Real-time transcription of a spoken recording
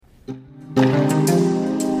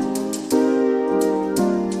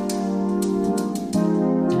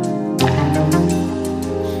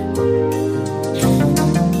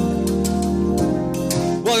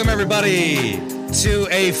everybody, to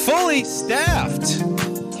a fully staffed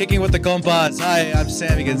Kicking with the Compas. Hi, I'm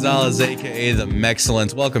Sammy Gonzalez, a.k.a. the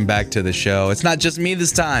Mexcellent. Welcome back to the show. It's not just me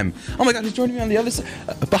this time. Oh my God, he's joining me on the other side.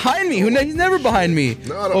 Behind me. He's never behind me.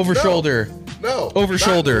 Over shoulder. No. Over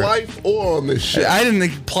shoulder. Life or on this shit. I didn't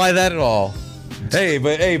imply that at all. Hey,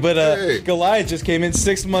 Goliath just came in,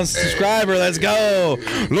 6 months subscriber. Let's go.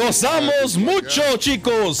 Los amos mucho,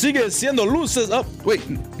 chicos. Sigue siendo luces. Oh, wait.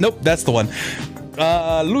 Nope, that's the one.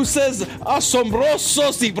 Luces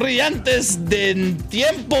asombrosos y brillantes de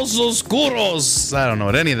tiempos oscuros. I don't know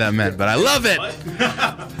what any of that meant, but I love it.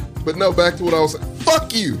 But no, back to what I was saying.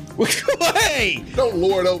 Fuck you. Hey! Don't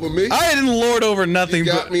lord over me. I didn't lord over nothing.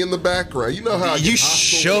 You got me in the background. You know how you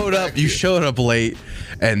showed up. You showed up late,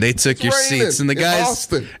 and they took your seats. And the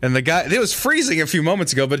guys, it was freezing a few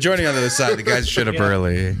moments ago. But joining on the other side, the guys showed up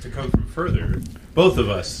early. To come from further, both of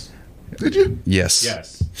us. Did you? Yes.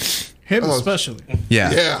 Yes. Him especially.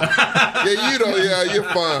 Yeah. Yeah. Yeah, you know, yeah, you're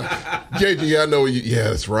fine. JG, I know you. Yeah,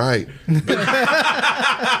 that's right.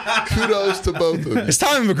 Kudos to both of you. It's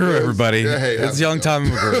Tommy McGrew, everybody. Yeah, hey, it's young Tommy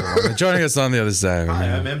McGrew. Joining us on the other side.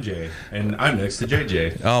 Hi, I'm MJ, and I'm next to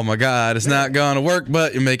JJ. Oh, my God. It's not going to work,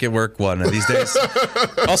 but you make it work one of these days.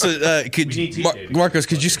 Also, Marcos,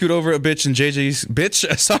 could you scoot over a bitch and JJ's...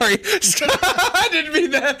 Bitch? Sorry. I didn't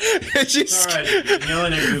mean that. All right.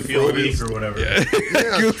 Yelling at Goofy all week or whatever. Yeah,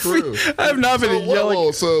 Goofy. true. I have not been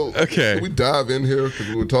yelling. Okay. Can we dive in here? Because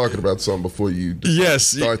we were talking about something before you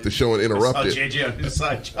start the show and interrupt it. JJ on his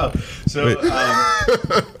side job. So,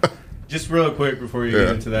 just real quick before you get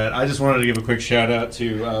into that, I just wanted to give a quick shout out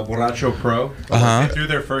to Borracho Pro. They threw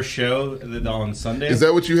their first show on Sunday. Is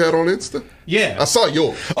that what you had on Insta? Yeah. I saw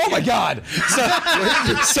yours. Oh my God.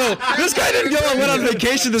 So this guy didn't go and went on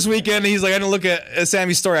vacation this weekend. And he's like, I didn't look at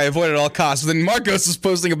Sammy's story. I avoided at all costs. Then Marcos is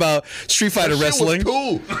posting about Street Fighter wrestling. Was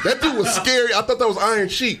cool. That dude was scary. I thought that was Iron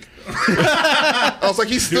Sheik. I was like,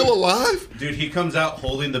 he's still alive? Dude, he comes out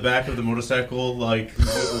holding the back of the motorcycle, like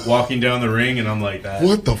walking down the ring, and I'm like, that.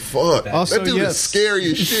 What the fuck? Also, that dude is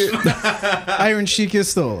scary as shit. Iron Sheik is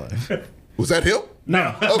still alive. Was that him?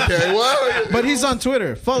 No. Okay, well. But he's on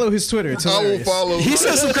Twitter. Follow his Twitter. It's I will follow. He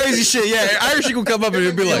says some crazy shit. Yeah, Irish Sheik will come up and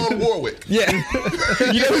he'll be like, Warwick. Yeah.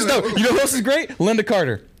 You know who else is great? Linda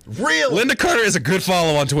Carter. Really? Linda Carter is a good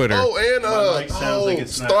follow on Twitter. Oh, and My mic sounds like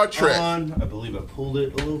it's Star not Trek. on. I believe I pulled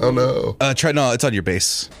it a little bit. Oh no. No, it's on your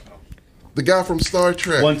base. The guy from Star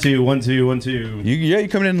Trek. 1 2 1 2 1 2. You're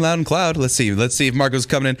coming in loud and cloud. Let's see if Marco's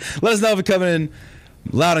coming in. Let us know if it's coming in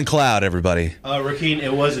loud and cloud, everybody. Rakeen,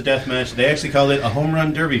 it was a death match. They actually called it a home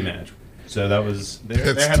run derby match. So that was...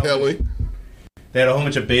 That's telling. They had a whole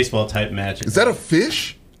bunch of baseball type matches. Is that a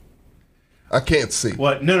fish? I can't see.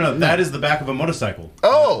 What? No. That is the back of a motorcycle.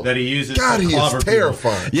 Oh. That he uses God, to he clobber is people.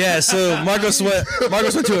 terrifying. Yeah, so Marcos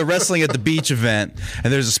went to a wrestling at the beach event,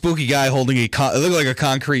 and there's a spooky guy holding it looked like a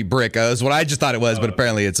concrete brick. That's what I just thought it was, but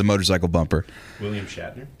apparently it's a motorcycle bumper. William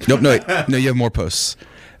Shatner? Nope, no, you have more posts.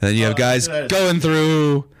 And then you have guys going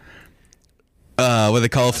through what they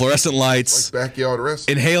call fluorescent lights, Like backyard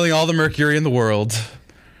wrestling. inhaling all the mercury in the world.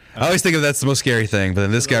 I always think of that's the most scary thing, but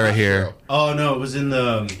then this guy right here. Oh no, it was in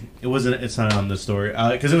the. It wasn't. It's not on the story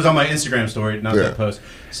because it was on my Instagram story, not that post.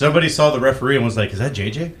 Somebody saw the referee and was like, "Is that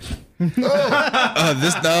JJ?"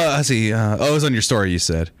 I see. It was on your story. You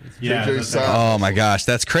said. Yeah. JJ Oh my gosh,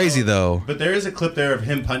 that's crazy though. But there is a clip there of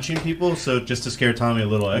him punching people, so just to scare Tommy a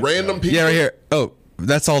little extra. Random people. Yeah, right here. Oh,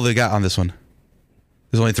 that's all they got on this one.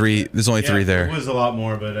 There's only three. There's only three there. It was a lot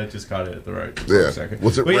more, but I just caught it at the right second.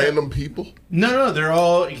 Was it But random people? No, they're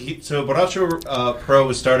all. So Borracho Pro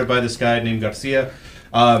was started by this guy named Garcia.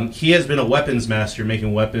 He has been a weapons master,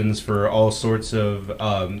 making weapons for all sorts of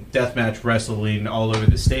deathmatch wrestling all over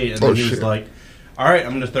the state. And then he was like, all right, I'm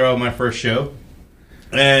going to throw out my first show.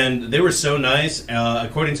 And they were so nice.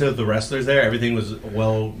 According to the wrestlers there, everything was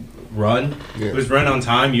well run. Yeah. It was run on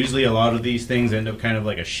time. Usually a lot of these things end up kind of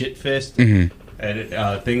like a shit fist. Mm-hmm.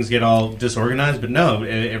 And things get all disorganized. But no,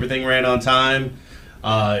 everything ran on time.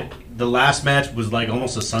 The last match was like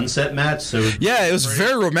almost a sunset match. So yeah, it was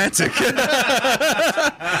very romantic.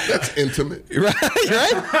 That's intimate. Right?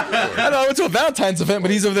 I don't know, I went to a Valentine's event, but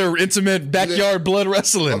he's over there intimate backyard blood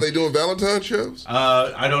wrestling. Are they doing Valentine's shows?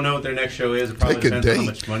 I don't know what their next show is. It probably depends on how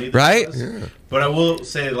much money they right? Yeah. But I will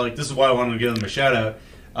say, like, this is why I wanted to give them a shout out.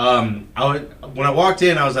 When I walked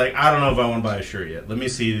in, I was like, I don't know if I want to buy a shirt yet. Let me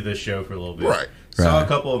see this show for a little bit. Right. Saw a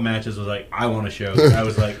couple of matches, was like, I want a show. I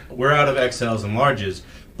was like, we're out of XLs and larges.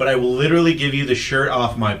 but I will literally give you the shirt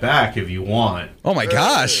off my back if you want. Oh my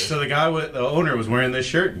gosh! So the owner was wearing this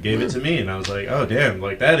shirt and gave it to me, and I was like, oh damn,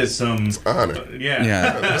 like that is some honor.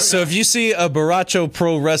 Yeah. So if you see a Borracho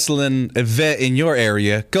Pro Wrestling event in your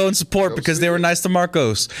area, go and support because they were nice to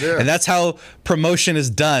Marcos. Yeah. And that's how promotion is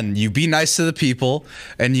done. You be nice to the people,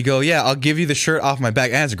 and you go, yeah, I'll give you the shirt off my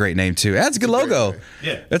back. And it's a great name too. And it's a good logo.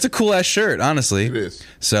 Yeah. That's a cool ass shirt, honestly. It is.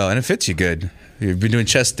 So, and it fits you good. You've been doing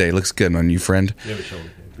chest day. Looks good on you, friend. You have a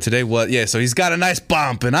shoulder. Today, what? Yeah, so he's got a nice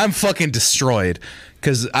bump, and I'm fucking destroyed.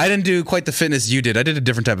 Because I didn't do quite the fitness you did. I did a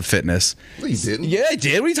different type of fitness. No, you didn't. Yeah, I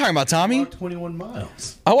did. What are you talking about, Tommy? I walked 21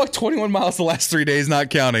 miles. I walked 21 miles the last 3 days, not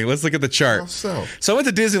counting. Let's look at the chart. So I went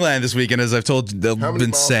to Disneyland this weekend, as I've told you. How many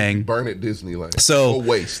miles did you burn at Disneyland? So or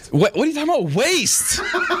waste. What are you talking about? Waste?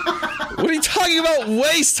 What are you talking about?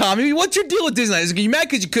 Waste, Tommy? What's your deal with Disneyland? Are you mad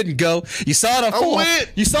because you couldn't go? You saw it on Full.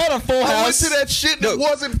 You saw it on Full House. I went to that shit that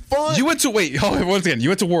wasn't fun. You went to once again. You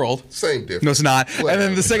went to World. Same difference. No, it's not. Whatever. And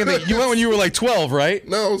then the second thing, you went when you were like 12, right?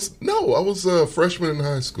 No, I was a freshman in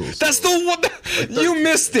high school. So that's the one. You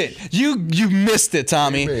missed it. You missed it,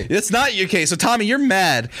 Tommy. It's not your case. So Tommy, you're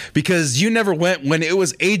mad because you never went when it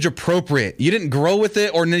was age appropriate. You didn't grow with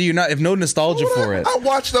it, or you have no nostalgia for it. I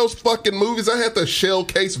watched those fucking movies. I had the shell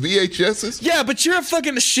case VHSs. Yeah, but you're a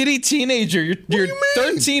fucking shitty teenager. You're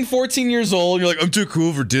 13, 14 years old. You're like, I'm too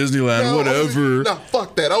cool for Disneyland. Whatever. No,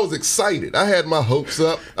 fuck that. I was excited. I had my hopes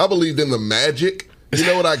up. I believed in the magic. You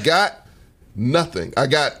know what I got? Nothing. I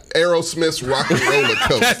got Aerosmith's Rock and Roller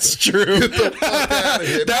Coaster. That's true. Get the fuck out of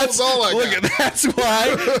here. That's all I got.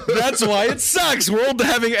 That's why it sucks. World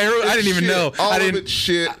having Aero. I didn't even know. All of it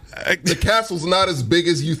shit. The castle's not as big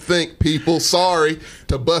as you think, people. Sorry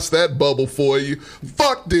to bust that bubble for you.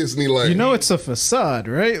 Fuck Disneyland. You know it's a facade,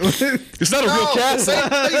 right? It's not a real castle.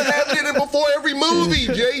 They have it in before every movie,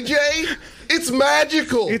 JJ. It's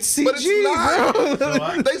magical. It's CG, but it's not.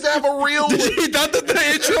 bro. They have a real one. He thought that the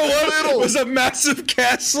intro was a massive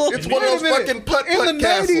castle. It's one of those fucking putt-putt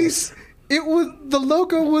castles. 90s, the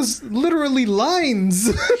logo was literally lines.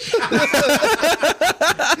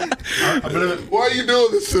 Why are you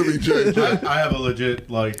doing this to me, JJ? I have a legit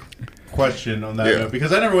question on that note,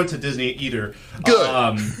 because I never went to Disney either. Good. I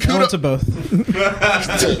went to both.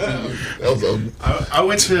 I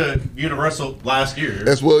went to Universal last year.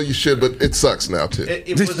 As well you should, but it sucks now too.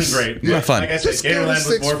 It wasn't great. Not fun. Like I said, Gatorland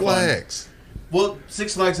was more Flags. fun. Well,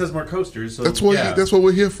 Six Flags has more coasters, so that's what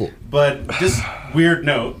we're here for. But just weird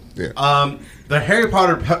note. Yeah. The Harry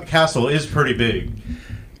Potter castle is pretty big.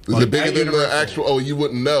 Is it bigger than the actual? Oh, you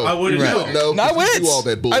wouldn't know. I wouldn't know. No, I went. Do all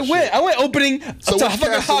that bullshit. I went opening. So which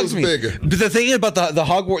castle is bigger? But the thing about the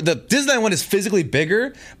Hogwarts, the Disneyland one is physically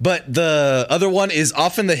bigger, but the other one is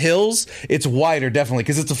off in the hills. It's wider, definitely,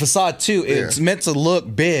 because it's a facade too. It's meant to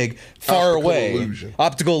look big, far away.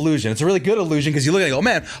 Optical illusion. It's a really good illusion because you look at it and go,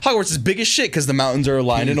 man, Hogwarts is big as shit because the mountains are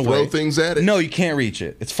aligned in a way. Throw things at it? No, you can't reach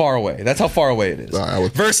it. It's far away. That's how far away it is.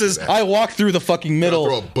 Versus, I walk through the fucking middle.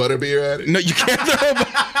 Throw a butterbeer at it? No, you can't throw.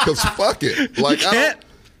 Because fuck it. Like, you can't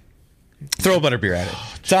throw a butterbeer at it,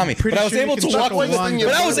 Tommy. But I was able to walk. But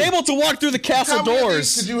I was able to walk through the castle doors. How many of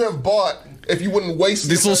these could you have bought if you wouldn't waste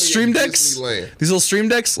these little stream decks? These little stream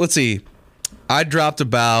decks. Let's see. I dropped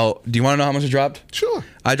about. Do you want to know how much I dropped? Sure.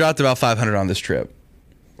 I dropped about $500 on this trip.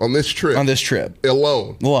 On this trip? On this trip.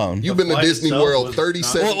 Alone. You've been to Disney World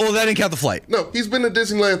 37. Well, that didn't count the flight. No, he's been to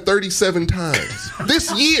Disneyland 37 times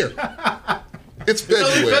this year. It's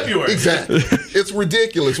February. Exactly. It's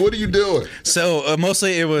ridiculous. What are you doing? So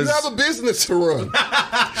mostly it was. You have a business to run.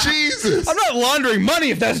 Jesus. I'm not laundering money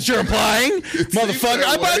if that's what you're implying, motherfucker.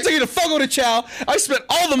 I bought a ticket to Fogo de Chao. I spent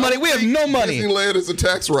all the money. We have no money. Disneyland is a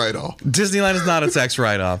tax write-off. Disneyland is not a tax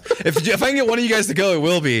write-off. If I can get one of you guys to go, it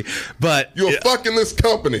will be. But you're fucking this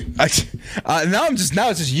company. Now it's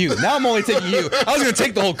just you. Now I'm only taking you. I was going to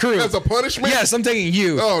take the whole crew as a punishment. Yes, I'm taking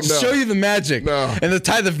you. Oh no. Show you the magic. No. And the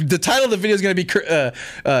title of the video is going to be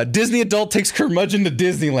Disney adult takes curmudgeon to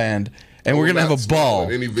Disneyland, and we're gonna have a ball.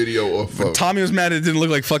 Any video or photo. Tommy was mad it didn't look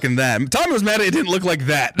like fucking that. Tommy was mad it didn't look like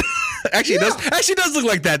that. Actually, it does look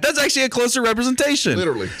like that. That's actually a closer representation.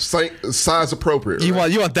 Literally, size appropriate. You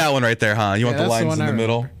want that one right there, huh? You want the lines in the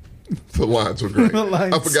middle. The lines were great.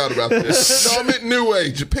 I forgot about this. No, I meant New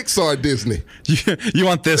Age, Pixar, Disney. You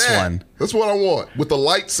want this one? That's what I want, with the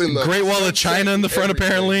lights in the Great Wall of China in the front,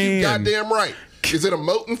 apparently. You're goddamn right. Is it a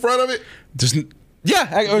moat in front of it? It's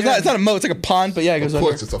not a moat. It's like a pond, but it goes of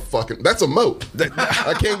course, it's a fucking. That's a moat.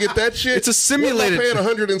 I can't get that shit. It's a simulated. What am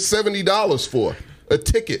I paying $170 for a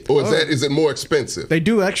ticket, or is it more expensive? They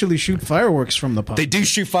do actually shoot fireworks from the pond. They do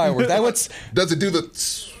shoot fireworks. Does it do the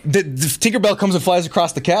Tinkerbell comes and flies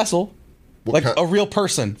across the castle. Like a real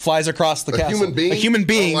person flies across the castle. Human being? A human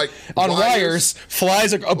being Like on wires? wires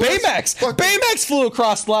flies. Baymax. Baymax flew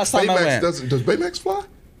across the last time I went. Does Baymax fly?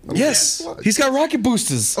 Yes, he's got rocket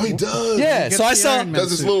boosters. Oh, he does. Yeah, so I saw. Does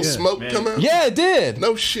this little smoke come out? Yeah, it did.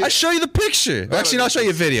 No shit. I show you the picture. Actually, no, I'll show you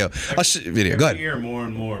a video. Video. Go ahead. Every year, more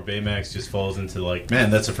and more, Baymax just falls into like, man,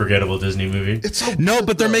 that's a forgettable Disney movie. It's so No, good,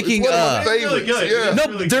 but they're though. making, It's one of my It's really favorites. good. Yeah. It's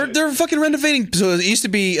No, really they're fucking renovating. So it used to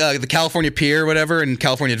be the California Pier or whatever, and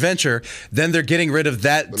California Adventure. Then they're getting rid of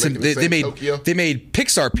that. They're making it San Tokyo? They made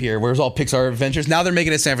Pixar Pier, where it was all Pixar Adventures. Now they're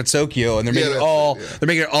making it San Francisco, and they're making they're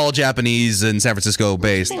making it all Japanese and San Francisco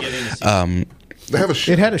based. They have a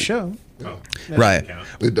show. It had a show. Oh, Right.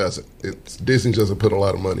 It doesn't. Disney doesn't put a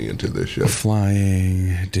lot of money into this show.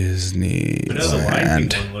 Flying Disney. But the Lion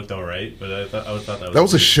King one looked all right, but I thought That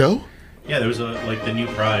was a show? Yeah, there was like the new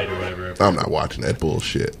Pride or whatever. I'm not watching that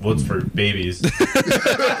bullshit. Well, it's for babies.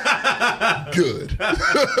 Good.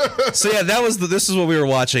 So yeah, this is what we were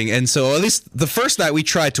watching, and so at least the first night we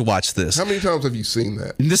tried to watch this. How many times have you seen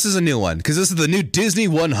that? And this is a new one because this is the new Disney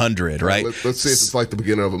 100, right? Let's see if it's like the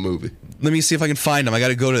beginning of a movie. Let me see if I can find them. I got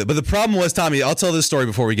to go to it. But the problem was, Tommy, I'll tell this story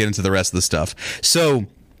before we get into the rest of the stuff. So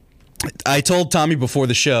I told Tommy before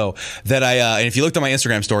the show that and if you looked at my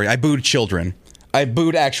Instagram story, I booed children. I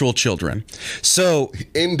booed actual children. So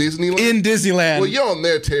in Disneyland? In Disneyland. Well, you're on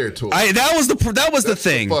their territory. That was the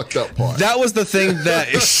thing. The fucked up part. That was the thing that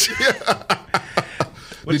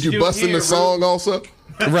Did you bust in the song also?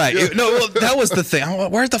 Right. That was the thing.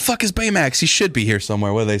 Where the fuck is Baymax? He should be here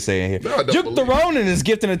somewhere. What are they saying here? No, Duke the Ronin is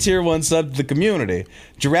gifting a tier 1 sub to the community.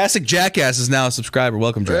 Jurassic Jackass is now a subscriber.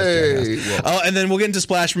 Welcome, Jurassic Jackass. Well. And then we'll get into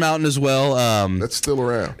Splash Mountain as well. That's still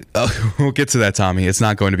around. We'll get to that, Tommy. It's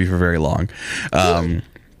not going to be for very long.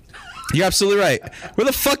 You're absolutely right. Where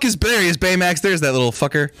the fuck is Barry? Is Baymax? There's that little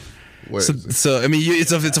fucker. So I mean,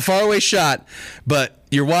 it's a faraway shot, but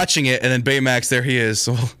you're watching it, and then Baymax, there he is.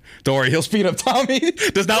 So, don't worry, he'll speed up. Tommy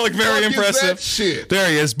does not look very impressive. Shit? There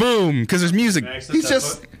he is. Boom, because there's music. He's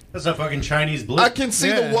just. That's a fucking Chinese blue. I can see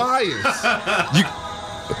the wires.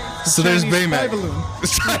 So there's Baymax. Spy balloon.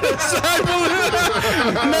 Spy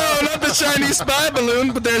balloon. No, not the Chinese spy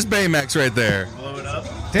balloon, but there's Baymax right there. Blow it up.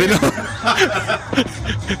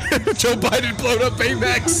 Joe Biden blowed up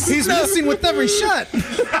Baymax. He's missing with every shot.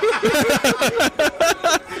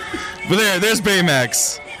 But there's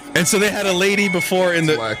Baymax. And so they had a lady before in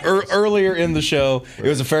the earlier in the show. It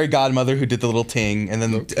was a fairy godmother who did the little ting, and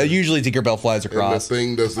then usually Tinkerbell flies across. And the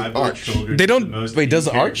thing does the arch. They don't. Wait, does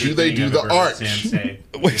the arch? Do they do the arch?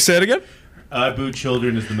 Wait, say it again. I boo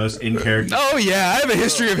children is the most in character. Oh yeah, I have a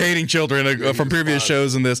history of hating children from previous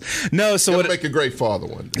shows in this. No, so It'll make a great father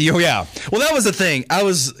one. Yeah. Well, that was the thing. It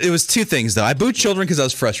was two things though. I booed children because I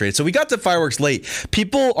was frustrated. So we got to fireworks late.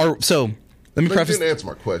 People are so. Let me preface. You didn't answer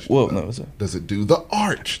my question. Well, no, does it do the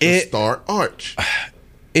arch? The star arch?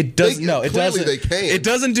 It does it doesn't. They can. It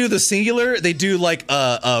doesn't do the singular. They do like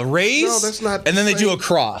a raise. No, that's not. And then they do a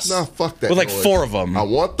cross. No, fuck that. With like noise. 4 of them. I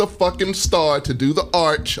want the fucking star to do the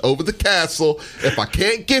arch over the castle. If I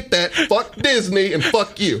can't get that, fuck Disney and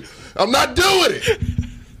fuck you. I'm not doing it.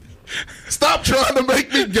 Stop trying to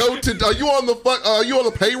make me go to. Are you on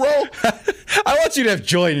the payroll? I want you to have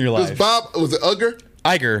joy in your life. Does Bob? Was it Iger?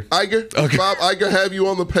 Iger. Does Bob Iger have you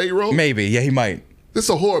on the payroll? Maybe. Yeah, he might. This is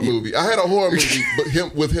a horror movie. I had a horror movie,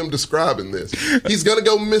 but with him describing this. He's gonna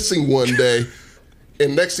go missing one day,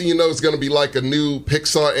 and next thing you know, it's gonna be like a new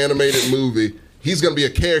Pixar animated movie. He's gonna be a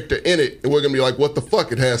character in it, and we're gonna be like, "What the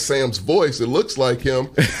fuck?" It has Sam's voice. It looks like him.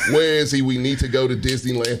 Where is he? We need to go to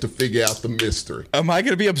Disneyland to figure out the mystery. Am I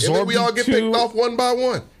gonna be absorbed? And then we all get picked off one by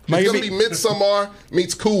one. It's gonna be Midsommar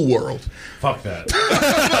meets Cool World. Fuck that.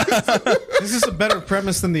 This is a better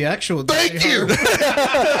premise than the actual. Thank you,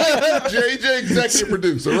 JJ, executive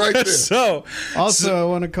producer, right there. So, also, I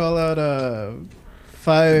want to call out a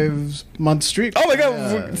 5-month streak. Oh my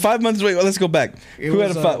god, 5 months. Wait, let's go back. Who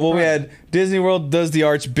had a 5? Well, we had Disney World does the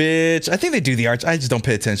arch, bitch. I think they do the arch. I just don't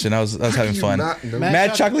pay attention. I was having fun.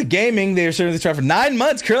 Mad Chocolate Gaming. They were serving the trial for 9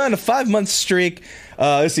 months. Currently on a 5-month streak.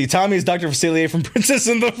 Let's see. Tommy's Dr. Facilier from Princess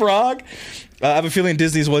and the Frog. I have a feeling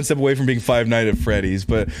Disney's one step away from being Five Nights at Freddy's,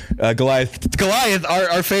 but Goliath,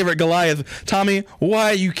 our favorite Goliath. Tommy,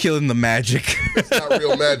 why are you killing the magic? It's not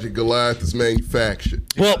real magic. Goliath is manufactured.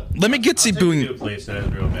 Well, let me get to doing a place that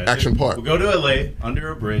has real magic. Action Park. We'll go to LA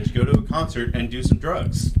under a bridge, go to a concert, and do some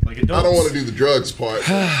drugs. like adults. I don't want to do the drugs part.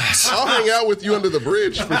 I'll hang out with you under the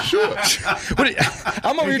bridge for sure.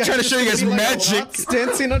 I'm over here trying to show you guys magic.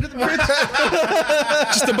 Dancing under the bridge.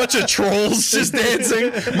 Just a bunch of trolls just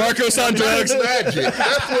dancing. Marcos on drugs. That's magic.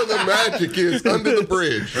 That's where the magic is, under the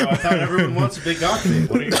bridge. Bro, I thought everyone wants a big octave.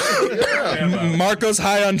 What are you talking about? Marcos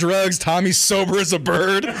high on drugs. Tommy's sober as a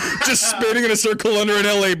bird. Just spinning in a circle under an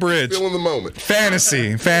LA bridge. Feeling the moment.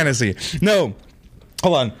 Fantasy. No.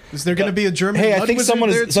 Hold on. Is there going to be a German? Hey, I mud think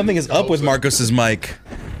wizard something is up with Marcos's mic.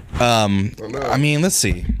 no. I mean, let's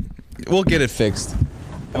see. We'll get it fixed.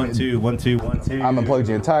 1 2 1 2 1 2. I'm unplugged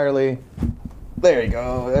you entirely. There you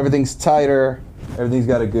go. Everything's tighter. Everything's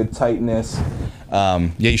got a good tightness. Yeah,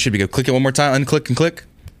 you should be good. Click it one more time. Unclick and click.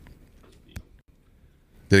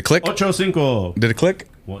 Did it click? Ocho cinco. Did it click?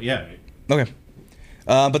 Well, yeah. Okay.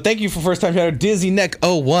 But thank you for first time shout out Dizzy Neck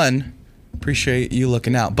 01. Appreciate you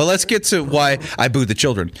looking out. But let's get to why I booed the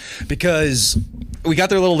children. Because we got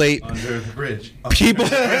there a little late. Under the bridge. People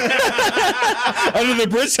under the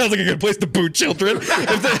bridge sounds like a good place to boo children.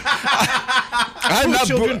 I'm not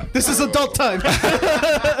children. This is adult time.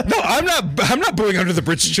 No, I'm not booing under the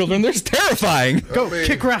bridge children. They're terrifying. Go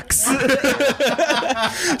kick rocks.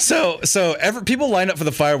 People line up for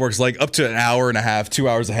the fireworks like up to an hour and a half, 2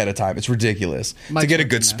 hours ahead of time. It's ridiculous to get a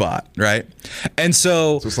good spot, right? And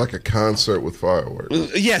so it's like a concert with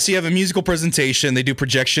fireworks. Yeah, so you have a musical presentation. They do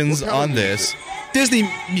projections on this. Disney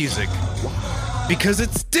music. Because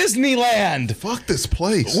it's Disneyland. Fuck this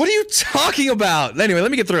place. What are you talking about? Anyway,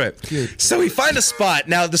 let me get through it. So we find a spot.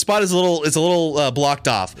 Now the spot is a little blocked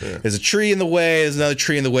off. Yeah. There's a tree in the way. There's another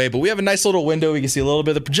tree in the way. But we have a nice little window. We can see a little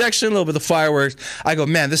bit of the projection, a little bit of the fireworks. I go,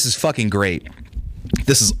 man, this is fucking great.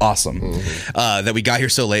 This is awesome that we got here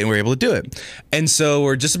so late and we were able to do it. And so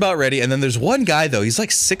we're just about ready. And then there's one guy, though. He's like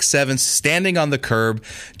 6'7", standing on the curb,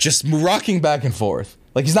 just rocking back and forth.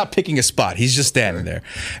 Like, he's not picking a spot. He's just standing there.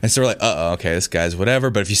 And so we're like, okay, this guy's whatever.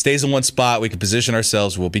 But if he stays in one spot, we can position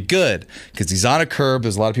ourselves. We'll be good. Because he's on a curb.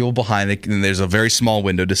 There's a lot of people behind it. And there's a very small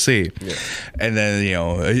window to see. Yeah. And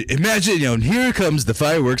then, imagine, here comes the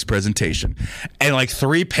fireworks presentation. And like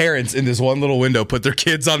 3 parents in this one little window put their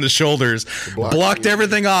kids on the shoulders, blocked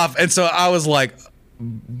everything off. And so I was like,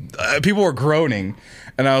 people were groaning.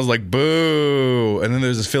 And I was like, boo. And then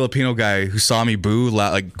there's this Filipino guy who saw me boo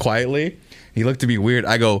like quietly. He looked at me weird.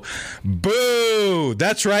 I go, boo!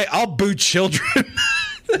 That's right. I'll boo children.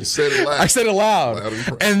 You said it loud. I said it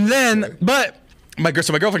loud. And then, but my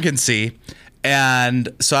girlfriend couldn't see, and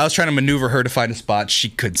so I was trying to maneuver her to find a spot. She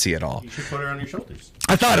couldn't see at all. You should put her on your shoulders.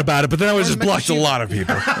 I thought about it, but then I was just blocked a lot of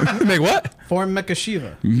people. Make what? Form Mecha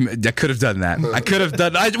Shiva. I could have done that. I could have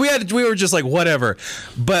done. We were just like whatever,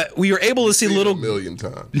 but we were able to see little. A million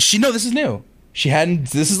times. This is new. She hadn't.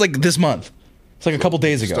 This is like this month. It's like a couple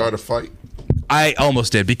days ago. Start a fight. I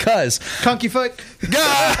almost did because conky fight.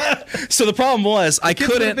 So the problem was I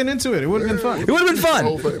couldn't. Would have been into it. It would have been fun. It would have been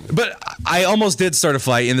fun. But I almost did start a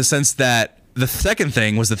fight in the sense that the second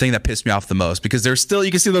thing was the thing that pissed me off the most because there's still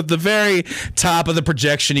you can see the very top of the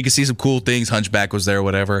projection. You can see some cool things. Hunchback was there,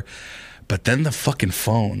 whatever. But then the fucking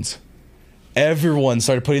phones. Everyone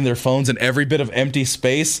started putting their phones in every bit of empty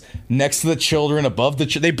space next to the children, above the.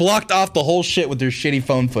 They blocked off the whole shit with their shitty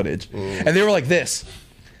phone footage, and they were like this.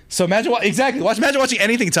 So imagine imagine watching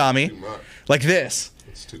anything, Tommy, like this.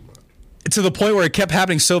 It's too much. To the point where it kept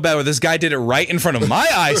happening so bad where this guy did it right in front of my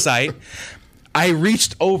eyesight. I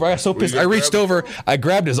reached over. I got so pissed. I reached over. I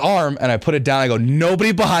grabbed his arm and I put it down. I go,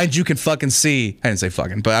 nobody behind you can fucking see. I didn't say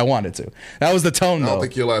fucking, but I wanted to. That was the tone, though. I don't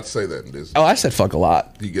think you're allowed to say that in Disney. Oh, I said fuck a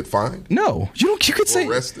lot. Do you get fined? No, you don't. You could say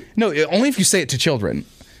arrested. No, only if you say it to children.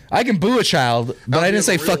 I can boo a child, but I didn't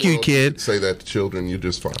say fuck you, kid. Say that to children, you're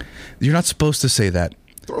just fine. You're not supposed to say that.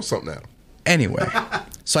 Throw something at them. Anyway,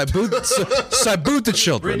 so I booed the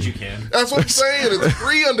children. Bridge you can. That's what I'm saying. It's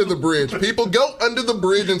free under the bridge. People go under the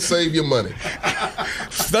bridge and save your money.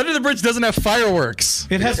 Under the bridge doesn't have fireworks.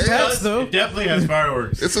 It has pets, though. It definitely has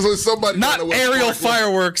fireworks. This is somebody not aerial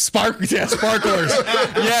fireworks. Sparklers.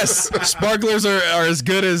 Yes, sparklers are as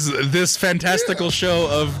good as this fantastical show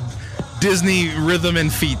of Disney rhythm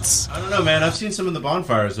and feats. I don't know, man. I've seen some of the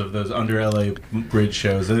bonfires of those under LA bridge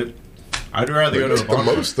shows. I'd rather go to a bonfire.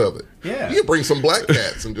 The most of it. Yeah. You can bring some black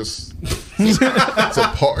cats and just it's a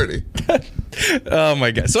party. Oh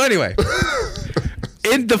my god. So anyway,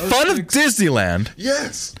 in the fun of Disneyland.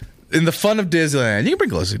 Yes. In the fun of Disneyland, you can bring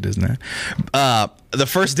closer to Disneyland. The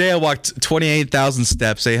first day I walked 28,000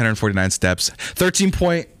 steps, 849 steps,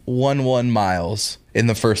 13.11 miles in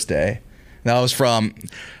the first day. That was from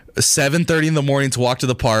 7:30 in the morning to walk to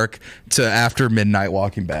the park to after midnight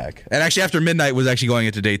walking back. And actually after midnight was actually going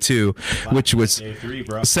into day 2, which was day 3,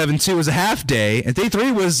 bro. 7-2 was a half day, and day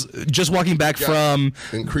 3 was just walking back from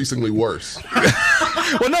increasingly worse.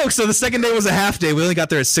 well, no, so the second day was a half day. We only got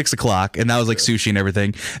there at 6 o'clock, and that was like sushi and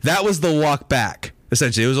everything. That was the walk back,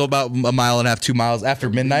 essentially. It was about a mile and a half, 2 miles after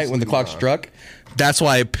midnight when the clock struck. That's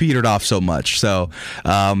why it petered off so much. So,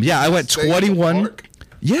 I went 21.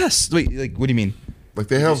 Yes. Wait, like, what do you mean? Like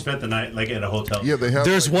they have. You spent the night like at a hotel. Yeah, they have.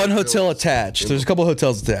 There's like, one hotel attached. There's a couple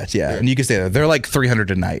hotels attached. Yeah, and you can stay there. They're like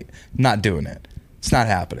 $300 a night. Not doing it. It's not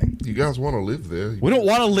happening. You guys want to live there? We don't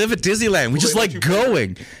want to live at Disneyland. We just like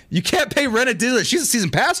going. You can't pay rent at Disneyland. She's a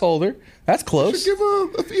season pass holder. That's close. Give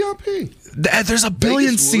her a VIP. There's a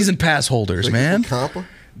billion season pass holders, man. Compa.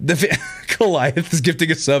 Goliath is gifting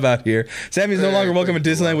a sub out here. Sammy's no longer welcome at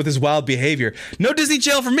Disneyland with his wild behavior. No Disney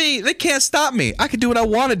jail for me. They can't stop me. I can do what I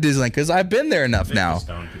want at Disneyland because I've been there enough now.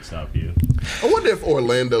 Stone could stop you. I wonder if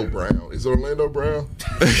Orlando Brown is Orlando Brown.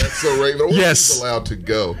 That's so Raven. I wonder if he's allowed to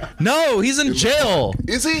go. No, he's in jail.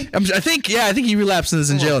 Is he? I think he relapsed and is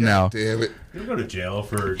in jail now. Damn it. You don't go to jail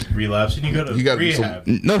for relapse, and you go to rehab.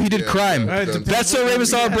 No, he did crime. That's so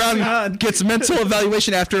Raven Brown gets mental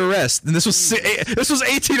evaluation after arrest. And this was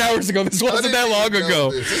 18 hours ago. This wasn't that long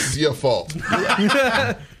ago. This is your fault.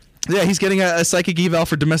 Yeah, he's getting a psychic eval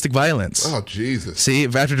for domestic violence. Oh, Jesus. See,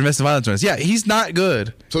 after domestic violence. Yeah, he's not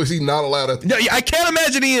good. So is he not allowed to... No, I can't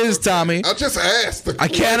imagine he is, Tommy. I just asked the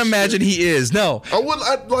question. I can't imagine he is. No.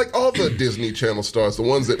 I'd like all the Disney Channel stars, the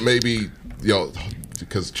ones that maybe,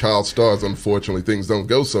 because child stars, unfortunately, things don't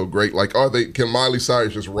go so great. Like, can Miley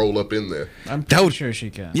Cyrus just roll up in there? I'm pretty sure she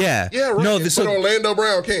can. Yeah. Yeah, right. No, but Orlando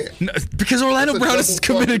Brown can't. No, because Orlando Brown has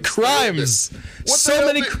committed crimes. So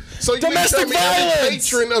many domestic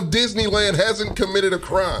violence. A patron of Disneyland hasn't committed a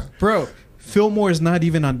crime. Bro, Fillmore is not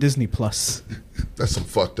even on Disney Plus. That's some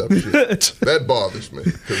fucked up shit. That bothers me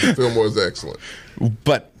because Fillmore is excellent.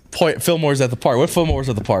 But Fillmore's at the park. What Fillmore's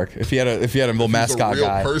at the park? If you had a little mascot real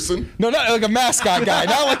guy, person? No, not like a mascot guy.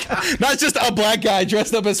 not just a black guy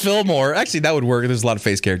dressed up as Fillmore. Actually, that would work. There's a lot of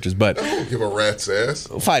face characters, but I don't give a rat's ass.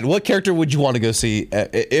 Fine. What character would you want to go see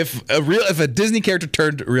if a Disney character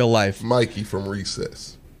turned real life? Mikey from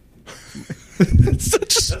Recess. It's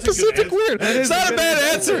such a specific word. It's not a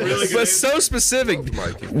bad answer, but so specific.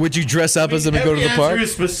 Would you dress up as him and go to the park?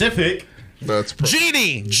 Is specific. That's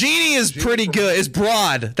Genie is pretty good. It's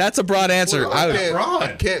broad. That's a broad answer. Well,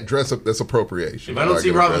 I can't dress up. That's appropriation. If I don't see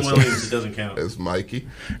Robin Williams, it doesn't count. As Mikey.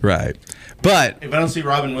 Right. But if I don't see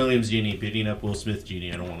Robin Williams Genie beating up Will Smith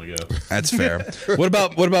Genie, I don't want to go. That's fair. What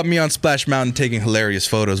about me on Splash Mountain taking hilarious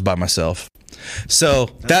photos by myself? So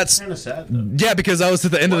that's kind of sad, though. Yeah, because I was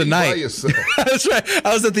at the end of the night. That's right.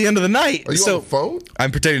 I was at the end of the night. Are you on the phone? I'm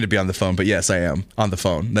pretending to be on the phone, but yes, I am on the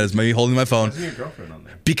phone. That is me holding my phone. Why isn't your girlfriend on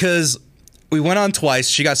there? Because we went on twice.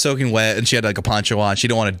 She got soaking wet, and she had like a poncho on. She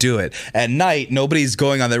didn't want to do it. At night, nobody's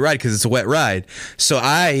going on that ride because it's a wet ride. So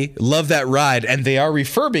I love that ride, and they are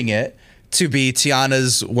refurbing it to be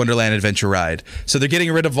Tiana's Wonderland Adventure Ride. So they're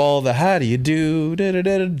getting rid of all the how do you do,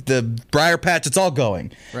 the briar patch. It's all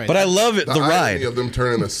going. Right. But I love it. The ride. Of them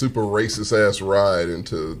turning a super racist ass ride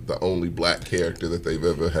into the only black character that they've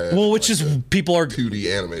ever had. Well, which is people are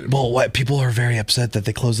 2D animated. Well, what people are very upset that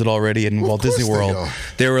they closed it already in Walt Disney World.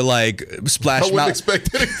 They were like Splash Mountain. I wouldn't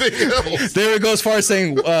expect anything else. They would go as far as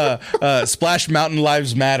saying Splash Mountain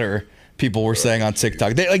Lives Matter. People were saying on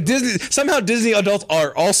TikTok, Disney. Somehow Disney adults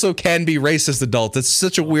can be racist adults. It's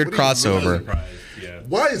such a weird crossover.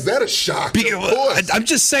 Why is that a shock? I'm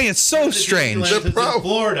just saying it's so strange. It's in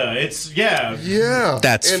Florida. Yeah.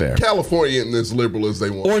 That's fair. California isn't as liberal as they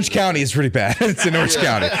want. Orange County is pretty bad. It's in Orange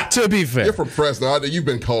County. To be fair, you're from Fresno. You've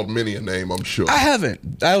been called many a name, I'm sure. I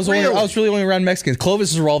haven't. I was really only around Mexicans.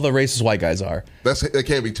 Clovis is where all the racist white guys are. That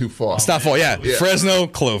can't be too far. It's not far. Yeah. Fresno,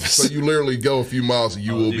 Clovis. So you literally go a few miles and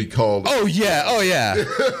you will be called. Oh yeah.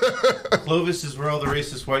 Clovis is where all the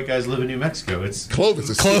racist white guys live in New Mexico. Clovis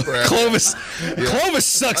is super Clovis. Clovis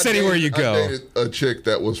sucks anywhere you go. I dated a chick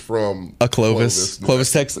that was from Clovis,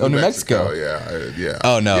 Texas, New Mexico. Yeah.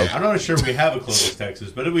 Oh no. Yeah. I'm not sure we have a Clovis,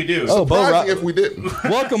 Texas, but if we do, surprising if we didn't.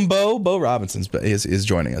 Welcome, Bo. Bo Robinson is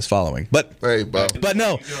joining us, following. But hey, Bo. But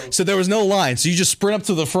no. So there was no line. So you just sprint up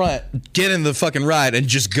to the front, get in the fucking ride, and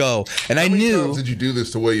just go. And How many times did you do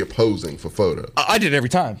this to where you're posing for photo? I did it every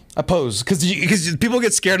time. I pose because people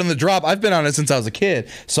get scared on the drop. I've been on it since I was a kid,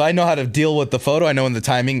 so I know how to deal with the photo. I know when the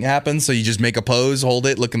timing happens. So you just make a pose, hold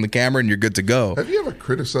it, look in the camera, and you're good to go. Have you ever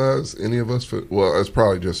criticized any of us for? Well, it's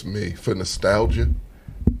probably just me for nostalgia.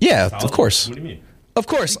 Yeah, of course. What do you mean? Of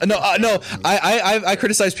course. No. I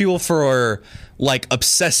criticize people for like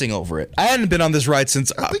obsessing over it. I hadn't been on this ride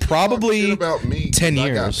since probably about me 10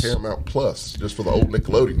 years. I got Paramount Plus just for the old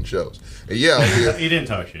Nickelodeon shows. And He didn't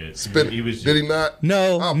talk shit. He was. Did he not?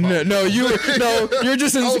 No, you're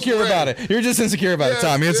just insecure about it. You're just insecure about it,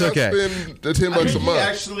 Tommy. It's okay. Spend the $10 a month.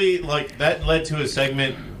 Actually, like that led to a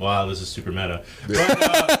segment. Wow, this is super meta.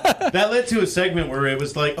 But, that led to a segment where it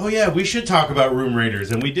was like, oh yeah, we should talk about Room Raiders,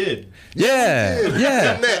 and we did.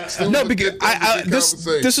 Yeah. Next, No, because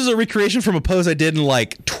this is a recreation from a pose I did in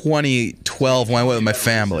like 2012 when I went with my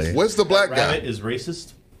family. What's the black guy? Rabbit is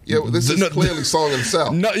racist. Yeah, well, this is clearly Song of the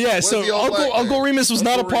South. No, yeah. So Uncle Remus was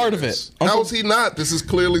not a part of it. How was he not? This is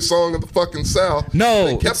clearly Song of the fucking South. No,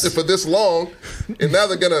 they kept it for this long, and now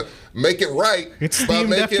they're gonna make it right. It's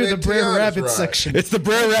themed after the Brer Rabbit section. It's the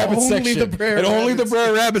Brer Rabbit section. Only the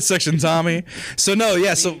Brer Rabbit section, Tommy. So no,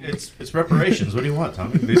 yeah. So it's reparations. What do you want,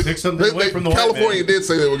 Tommy? They took something away from the California did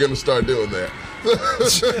say they were going to start doing that.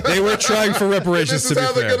 They were trying for reparations. This is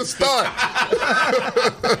how they're going to start.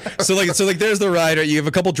 So like, there's the ride. You have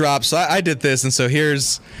a couple drops. So I did this, and so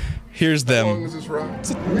here's them. How long is this ride?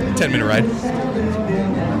 It's a 10-minute ride.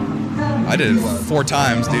 I did it 4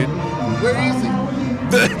 times, dude. Where is he?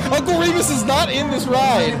 Uncle Remus is not in this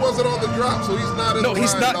ride. He wasn't on the drop, so he's not in the ride. No,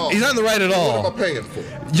 he's not. He's not in the ride at all. What am I paying for?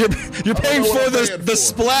 You're paying for the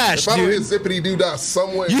splash, if dude. I don't hear Zippity Doo Dah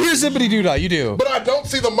somewhere. You hear Zippity Doo Dah, you do. But I don't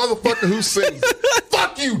see the motherfucker who sings.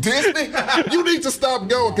 Fuck you, Disney. You need to stop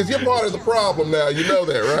going because you're part of the problem now. You know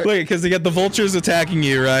that, right? Look, because they got the vultures attacking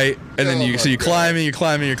you, right? And then you're climbing.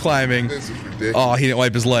 This is ridiculous. Oh, he didn't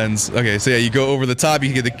wipe his lens. Okay, so yeah, you go over the top.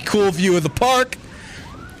 You get the cool view of the park,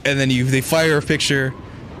 and then they fire a picture.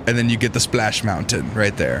 And then you get the splash mountain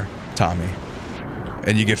right there, Tommy.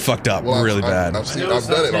 And you get fucked up really bad. I've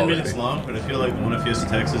done it 10 minutes long, but I feel like the one in Fiesta,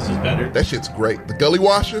 Texas is better. That shit's great. The Gully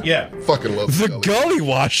Washer? Yeah. Fucking love the Gully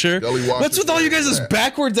Washer? What's with all you guys'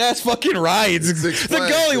 backwards ass fucking rides? The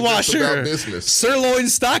Gully Washer. Sirloin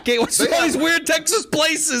Stockade. What's with all these weird Texas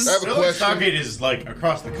places? I have a question. Stockade is like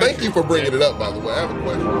across the country. Thank you for bringing it up, by the way. I have a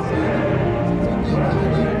question.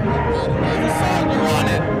 You're on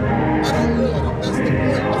it. I don't know. That's the point. A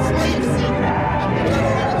slave secret. But I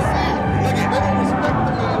don't ever see it. Look, they don't respect the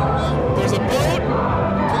man enough There's a boat.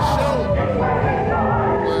 to show him. Wow.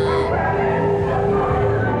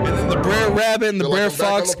 And then the Brer Rabbit and the Feel like Brer I'm back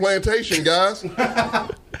on Fox. the plantation, guys.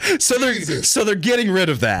 So they're getting rid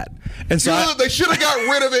of that. And so They should have got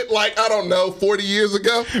rid of it like, I don't know, 40 years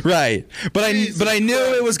ago. right. But I knew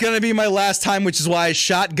Christ. it was going to be my last time, which is why I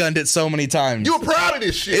shotgunned it so many times. You were proud of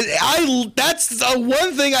this shit. That's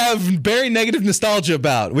one thing I have very negative nostalgia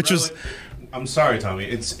about, which was. I'm sorry, Tommy.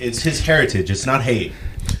 It's his heritage. It's not hate.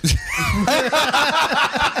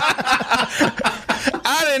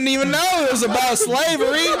 I didn't even know it was about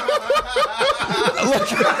slavery.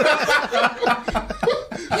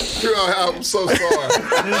 I'm so sorry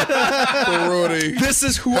for ruining. This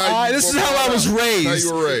is how I was raised. How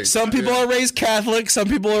you were raised. Some people are raised Catholic. Some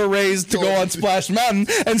people are raised to go on Splash Mountain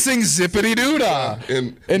and sing Zippity Doo Dah.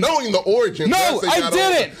 And knowing the origins. No, I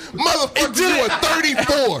did it. Motherfucker, you are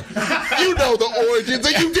 34. You know the origins,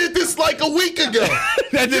 and you did this like a week ago.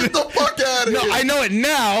 Get the fuck out of here. No, I know it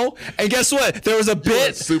now. And guess what? There was a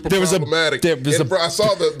bit. Super there was problematic. I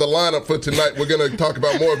saw the lineup for tonight. We're going to talk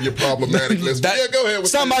about more of your problematicness. Yeah, go ahead.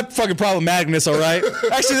 It's not my fucking problematicness, all right?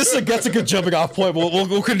 Actually, that's a good jumping off point.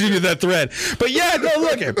 We'll continue that thread. But yeah, no,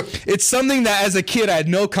 look, it's something that as a kid I had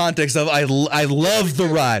no context of. I love the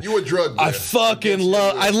ride. You were drug. I fucking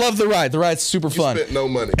love. I love the ride. The ride's super fun. Spent no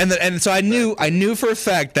money. And so I knew for a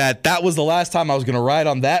fact that was the last time I was going to ride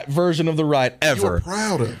on that version of the ride ever. You were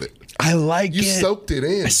proud of it. I like it. You soaked it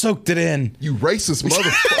in. I soaked it in. You racist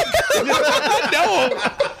motherfucker. No,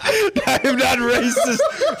 I am not racist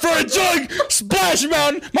for enjoying Splash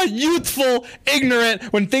Mountain, my youthful, ignorant,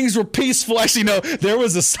 when things were peaceful. Actually, no, there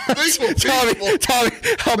was a Tommy,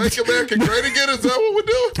 Make America great again? Is that what we're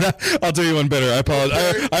doing? I'll do you one better. I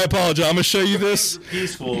apologize. Okay. I apologize. I'm going to show you this.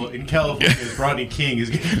 Peaceful in California. Rodney King is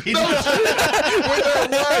going to be When they're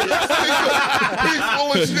white,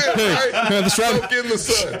 peaceful as shit, right? That's right. Soak in the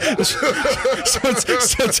sun. So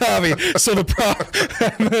Tommy, so the problem,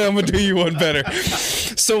 I'm gonna do you one better.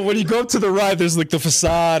 So when you go up to the ride, there's like the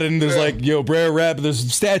facade, and there's like Brer Rabbit,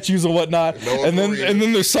 there's statues and whatnot, and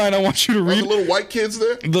then there's sign I want you to read. Are the little white kids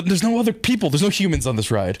there? There's no other people. There's no humans on this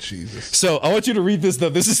ride. Jesus. So I want you to read this though.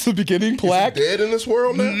 This is the beginning plaque. Is he dead in this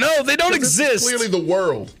world now? No, they don't exist. Clearly the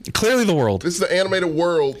world. Clearly the world. This is the animated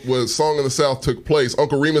world where Song of the South took place.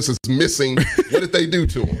 Uncle Remus is missing. What did they do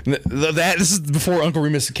to him? This is before Uncle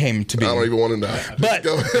Remus came to be. I don't even want to know. But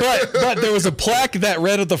there was a plaque that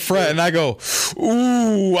read at the front, and I go,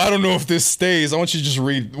 Ooh, I don't know if this stays. I want you to just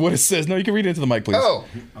read what it says. No, you can read it into the mic, please. Oh,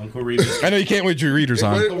 Uncle Remus. I know you can't wait your readers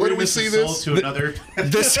on. where do we see this? To another.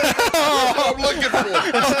 This. I'm looking for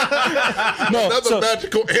another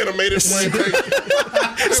magical animated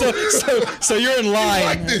So you're in line.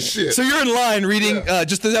 like this shit. So you're in line reading,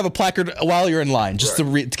 just to have a placard while you're in line, just to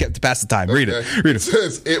read to pass the time. Read it. Read It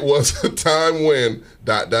says it was a time when ...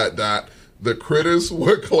 the critters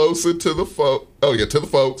were closer to the to the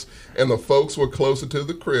folks, and the folks were closer to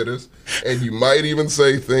the critters, and you might even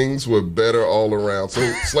say things were better all around. So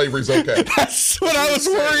slavery's okay. That's what I was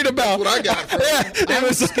worried about. That's what I got. I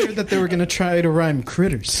was scared that they were gonna try to rhyme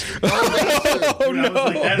critters. Oh no!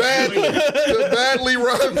 Badly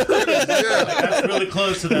rhymed critters. Yeah, That's really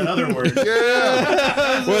close to that other word.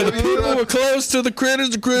 yeah. Where the people were close to the critters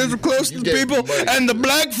were close to the gave people, money. and the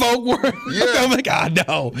black folk were. Yeah. I'm like,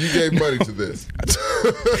 no. You gave money to this.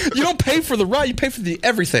 You don't pay for the ride; you pay for the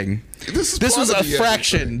everything. This was a probably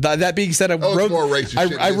fraction. That being said, I it's wrote more racist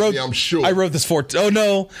shit I than wrote. Disney, I'm sure. I wrote this for. Oh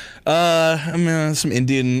no, I mean some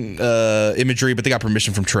Indian imagery, but they got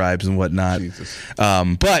permission from tribes and whatnot. Jesus.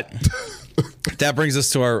 But that brings us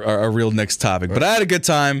to our real next topic. But I had a good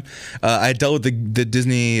time. I dealt with the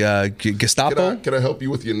Disney Gestapo. Can I help you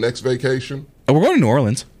with your next vacation? We're going to New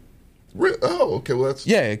Orleans. Oh, okay. Well, that's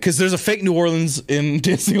Yeah, because there's a fake New Orleans in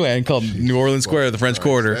Disneyland called New Orleans Square, the French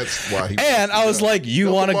Quarter. That's why. And I was like, "You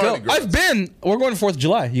No want to go?" Mardi Gras. I've been. We're going to 4th of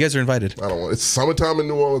July. You guys are invited. I don't want. It's summertime in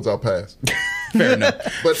New Orleans. I'll pass. Fair enough.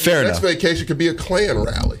 But Fair next enough. vacation could be a Klan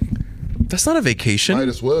rally. That's not a vacation. Might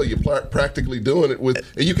as well. You're practically doing it with.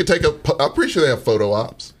 And you could take a. I'm pretty sure they have photo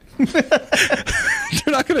ops.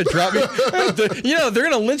 They're not going to drop me. They're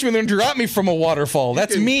going to lynch me. They're going to drop me from a waterfall.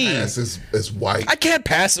 That's Can me. Pass as white. I can't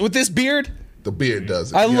pass with this beard. The beard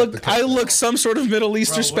does it. I You have to look. cut I it look off. some sort of Middle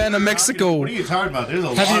Eastern span of Mexico. What are you talking about? There's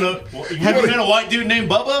a Have lot you- of. You ever met a white dude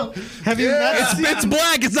named Bubba? Have you not seen It's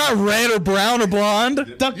black. It's not red or brown or blonde.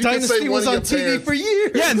 Duck You can say Dynasty one was of on your TV parents- for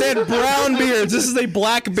years? Yeah, they had brown beards. This is a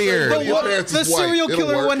black beard. But your parents The is white. serial It'll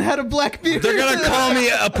killer work. one had a black beard. They're gonna call me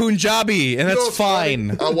a Punjabi, and You know that's what's funny?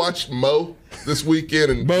 fine. I watched Mo this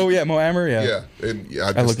weekend, and Mo Ammer, yeah, and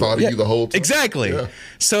I just thought of yeah, you the whole time. Exactly. Yeah.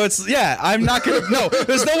 So I'm not gonna. No,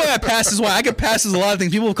 there's no way I pass as white. I could pass as a lot of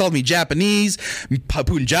things. People have called me Japanese,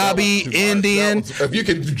 Punjabi, Indian. If you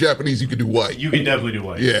can do Japanese, you can do white. You can definitely do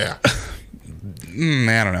white. Yeah,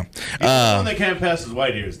 I don't know. The one that can't pass as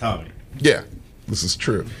white here is Tommy. yeah. This is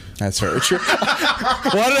true. That's very true.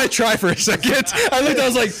 Why did I try for a second? I looked. I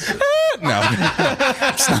was like, no,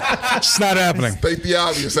 it's not happening. State the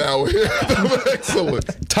obvious, Howard.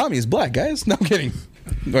 Excellent. Tommy is black, guys. No, I'm kidding.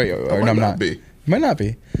 Wait, or no, might I'm not not. be. Might not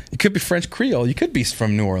be. You could be French Creole. You could be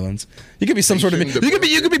from New Orleans. You could be some sort of. Haitian,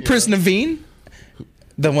 You could be Prince Naveen,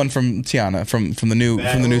 the one from Tiana from the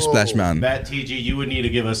new Splash Mountain. That TG, you would need to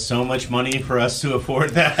give us so much money for us to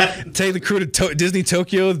afford that. Take the crew to Disney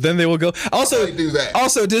Tokyo, then they will go. Also, they do that?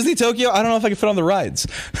 Also, Disney Tokyo. I don't know if I can fit on the rides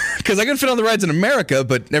because I can fit on the rides in America,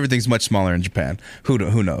 but everything's much smaller in Japan. Who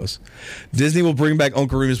knows? Disney will bring back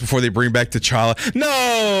Uncle Remus before they bring back T'Challa. No.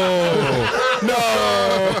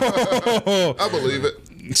 I believe it.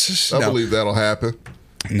 I No. believe that'll happen.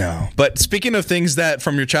 No. But speaking of things that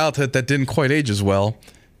from your childhood that didn't quite age as well,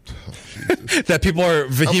 that people are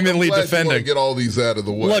vehemently I'm glad you want to defending. get all these out of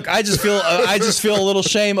the way. Look, I just feel a little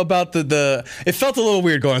shame about the. It felt a little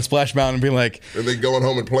weird going to Splash Mountain and being like, and then going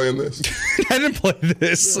home and playing this. I didn't play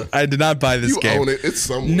this. I did not buy this You game. own it. It's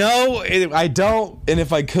somewhere. No, I don't. And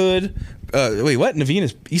if I could, wait, what? Naveen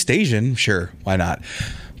is East Asian? Sure, why not?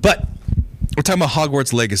 But we're talking about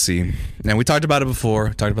Hogwarts Legacy, and we talked about it before.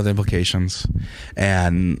 Talked about the implications,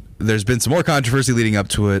 and there's been some more controversy leading up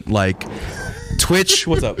to it, like Twitch.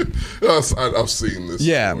 What's up? I've seen this.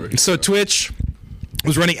 Yeah. story. So Twitch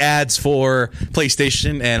was running ads for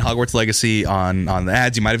PlayStation and Hogwarts Legacy on the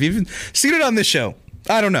ads. You might have even seen it on this show.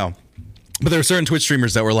 I don't know. But there were certain Twitch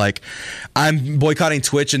streamers that were like, I'm boycotting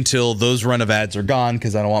Twitch until those run of ads are gone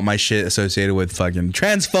because I don't want my shit associated with fucking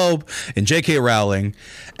transphobe and J.K. Rowling.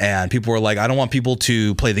 And people were like, I don't want people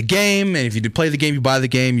to play the game. And if you do play the game, you buy the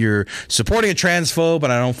game, you're supporting a transphobe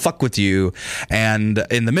and I don't fuck with you. And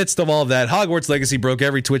in the midst of all of that, Hogwarts Legacy broke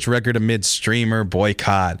every Twitch record amid streamer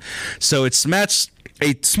boycott. So it smashed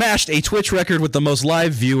a Twitch record with the most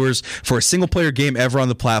live viewers for a single-player game ever on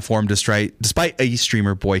the platform, despite a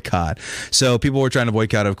streamer boycott. So people were trying to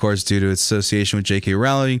boycott, of course, due to its association with J.K.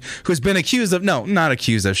 Rowling, who's been accused of, no, not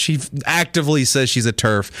accused of, she actively says she's a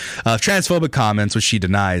TERF, of transphobic comments, which she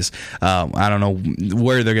denies. I don't know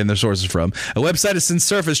where they're getting their sources from. A website has since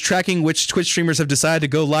surfaced tracking which Twitch streamers have decided to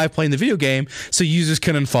go live playing the video game, so users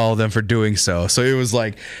can unfollow them for doing so. So it was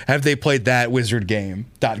like, have they played that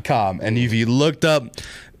wizardgame.com? And if you looked up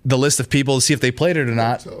the list of people to see if they played it or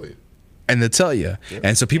not. I'll tell you. And they tell you. Yeah.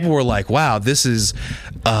 And so people were like, wow, this is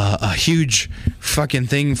a huge fucking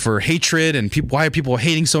thing for hatred. And why are people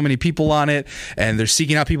hating so many people on it? And they're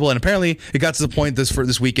seeking out people. And apparently it got to the point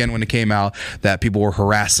this weekend when it came out that people were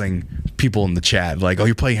harassing people in the chat. Like, oh,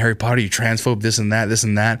 you're playing Harry Potter, you transphobe, this and that, this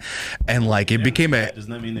and that. And like, it became a... Doesn't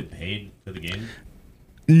that mean they paid for the game?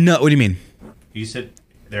 No, what do you mean? You said...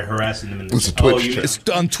 They're harassing them in the It's a Twitch chat. It's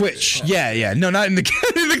on Twitch. Yeah. No, not in the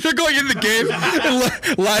game. They're going in the game.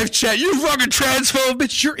 Live chat. You fucking transphobe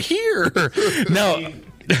bitch. You're here. No.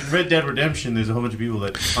 Red Dead Redemption, there's a whole bunch of people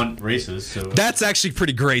that aren't racist. So that's actually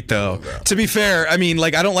pretty great, though. To be fair, I mean,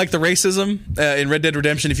 like, I don't like the racism in Red Dead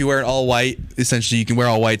Redemption. If you wear it all white, essentially, you can wear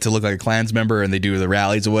all white to look like a Klans member, and they do the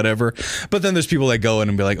rallies or whatever. But then there's people that go in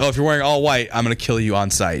and be like, oh, if you're wearing all white, I'm going to kill you on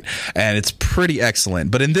sight. And it's pretty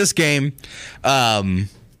excellent. But in this game,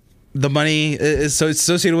 the money is so it's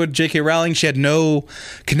associated with J.K. Rowling. She had no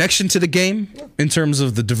connection to the game in terms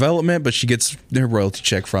of the development, but she gets her royalty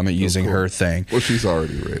check from it using her thing. Well, she's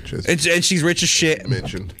already rich. And she's rich as shit.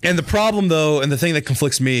 Mentioned. And the problem, though, and the thing that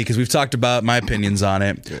conflicts me, because we've talked about my opinions on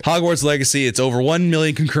it, Hogwarts Legacy, it's over 1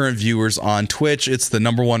 million concurrent viewers on Twitch. It's the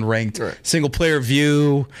 #1 ranked single-player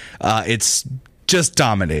view. It's just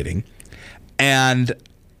dominating. And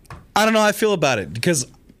I don't know how I feel about it, because...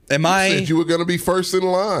 You said you were going to be first in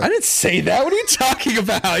line. I didn't say that. What are you talking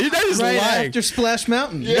about? You're just right lying. after Splash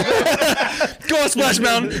Mountain. Yeah. Go on Splash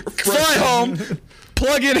Mountain, fly home,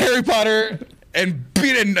 plug in Harry Potter, and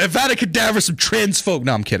beat an Avada Kedavra some trans folk.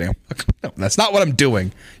 No, I'm kidding. No, that's not what I'm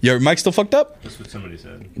doing. Your mic still fucked up? That's what somebody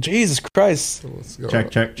said. Jesus Christ.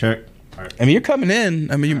 Check. All right. I mean, you're coming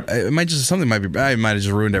in. I mean, it might just something might be. I might have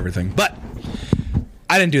just ruined everything. But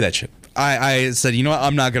I didn't do that shit. I said, you know what,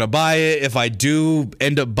 I'm not going to buy it. If I do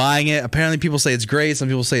end up buying it, apparently people say it's great. Some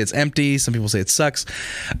people say it's empty. Some people say it sucks.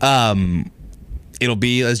 It'll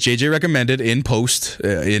be, as JJ recommended, in post,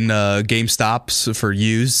 in GameStops for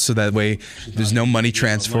used, so that way there's no money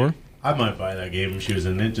transfer. I might buy that game if she was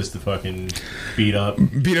in it just to fucking beat up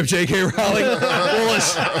J.K. Rowling.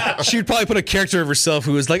 Well, she'd probably put a character of herself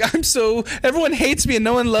who was like, everyone hates me and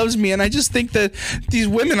no one loves me, and I just think that these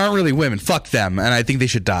women aren't really women. Fuck them, and I think they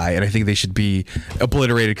should die, and I think they should be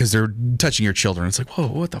obliterated because they're touching your children. It's like, whoa,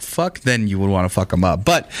 what the fuck? Then you would want to fuck them up.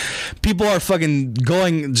 But people are fucking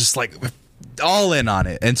going just like all in on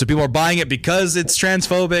it, and so people are buying it because it's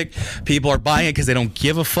transphobic. People are buying it because they don't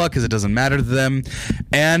give a fuck, because it doesn't matter to them.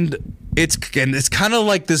 And it's kind of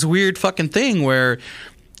like this weird fucking thing where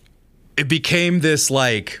it became this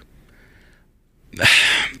like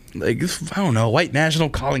I don't know, white national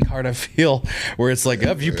calling card. I feel where it's like,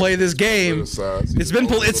 if you play this game, it's been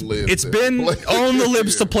on the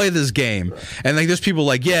libs to play this game, and like there's people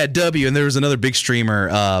like, yeah, W, and there was another big streamer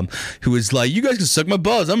who was like, you guys can suck my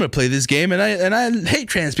balls, I'm gonna play this game, and I hate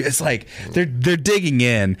trans people. It's like they're digging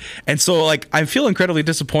in, and so like I feel incredibly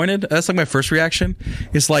disappointed. That's like my first reaction.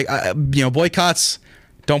 It's like boycotts.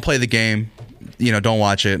 Don't play the game. Don't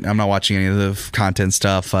watch it. I'm not watching any of the content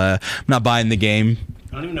stuff. I'm not buying the game.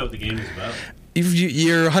 I don't even know what the game is about.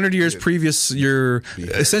 You're 100 years previous. You're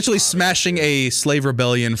essentially smashing a slave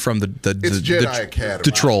rebellion from the Jedi Academy.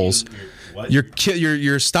 The trolls.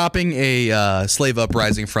 You're stopping a slave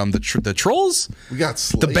uprising from the trolls. We got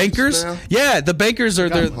slaves the bankers. now? Yeah, the bankers are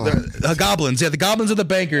the goblins. Yeah, the goblins are the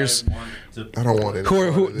bankers. I don't want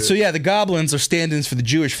it. So yeah, the goblins are stand-ins for the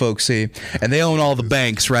Jewish folks, see, and they own all the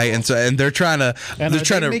banks, right? And they're trying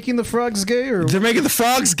to making the frogs gay, or they're making the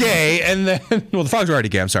frogs gay, and then the frogs are already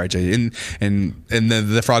gay. I'm sorry, Jay, and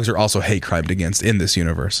then the frogs are also hate crimed against in this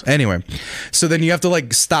universe. Anyway, so then you have to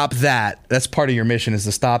like stop that. That's part of your mission, is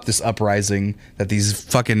to stop this uprising that these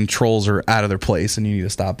fucking trolls are out of their place, and you need to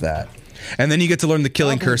stop that. And then you get to learn the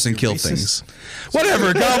killing curse and kill things.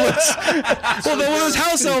 Whatever, goblins. Well, those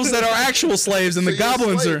house elves that are actual slaves, and the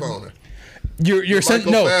goblins are. You're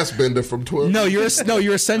Fassbender from 12. No, you're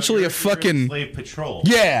essentially a fucking slave patrol.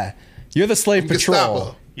 Yeah, you're the slave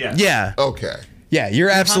patrol. Yeah. Okay. Yeah,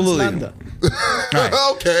 you're absolutely.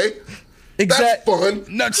 Right. Okay. That's fun.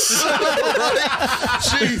 No, right?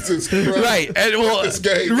 Jesus Christ. Right. And this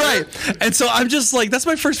game, right. And so I'm just like, that's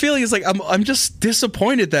my first feeling, is like I'm just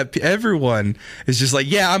disappointed that everyone is just like,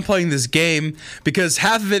 yeah, I'm playing this game, because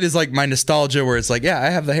half of it is like my nostalgia, where it's like, yeah, I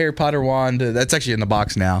have the Harry Potter wand. That's actually in the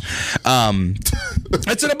box now.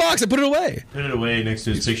 It's in a box. I put it away. Put it away next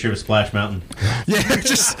to his picture of Splash Mountain. Yeah,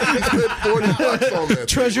 just $40 on that.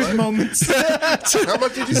 Treasured moments. How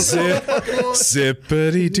much did you say?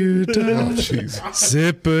 Zippity doo dah. Oh, Jesus.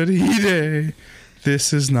 Zippity day.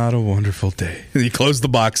 This is not a wonderful day. And you close the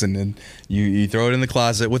box, and then you throw it in the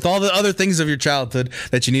closet with all the other things of your childhood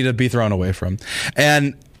that you need to be thrown away from.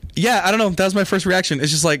 And Yeah, I don't know. That was my first reaction.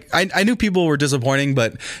 It's just like I knew people were disappointing,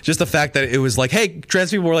 but just the fact that it was like, hey,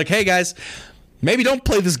 trans people were like, hey guys, maybe don't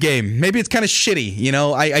play this game. Maybe it's kind of shitty. You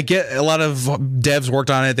know, I get a lot of devs worked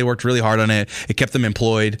on it. They worked really hard on it. It kept them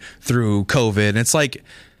employed through COVID. And it's like,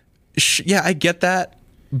 yeah, I get that,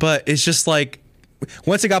 but it's just like,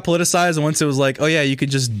 once it got politicized and once it was like, oh yeah, you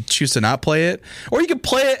could just choose to not play it, or you could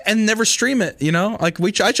play it and never stream it, you know? Like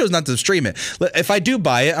I chose not to stream it. If I do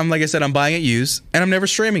buy it, like I said, I'm buying it used and I'm never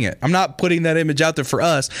streaming it. I'm not putting that image out there for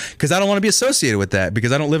us because I don't want to be associated with that,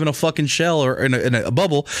 because I don't live in a fucking shell or in a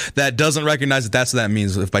bubble that doesn't recognize that that's what that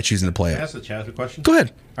means if by choosing to play it. Can I ask the chat a question? Go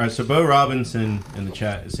ahead. All right, so Bo Robinson in the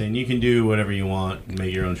chat is saying you can do whatever you want,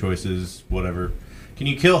 make your own choices, whatever. Can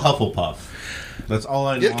you kill Hufflepuff? That's all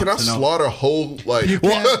I want to know. Yeah, can I slaughter whole, like...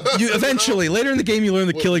 Well, you eventually, later in the game, you learn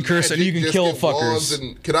the killing curse and you can kill fuckers.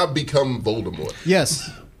 And can I become Voldemort? Yes.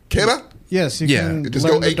 Can I? Yes, you can just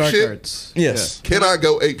learn go the ape dark shit? arts. Yes. Can I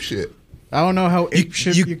go ape shit? I don't know how ape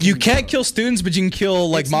shit you can't kill students, but you can kill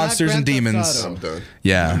like It's not monsters and Grand Theft demons. Auto. I'm done.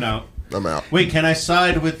 Yeah. No. I'm out. Wait, can I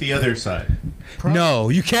side with the other side? No,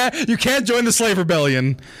 you can't. You can't join the slave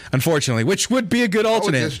rebellion, unfortunately, which would be a good I would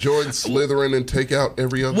alternate. just join Slytherin and take out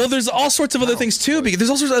every other... Well, there's all sorts of other things too. Because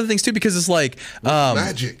it's like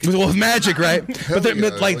magic. With magic, right? Hell but yeah.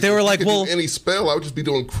 like they were if I like, could well, do any spell, I would just be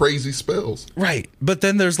doing crazy spells. right. But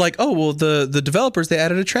then there's like, oh well, the developers, they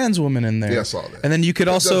added a trans woman in there. Yeah, I saw that. And then you could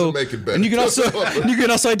That also doesn't make it better. and you can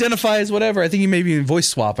also identify as whatever. I think you maybe voice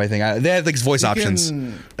swap. I think they had like voice options.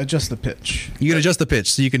 Can adjust the pitch. You can adjust the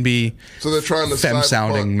pitch so you can be So they're trying to femme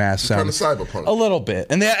sounding, mass They're sounding. trying to cyberpunk. A little bit,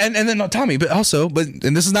 and then no, Tommy, but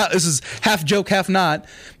this is half joke, half not.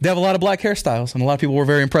 They have a lot of black hairstyles, and a lot of people were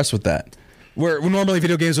very impressed with that. Where normally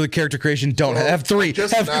video games with character creation don't have three,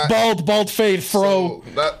 bald fade, fro,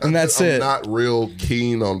 and that's I'm it. Not real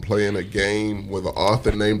keen on playing a game with an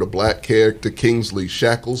author named a black character, Kingsley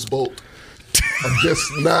Shacklesbolt. I'm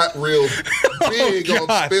just not real big on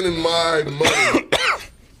spending my money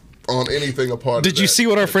on anything apart. Did you see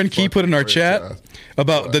what our friend Key put in our chat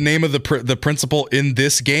about the name of the principal in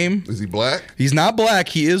this game? Is he black? He's not black.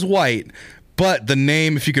 He is white. But the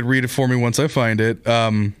name, if you could read it for me once I find it,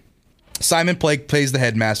 Simon Blake plays the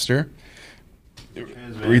headmaster.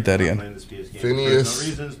 Read that again.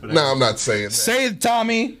 Phineas. No, I'm not saying that. Say it,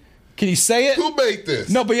 Tommy. Can you say it? Who made this?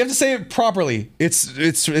 No, but you have to say it properly. It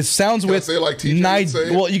sounds with say it like TJ would say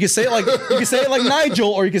it? Well, you can say it like Nigel,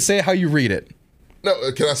 or you can say it how you read it.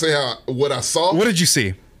 No, can I say what I saw? What did you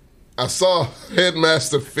see? I saw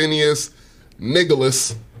Headmaster Phineas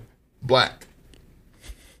Nicholas Black.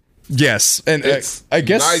 Yes, and It's I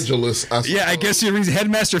guess Nigellus. I guess you read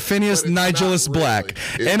Headmaster Phineas Nigellus Black.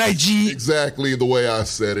 It's N-I-G exactly the way I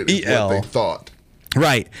said it. Is E-L. what they thought.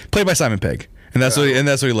 Right, played by Simon Pegg, and that's what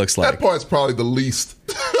he looks like. That part's probably the least.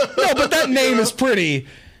 No, but that name is pretty.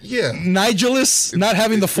 Yeah, Nigellus, not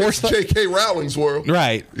having the force. J.K. Rowling's world,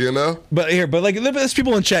 right? You know. But there's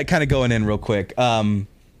people in chat kind of going in real quick.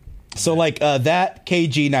 So like that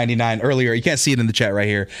KG99 earlier, you can't see it in the chat right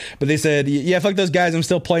here, but they said, yeah, fuck those guys, I'm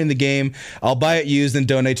still playing the game. I'll buy it used and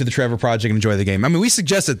donate to the Trevor Project and enjoy the game. I mean, we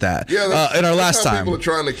suggested that in our last time. People are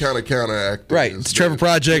trying to kind of counteract it. Right, it's Trevor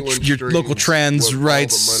Project, your local trans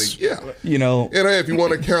rights. Yeah. You know. And hey, if you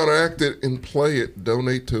want to counteract it and play it,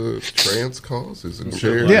 donate to trans causes and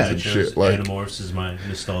charities and shit. Like Animorphs is my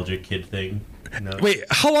nostalgic kid thing. No. Wait,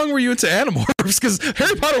 how long were you into Animorphs? Because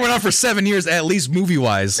Harry Potter went on for 7 years, at least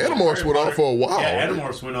movie-wise. Animorphs went on for a while. Yeah,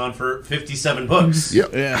 Animorphs went on for 57 books.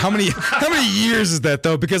 Yep. Yeah. How many years is that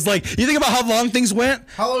though? Because like you think about how long things went.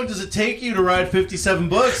 How long does it take you to ride 57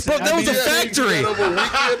 books? Bro, that was a factory.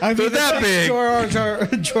 They're that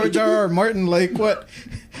big. George R. Martin, like what?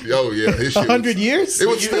 Oh yeah, his shit 100 years. It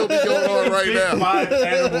would still be going on right now. 5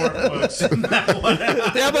 Animorph books. In that one.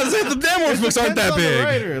 Yeah, but the Animorphs books aren't that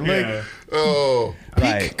big. Yeah. Oh,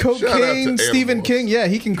 Right. Cocaine, to Stephen Animorphs. King, yeah,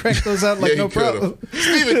 he can crank those out like Yeah, no he could've. problem.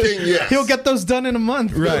 Stephen King, yes. He'll get those done in a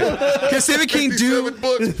month. Right. Can Stephen King do? 57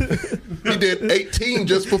 books. He did 18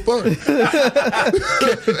 just for fun. 18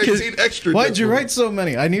 extra. Why'd just you for write so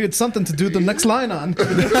many? I needed something to do the next line on. They're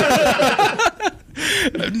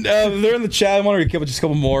in the chat. I want to read just a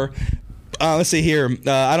couple more. Let's see here.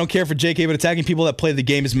 I don't care for JK, but attacking people that play the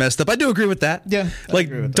game is messed up. I do agree with that. Yeah, I like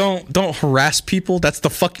agree with don't harass people. That's the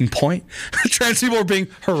fucking point. Trans people are being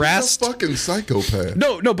He's harassed. a fucking psychopath.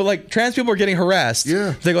 No, but like trans people are getting harassed.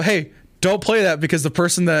 Yeah. They go, hey, don't play that because the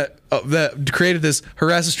person that created this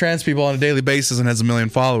harasses trans people on a daily basis and has 1 million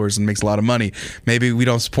followers and makes a lot of money. Maybe we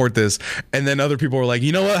don't support this. And then other people are like,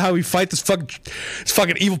 you know what? How we fight this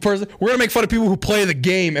fucking evil person? We're gonna make fun of people who play the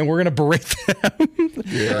game and we're gonna berate them.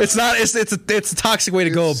 Yeah. It's a toxic way to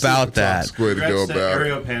go about that. Toxic way to go about it.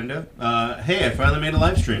 Aereo Panda. Hey, I finally made a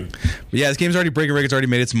live stream. Yeah, this game's already breaking records. Already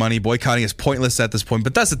made its money. Boycotting is pointless at this point.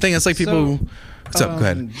 But that's the thing. It's like people. What's up? Go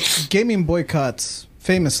ahead. Gaming boycotts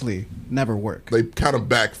famously never work. They kind of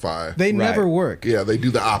backfire. They never work. Yeah, they do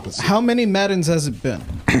the opposite. How many Maddens has it been?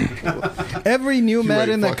 Every new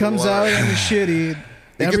Madden that comes out and is shitty,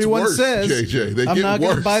 everyone says, JJ. I'm not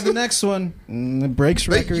going to buy the next one. It breaks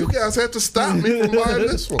records. You guys had to stop me from buying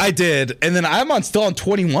this one. I did. And then I'm still on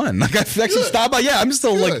 21. Like, I actually stopped by. Yeah, I'm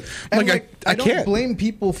still I don't can't blame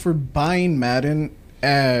people for buying Madden.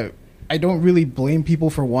 I don't really blame people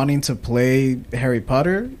for wanting to play Harry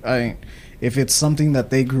Potter. If it's something that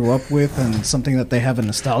they grew up with and something that they have a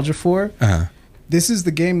nostalgia for, this is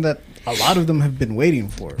the game that a lot of them have been waiting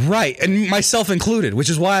for. Right, and myself included, which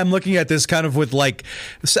is why I'm looking at this kind of with like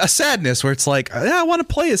a sadness where it's like, yeah, I want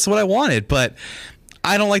to play, it's what I wanted, but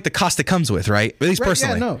I don't like the cost it comes with, right? At least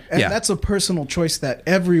personally. Yeah, no. And that's a personal choice that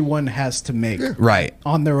everyone has to make right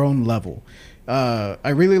on their own level. I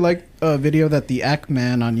really like a video that the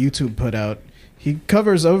Ackman on YouTube put out. He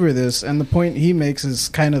covers over this, and the point he makes is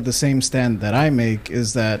kind of the same stand that I make,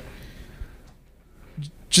 is that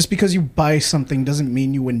just because you buy something doesn't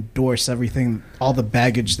mean you endorse everything, all the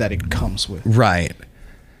baggage that it comes with. Right.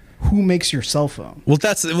 Who makes your cell phone? Well,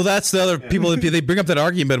 that's the other people that they bring up that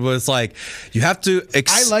argument, but it's like you have to.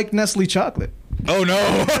 I like Nestle chocolate. Oh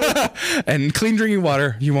no! And clean drinking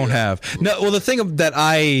water you won't have. No. Well, the thing that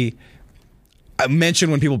I mention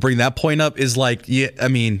when people bring that point up is like, yeah, I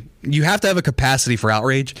mean, you have to have a capacity for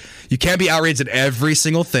outrage. You can't be outraged at every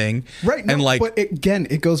single thing. Right. No, and like, but again,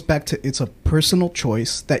 it goes back to it's a personal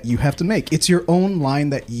choice that you have to make. It's your own line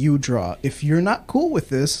that you draw. If you're not cool with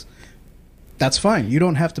this, that's fine. You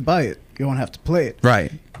don't have to buy it. You don't have to play it.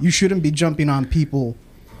 Right. You shouldn't be jumping on people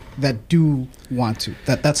that do want to.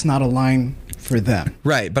 That's not a line for them.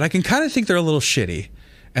 Right. But I can kind of think they're a little shitty.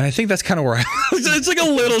 And I think that's kind of where it's like a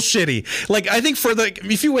little shitty. Like, I think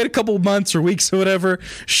if you wait a couple months or weeks or whatever,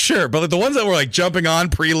 sure. But like the ones that were like jumping on,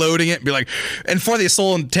 preloading it, and be like, and for the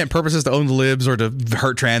sole intent purposes to own the libs or to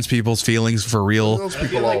hurt trans people's feelings for real. Those I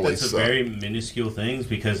people feel like always that's suck. a very minuscule things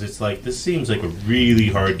because it's like, this seems like a really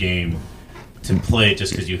hard game to play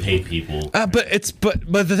just because you hate people. But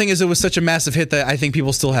the thing is, it was such a massive hit that I think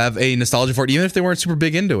people still have a nostalgia for it, even if they weren't super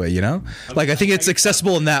big into it. You know, like I think it's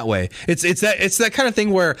accessible in that way. It's that kind of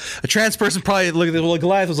thing where a trans person probably like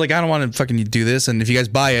Goliath was like, I don't want to fucking do this, and if you guys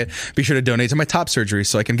buy it, be sure to donate to my top surgery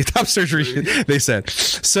so I can get top surgery. They said.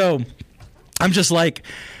 So I'm just like,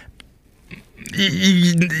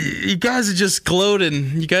 you guys are just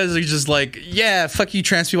gloating. You guys are just like, yeah, fuck you,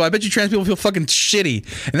 trans people. I bet you trans people feel fucking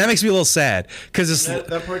shitty, and that makes me a little sad because it's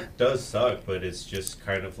that part does suck, but it's just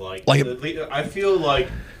kind of like I feel like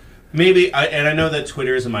maybe I know that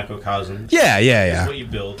Twitter is a microcosm. Yeah. It's what you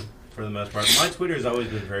build for the most part. My Twitter has always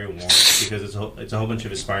been very warm because it's a whole bunch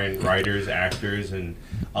of aspiring writers, actors, and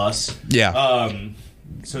us. Yeah.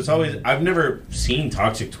 So it's always, I've never seen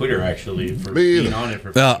toxic Twitter actually for being on it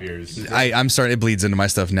for 5 years. I'm starting, it bleeds into my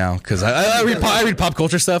stuff now because I read pop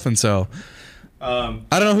culture stuff, and so I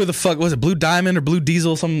don't know who the fuck was it, Blue Diamond or Blue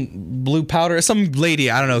Diesel, some blue powder, some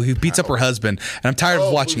lady I don't know who beats up her husband, and I'm tired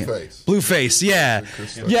of watching it. Blueface, yeah.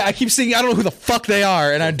 I keep seeing, I don't know who the fuck they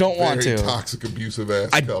are, and I don't want to. Toxic, abusive ass.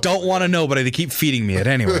 I don't want to know, but they keep feeding me it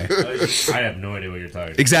anyway. I have no idea what you're talking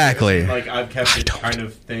about. Exactly. Like I've kept it kind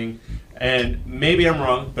of thing. And maybe I'm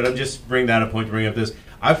wrong, but I'm just bringing that a point to bring up this.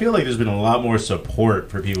 I feel like there's been a lot more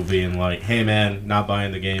support for people being like, hey man, not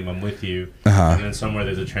buying the game, I'm with you. And then somewhere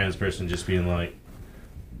there's a trans person just being like,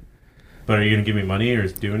 but are you going to give me money or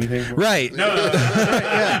do anything for right. No.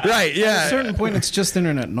 Right, yeah. At a certain point, it's just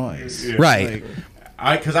internet noise. Yeah. Right.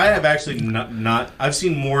 Because I have actually not I've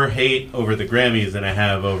seen more hate over the Grammys than I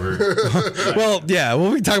have over. Well, yeah. Well,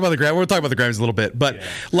 we can talk about the Grammys. We'll talk about the Grammys a little bit, but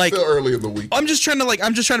like still early in the week. I'm just trying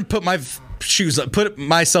to put my shoes up, put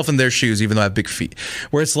myself in their shoes, even though I have big feet.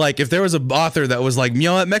 Where it's like if there was an author that was like, you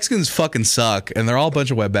know what, Mexicans fucking suck, and they're all a bunch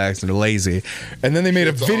of wetbacks and they're lazy, and then they made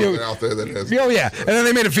a video out there that has. Oh yeah, and then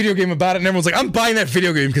they made a video game about it, and everyone's like, I'm buying that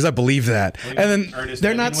video game because I believe that. And then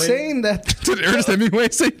they're not saying that. Did Ernest Hemingway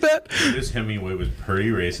say that? Ernest Hemingway was pretty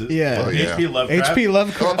racist. Yeah. H.P. Lovecraft. H.P.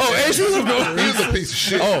 Lovecraft. Oh, H.P. Lovecraft. He's a piece of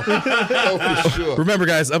shit. Oh, for sure. Remember,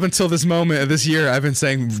 guys, up until this moment of this year, I've been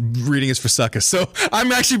saying reading is for suckers. So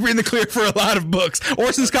I'm actually in the clear for a lot of books.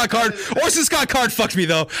 Orson Scott Card fucked me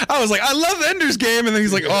though. I was like, I love Ender's Game, and then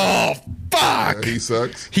he's like, oh, Fuck. He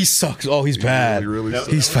sucks. He sucks. Oh, he's bad. Really That-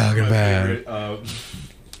 sucks. He's that was fucking my bad. favorite,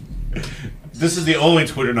 this is the only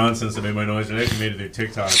Twitter nonsense that made my noise, and I actually made it through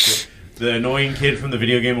TikTok. The annoying kid from the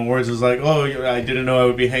Video Game Awards was like, "Oh, I didn't know I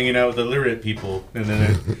would be hanging out with illiterate people," and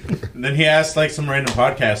then he asked like some random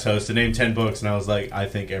podcast host to name 10 books, and I was like, "I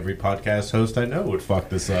think every podcast host I know would fuck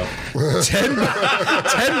this up." 10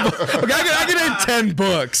 books. Okay, I can name 10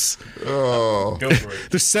 books. Oh. Go for it.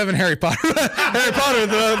 There's 7 Harry Potter. Harry Potter,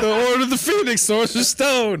 the Order of the Phoenix, Sorcerer's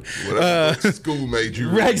Stone. Whatever school made you.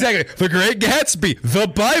 Right, exactly. The Great Gatsby, the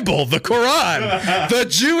Bible, the Quran, the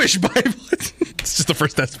Jewish Bible. It's just the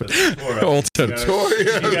first testament. Old You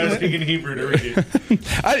Testament. gotta speak in Hebrew to read it.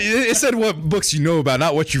 It said what books you know about,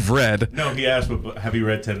 not what you've read. No, he asked, "Have you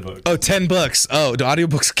read 10 books?" Oh, 10 books. Oh, do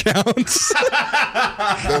audiobooks count?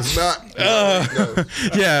 That's not. No.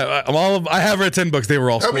 Yeah, I have read 10 books. They were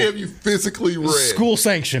all How school, many have you physically read? school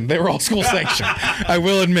sanctioned. They were all school sanctioned. I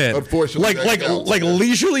will admit. Unfortunately, that counts, like yeah.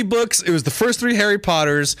 leisurely books. It was the first 3 Harry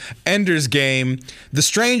Potters, Ender's Game, The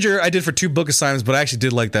Stranger. I did for 2 book assignments, but I actually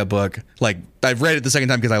did like that book. Like I read it the second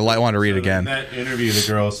time because I wanted to read it again. In that interview, the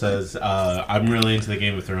girl says, "I'm really into the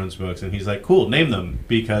Game of Thrones books," and he's like, "Cool, name them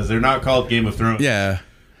because they're not called Game of Thrones." Yeah.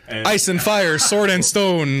 And Ice and Fire, Sword and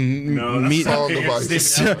Stone, No, that's meat, not Song of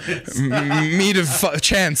Ice. meat of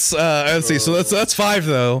chance. Let's see. So that's 5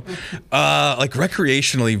 though. Like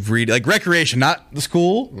recreationally read, like recreation, not the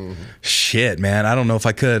school. Mm-hmm. Shit, man, I don't know if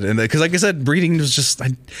I could, and because like I said, reading was just.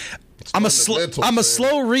 I'm a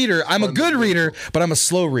slow reader. I'm a good reader, but I'm a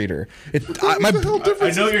slow reader.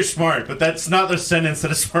 I know you're smart, but that's not the sentence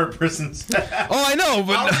that a smart person says. Oh, I know,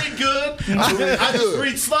 but I'll read good. I just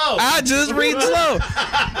read slow. I just read slow.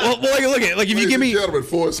 Well, look at if you give me gentlemen,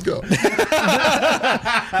 Forrest Gump.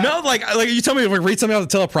 no, like you tell me to read something off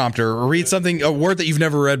the teleprompter or read something a word that you've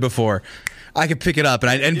never read before. I could pick it up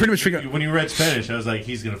and pretty much pick up. When you read Spanish, I was like,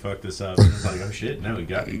 he's gonna fuck this up. And I was like, oh shit, now we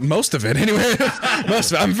got it. Most of it, anyway.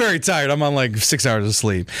 Most of it. I'm very tired. I'm on like 6 hours of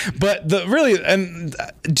sleep. But do you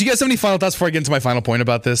guys have any final thoughts before I get into my final point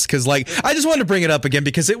about this? Because like, I just wanted to bring it up again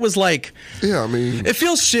because it was like, Yeah, I mean, it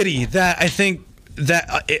feels shitty that I think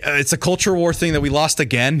that it's a culture war thing that we lost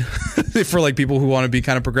again for like people who want to be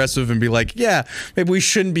kind of progressive and be like, yeah, maybe we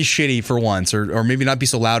shouldn't be shitty for once or maybe not be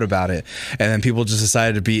so loud about it. And then people just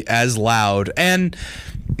decided to be as loud. And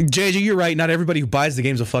JJ, you're right. Not everybody who buys the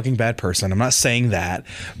game is a fucking bad person. I'm not saying that,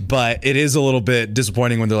 but it is a little bit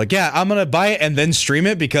disappointing when they're like, yeah, I'm going to buy it and then stream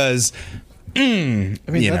it because, I mean,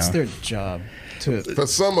 that's their job. for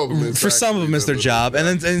some of them, it's their job,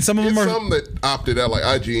 and some of them are some that opted out, like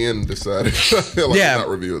IGN decided, like, yeah, not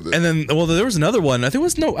review this. and then there was another one. I think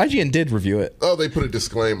IGN did review it. Oh, they put a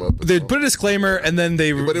disclaimer. Up They put a disclaimer, and then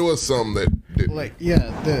but it was some that didn't. Like,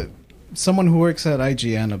 yeah, someone who works at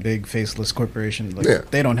IGN, a big faceless corporation, like,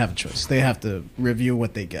 they don't have a choice. They have to review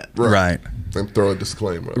what they get. Right. And throw a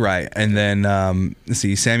disclaimer. Right, and then let's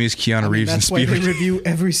see, Samuel's Keanu Reeves and That's why Speed. they review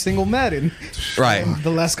every single Madden. Right. The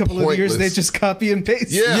last couple of years, they just copy and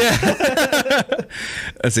paste. Yeah.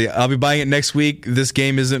 Let's see. I'll be buying it next week. This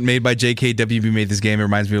game isn't made by JKWB. Made this game. It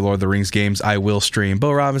reminds me of Lord of the Rings games. I will stream.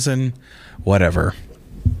 Bo Robinson, whatever.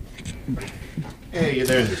 Hey, you're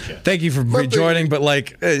there in this chat. Thank you for rejoining, but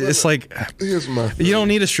like, it's like Here's my thing. you don't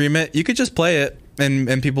need to stream it. You could just play it.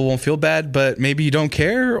 And people won't feel bad, but maybe you don't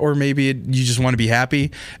care, or maybe you just want to be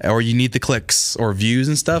happy, or you need the clicks or views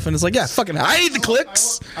and stuff. And it's like, yeah, fucking, I need the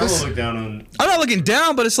clicks. I will look down on I'm not looking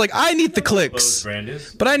down, but it's like I need the Bo's clicks. brand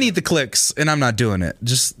is. But I need the clicks, and I'm not doing it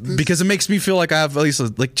just because it makes me feel like I have at least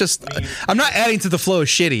I'm not adding to the flow of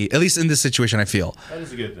shitty. At least in this situation, I feel, That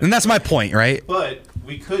is a good thing. and that's my point, right? But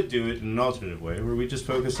we could do it in an alternative way where we just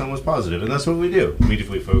focus on what's positive, and that's what we do.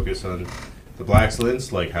 Immediately focus on the black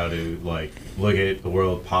slits, like how to like look at the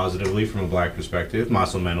world positively from a black perspective.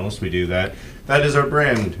 Muscle Mentals, we do that. That is our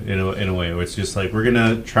brand in a way where it's just like we're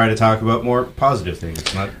gonna try to talk about more positive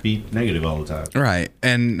things, not be negative all the time. Right,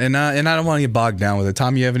 and I don't want to get bogged down with it.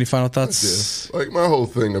 Tom, you have any final thoughts? Yeah. Like, my whole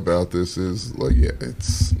thing about this is, like, yeah,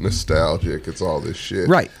 it's nostalgic. It's all this shit.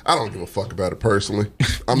 Right. I don't give a fuck about it personally.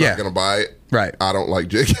 I'm Yeah. not going to buy it. Right. I don't like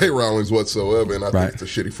J.K. Rowling's whatsoever, and I think it's a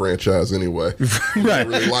shitty franchise anyway. Right, I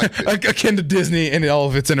really like it. akin to Disney and all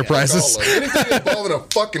of its enterprises. All of it. Anything involving a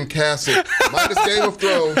fucking castle, minus Game of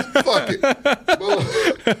Thrones, fuck it.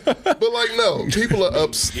 But like, no, people are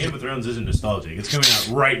upset. Game of Thrones isn't nostalgic. It's coming out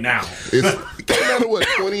right now. It came out in what,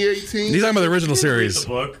 2018? He's talking about the original Read series. the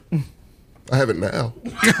book. I have it now.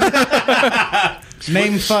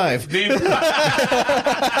 Name 5.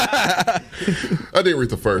 I didn't read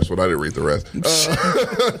the first one. I didn't read the rest.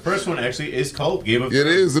 The first one actually is called Game of Thrones.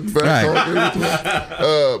 It is, in fact, Right. called Game of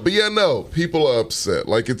Thrones. But yeah, no, people are upset.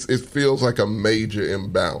 Like it feels like a major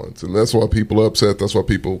imbalance, and that's why people are upset. That's why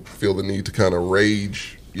people feel the need to kind of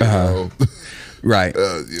rage. You know, Right.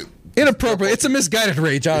 Inappropriate. It's a misguided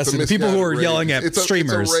rage, It's a honestly. The people who are misguided yelling rage. at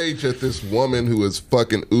streamers. It's a rage at this woman who is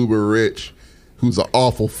fucking uber rich, who's an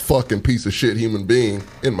awful fucking piece of shit human being,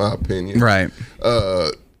 in my opinion. Right.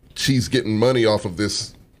 She's getting money off of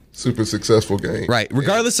this super successful game. Right.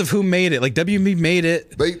 Regardless of who made it. Like, WB made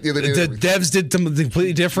it. They did the everything. devs did something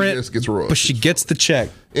completely different. She just gets royalties. But she gets the check.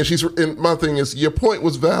 And my thing is, your point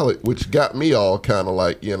was valid, which got me all kind of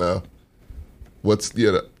like,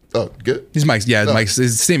 oh, good. These mics, yeah, Mike's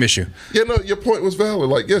it's the same issue. Yeah, no, your point was valid.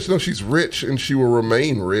 Like, yes, she's rich and she will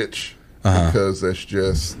remain rich because that's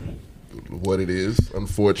just what it is,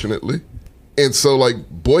 unfortunately. And so, like,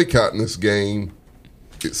 boycotting this game,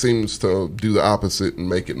 it seems to do the opposite and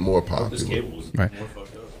make it more This popular. cable was Right. more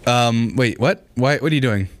fucked up. Wait, what? Why? What are you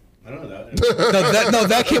doing? I don't know that. No,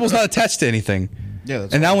 that cable's not attached to anything. Yeah,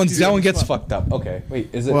 that's And that why. one gets fucked up. Okay, wait,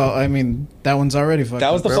 is it? Well, I mean, that one's already fucked.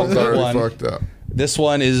 That was up. the That was fucked up already one. fucked up. This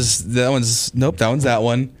one is that one's nope. That one's that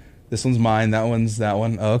one. This one's mine. That one's that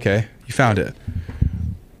one. Oh, okay, you found it.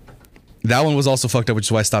 That one was also fucked up, which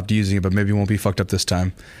is why I stopped using it. But maybe it won't be fucked up this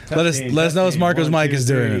time. Let us know as Marco's mic is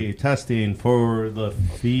doing it. Testing for the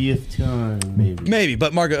 5th time, maybe. Maybe,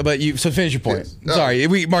 but Marco, you. So finish your point. Yes. Sorry,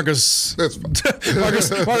 Marco's. That's fine.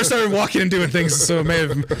 Marcos started walking and doing things, so it may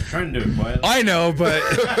have. Trying to do it quietly. I know,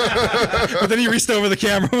 but then he reached over the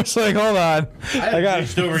camera. I was like, hold on, I haven't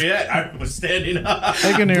reached over yet. I was standing up.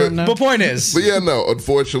 I can hear him now. But point is, But yeah, no,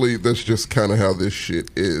 unfortunately, that's just kind of how this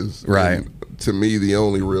shit is. Right. And to me, the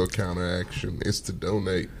only real counteraction is to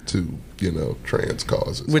donate to, trans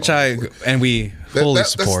causes. which we fully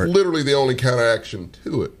support. That's literally the only counteraction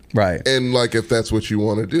to it. Right. And, like, if that's what you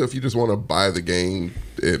want to do, if you just want to buy the game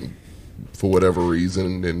and for whatever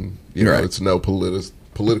reason, and, Right. it's no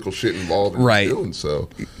political shit involved in Right. doing so,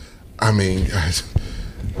 I mean, guys,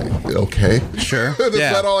 okay. Sure. That's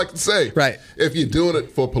Yeah. not all I can say. Right. If you're doing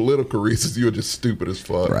it for political reasons, you're just stupid as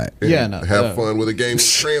fuck. Right. And Yeah, no, have no. fun with a game with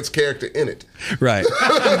a trans character in it. Right.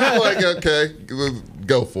 Like, okay,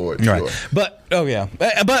 go for it. Right. Sure. But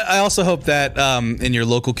but I also hope that in your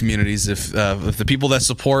local communities, if the people that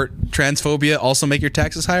support transphobia also make your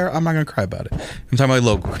taxes higher, I'm not gonna cry about it. I'm talking about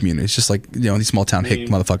local communities, just like these small town hick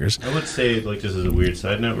motherfuckers. I would say, like, just as a weird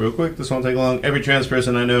side note, real quick, this won't take long. Every trans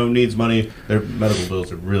person I know needs money. Their medical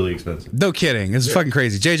bills are really expensive. No kidding, it's fucking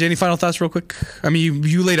crazy. JJ, any final thoughts, real quick? I mean,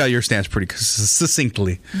 you laid out your stance pretty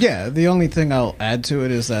succinctly. Yeah, the only thing I'll add to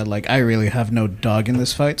it is that, like, I really have no dog in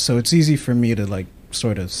this fight, so it's easy for me to, like,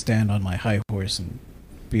 sort of stand on my high horse and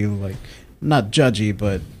be, like, not judgy,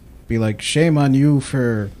 but be like, shame on you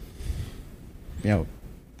for,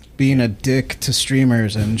 being a dick to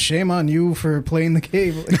streamers, and shame on you for playing the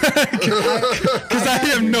game. Because I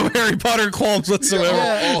have no Harry Potter qualms whatsoever.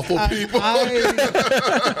 Yeah, awful people.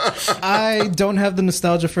 I don't have the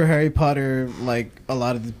nostalgia for Harry Potter like a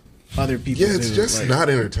lot of the other people Yeah, it's do. just Like, not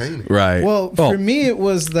entertaining. Right. well, for me, it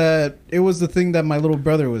was the thing that my little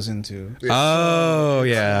brother was into. Oh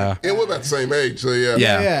yeah. And we're about the same age, so yeah.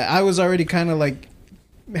 Yeah. Yeah, I was already kind of like,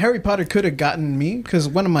 Harry Potter could have gotten me because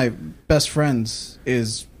one of my best friends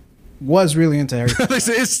was really into Harry Potter.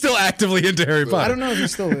 It's still actively into Harry Potter. I don't know if he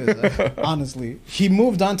still is, honestly. He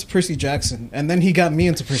moved on to Percy Jackson, and then he got me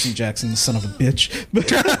into Percy Jackson, the son of a bitch.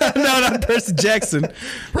 No, not Percy Jackson.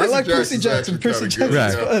 I like Percy Jackson's Jackson. actually Percy kinda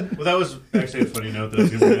Jackson's good, Right. fun. Well, that was actually a funny note that I was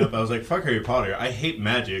going to bring up. I was like, fuck Harry Potter. I hate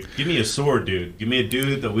magic. Give me a sword, dude. Give me a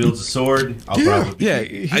dude that wields a sword. I'll probably... Yeah,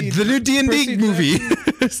 the new D&D Percy movie.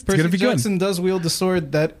 It's Percy gonna be good. Jackson does wield a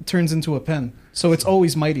sword that turns into a pen, so it's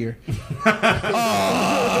always mightier.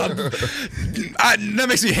 That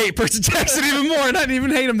makes me hate Percy Jackson even more, and I didn't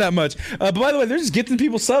even hate him that much. But by the way, they're just getting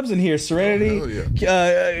people subs in here. Serenity,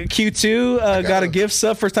 Q2 got a gift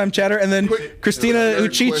sub, first time chatter, and then Christina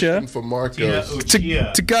Question Uchicha for Marcos.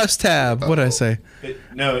 Uchiha. to Gus Tab. What did I say?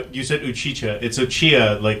 No, you said Uchicha. It's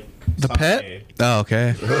Uchiha, like... The pet? Oh,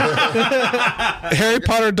 okay. Harry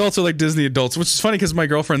Potter adults are like Disney adults, which is funny because my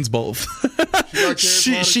girlfriend's both.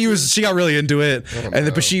 She got really into it, and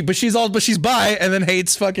then, but she's bi and then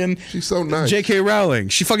hates fucking. She's so nice. J.K. Rowling.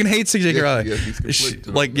 She fucking hates J.K. Rowling. Yeah, she's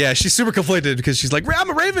conflicted. She's super conflicted because she's like, I'm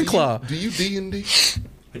a Ravenclaw. Do you D&D?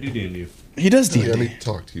 I do D&D. He does Yeah, I D&D. need to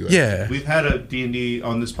talk to you. Yeah, We've had a D&D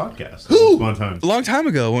on this podcast. Who? One time. a long time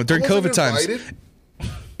ago during Wasn't COVID times. invited?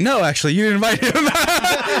 No, actually, you didn't invite him.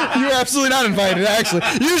 You were absolutely not invited. Actually,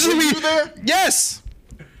 usually Were you there? Yes.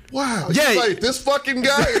 Wow. Yeah. You like this fucking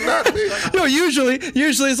guy and not me. No, usually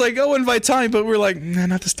it's like, oh, invite Tommy, but we're like, nah,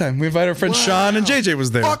 not this time. We invite our friend Sean, and JJ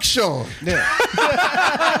was there. Fuck Sean. Yeah.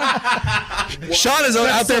 Sean is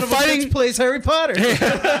out there fighting. Plays Harry Potter.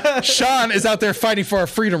 Sean is out there fighting for our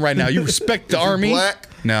freedom right now. You respect the army? Black?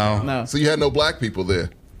 No. No. So you had no black people there.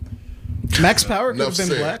 Max Power could have Enough been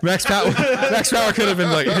said. black. Max Power could have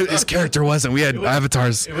been like, his character wasn't. We had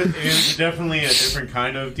avatars. It was definitely a different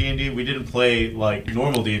kind of D&D. We didn't play like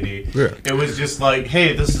normal D&D. Yeah. It was just like,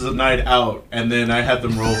 hey, this is a night out, and then I had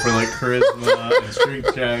them roll for like charisma and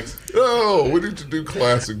strength checks. No, we need to do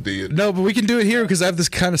classic D&D. No, but we can do it here because I have this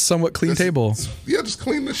kind of somewhat clean table. Yeah, just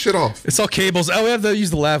clean this shit off. It's all cables. Oh, we have to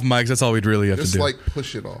use the lav mics. That's all we'd really have Just to do. like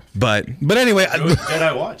push it off. But anyway, It was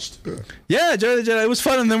Jedi watched. yeah, Jedi, it was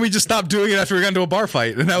fun, and then we just stopped doing it after we got into a bar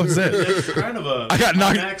fight, and that was it. It's kind of a I got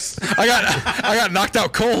knocked. climax. I got knocked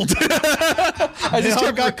out cold. I just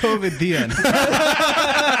got COVID the end.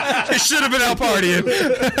 It should have been out partying.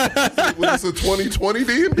 Was this a 2020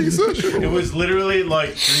 D&D session? It was literally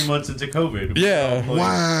like 3 months into COVID. Yeah.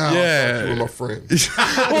 Wow. Yeah. You were my friend.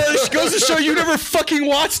 Well, it goes to show you never fucking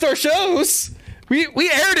watched our shows. We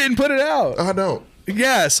aired it and put it out. I don't.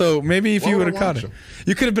 Yeah, so maybe if Why you would would have I caught watch it, them?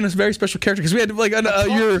 you could have been a very special character because we had like to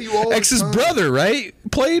your you all the ex's time. brother, right?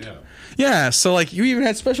 Played. Yeah. Yeah, so like you even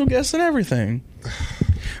had special guests and everything.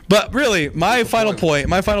 But really, my final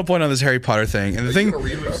point on this Harry Potter thing, and the thing. Gonna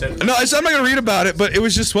read about it. No, I'm not gonna read about it, but it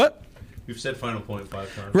was just what. We've said final point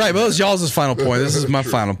 5 times. Right, but that was y'all's final point. This is my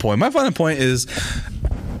True. final point. My final point is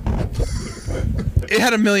it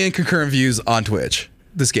had 1 million concurrent views on Twitch.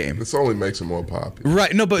 This game. This only makes it more popular.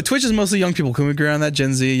 Right, no, but Twitch is mostly young people. Can we agree on that?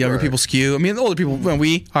 Gen Z, younger Right. people skew. I mean, older people, well,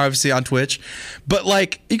 we are obviously on Twitch, but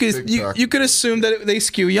like you TikTok. could assume that they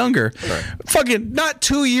skew younger. Right. Fucking not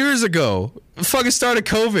 2 years ago. Fucking start of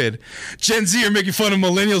COVID, Gen Z are making fun of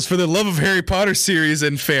millennials for their love of Harry Potter series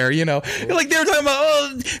and fair, you know. Like they were talking about,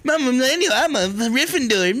 oh, I'm a millennial, I'm a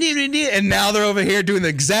Gryffindor, and now they're over here doing the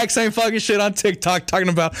exact same fucking shit on TikTok, talking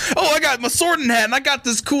about, oh, I got my sword and hat, and I got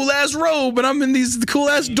this cool ass robe, and I'm in these cool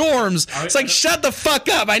ass dorms. It's like, shut the fuck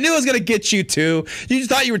up! I knew it was gonna get you too. You just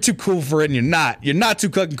thought you were too cool for it, and you're not. You're not too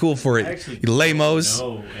fucking cool for it. I actually You lamos.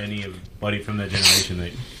 don't know anybody from that generation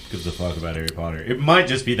that gives a fuck about Harry Potter. It might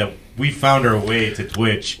just be that we found our way to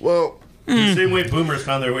Twitch. Well, The same way boomers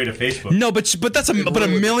found their way to Facebook. No, but that's a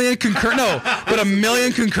million concurrent. No, but 1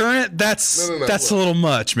 million concurrent. That's No. that's a little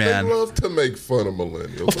much, they man. love to make fun of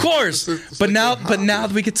millennials. Of course, It's but like now, a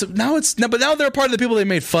hobby. we get to now they're a part of the people they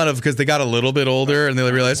made fun of because they got a little bit older and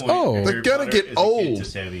they realized, oh, Harry They're gonna Potter get is a kid old. to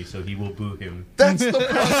Sammy, so he will boo him. That's the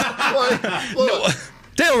point. Like, look,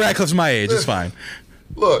 Daniel Radcliffe's my age. It's fine,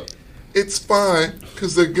 look, it's fine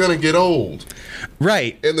because they're gonna get old,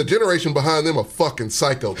 right? and the generation behind them are fucking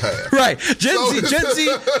psychopaths. Right, Gen So-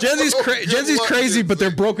 Z's crazy, but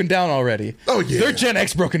they're broken down already. Oh, yeah. they're Gen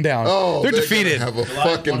X broken down. Oh, they're gonna defeated. Have a July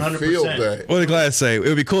fucking 100%. field day. What did Goliath say? It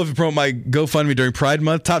would be cool if you promote my GoFundMe during Pride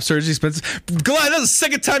Month. Top surgery expenses. Goliath, that's the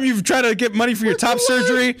second time you've tried to get money for your top Goliath.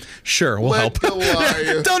 surgery. Sure, we'll Let help.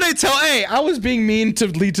 Goliath. Donate. Hey, I was being mean to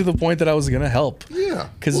lead to the point that I was gonna help. Yeah,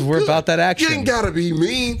 'Cause well, we're good. about that action. You ain't gotta be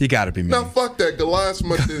mean. You gotta be mean. Now fuck that. Goliath's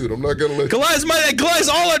my dude. I'm not gonna let. Goliath's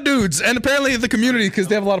all our dudes, and apparently the community because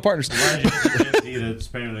they have a lot of partners. That's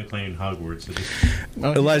apparently playing Hogwarts. So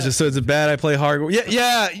just, Elijah, so it's a bad I play Hogwarts.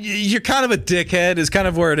 Yeah, you're kind of a dickhead. Is kind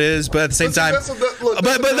of where it is, but at the same But see, time, look,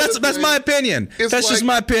 but another that's thing. my opinion. It's That's just like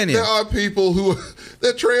my opinion. There are people who,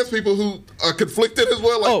 they're trans people who are conflicted as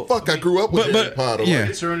well. Like, Oh, fuck, I grew up with but- Harry Potter. yeah.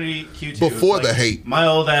 Like, Serenity Q2. Before it's the hate. My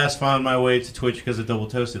old ass found my way to Twitch because of Double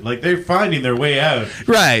Toasted. Like, they're finding their way out.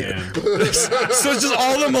 Right. And So it's just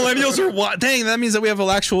all the millennials are. Dang, that means that we have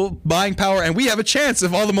actual buying power, and we have a chance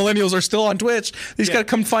if all the millennials are still on Twitch. They just got to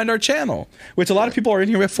come find our channel, which a lot of people are in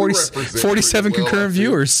here. We have 40, represent 47 pretty well, concurrent I feel.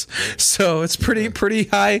 viewers, so it's pretty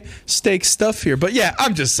high stakes stuff here. But yeah,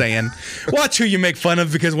 I'm just saying, watch who you make fun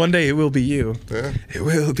of because one day it will be you. Yeah. It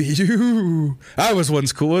will be you. I was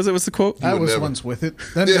once cool. What's the quote? I would was never. once with it.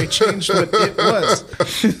 Then they changed what it was.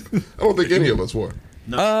 I don't think any of us were.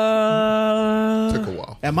 Took a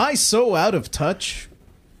while. Am I so out of touch?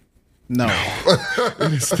 No.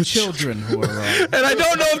 It's the children who are wrong. And I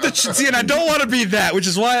don't know if and I don't want to be that, which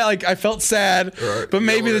is why I felt sad. Right. But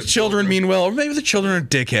maybe Yeah, the children mean well, or maybe the children are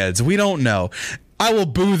dickheads. We don't know. I will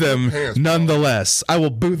boo them parents nonetheless. I will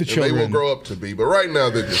boo the And they will children. grow up to be, but right now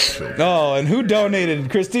they're just children. Oh, and who donated?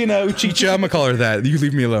 Christina Uchicha. I'm gonna call her that. You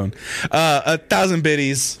leave me alone. 1,000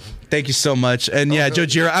 biddies. Thank you so much. And yeah, Joe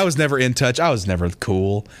Jira, I was never in touch. I was never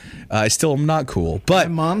cool. I still am not cool. But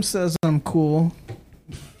My mom says I'm cool.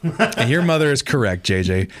 And your mother is correct,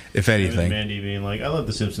 JJ, if anything. Mandy being like, I love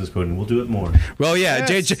the Simpsons quote, and we'll do it more. Well, yeah,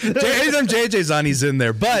 anytime JJ's on, he's in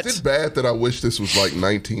there. But is it bad that I wish this was like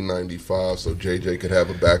 1995 so JJ could have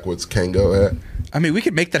a backwards Kango hat? I mean, we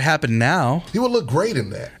could make that happen now. He would look great in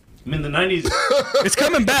that. I mean, the 90s. It's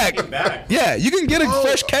coming back. Yeah, you can get a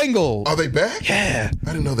fresh Kangol. Are they back? Yeah. I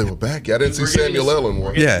didn't know they were back. I didn't see Samuel Ellen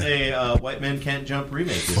one. Yeah. A White Men Can't Jump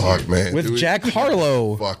remake. Fuck, man. With Jack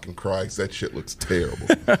Harlow. Fucking Christ, that shit looks terrible.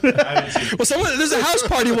 Well, there's a house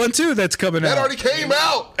party one, too, that's coming out. That already came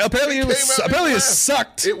out. Apparently, it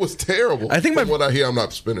sucked. It was terrible. I think from what I hear, I'm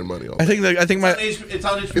not spending money on I think it's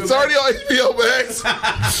on HBO It's already on HBO Max.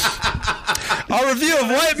 Our review of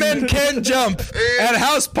White Men Can't Jump at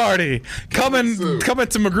House Party coming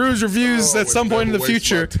to McGrew's Reviews at some point in the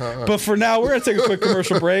future. But for now, we're going to take a quick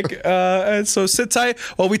commercial break. And so sit tight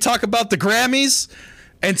while we talk about the Grammys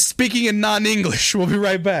and speaking in non-English. We'll be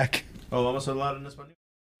right back. Oh, almost a lot in this one.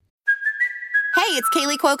 Hey, it's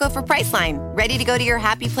Kaylee Cuoco for Priceline. Ready to go to your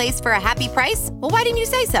happy place for a happy price? Well, why didn't you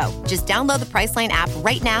say so? Just download the Priceline app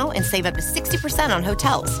right now and save up to 60% on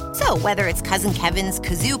hotels. So whether it's Cousin Kevin's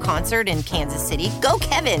Kazoo Concert in Kansas City, go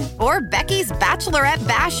Kevin, or Becky's Bachelorette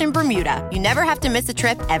Bash in Bermuda, you never have to miss a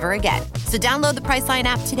trip ever again. So download the Priceline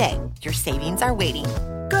app today. Your savings are waiting.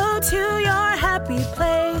 Go to your happy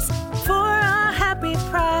place for a happy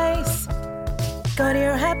price. Go to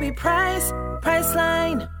your happy price,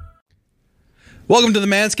 Priceline. Welcome to the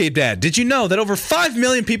Manscaped ad. Did you know that over 5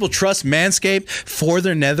 million people trust Manscaped for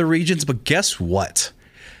their nether regions? But guess what?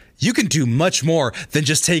 You can do much more than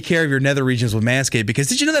just take care of your nether regions with Manscaped, because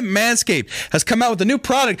did you know that Manscaped has come out with a new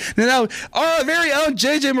product that now our very own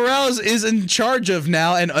JJ Morales is in charge of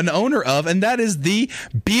now and an owner of, and that is the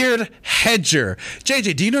Beard Hedger.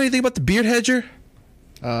 JJ, do you know anything about the Beard Hedger?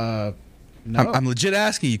 No. I'm legit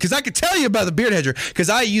asking you, because I could tell you about the Beard Hedger, because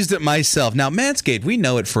I used it myself. Now, Manscaped, we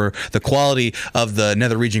know it for the quality of the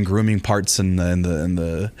nether region grooming parts and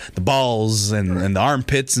the balls and the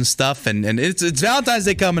armpits and stuff. And it's Valentine's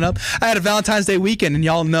Day coming up. I had a Valentine's Day weekend, and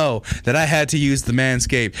y'all know that I had to use the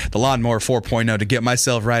Manscaped, the Lawnmower 4.0, to get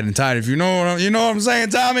myself right and tight. If you know what I'm saying,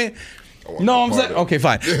 Tommy? No, I'm saying, okay,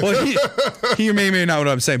 fine. Well, he may not know what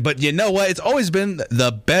I'm saying, but you know what? It's always been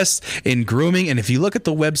the best in grooming. And if you look at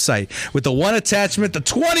the website with the one attachment, the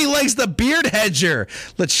 20 legs, the Beard Hedger,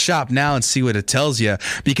 let's shop now and see what it tells you,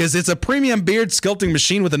 because it's a premium beard sculpting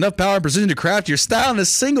machine with enough power and precision to craft your style in a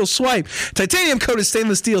single swipe. Titanium coated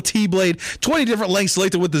stainless steel T-blade, 20 different lengths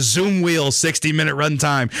selected with the zoom wheel, 60-minute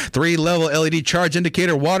runtime, 3-level LED charge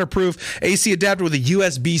indicator, waterproof, AC adapter with a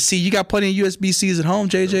USB-C. You got plenty of USB-Cs at home,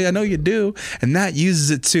 JJ. I know you do. And that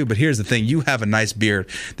uses it too. But here's the thing. You have a nice beard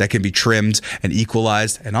that can be trimmed and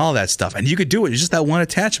equalized and all that stuff. And you could do it. It's just that one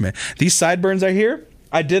attachment. These sideburns are here.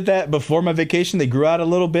 I did that before my vacation. They grew out a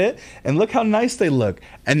little bit. And look how nice they look.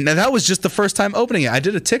 And that was just the first time opening it. I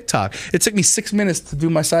did a TikTok. It took me 6 minutes to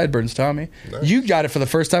do my sideburns, Tommy. Nice. You got it for the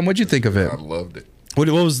first time. What'd you think of it? I loved it. What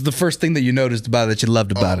was the first thing that you noticed about it that you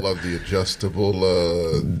loved about it? I love the adjustable...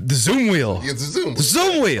 the zoom wheel. Yeah, the zoom wheel. The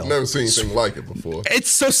zoom wheel. I've never seen anything like it before. It's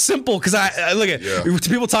so simple, because I look at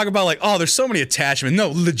people talk about like, oh, there's so many attachments. No,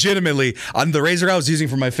 legitimately, on the razor I was using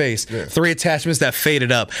for my face, 3 attachments that faded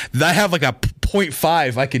up. I have like a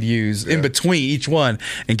 0.5 I could use in between each one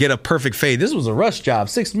and get a perfect fade. This was a rush job,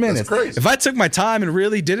 6 minutes. That's crazy. If I took my time and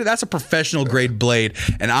really did it, that's a professional grade blade,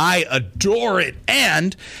 and I adore it.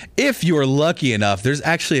 And if you're lucky enough, there's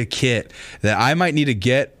actually a kit that I might need to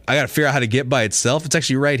get. I got to figure out how to get by itself. It's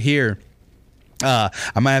actually right here. I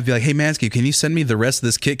might have to be like, hey, Manscaped, can you send me the rest of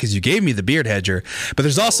this kit? Because you gave me the Beard Hedger. But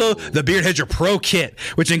there's also the Beard Hedger Pro Kit,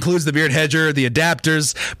 which includes the Beard Hedger, the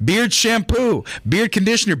adapters, beard shampoo, beard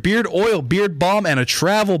conditioner, beard oil, beard balm, and a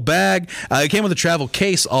travel bag. It came with a travel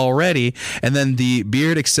case already. And then the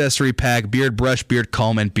beard accessory pack, beard brush, beard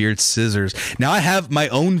comb, and beard scissors. Now, I have my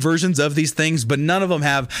own versions of these things, but none of them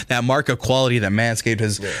have that mark of quality that Manscaped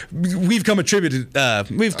has. We've come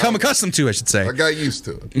accustomed to, I should say. I got used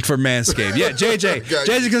to it. For Manscaped. Yeah, JJ's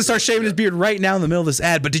going to start shaving his beard right now in the middle of this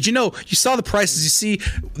ad. But did you know, you saw the prices, you see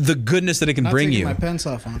the goodness that it can bring you. My pants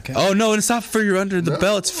off on camera. Oh, no, it's not for your under the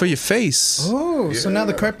belt, it's for your face. Oh, so now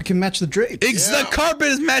the carpet can match the drapes. The carpet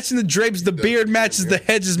is matching the drapes, the beard matches the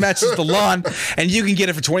hedges, matches the lawn, and you can get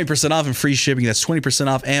it for 20% off and free shipping. That's 20%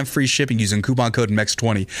 off and free shipping using coupon code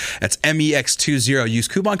MEX20. That's MEX20. Use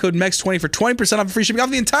coupon code MEX20 for 20% off and free shipping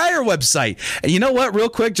off the entire website. And you know what, real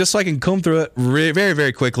quick, just so I can comb through it very,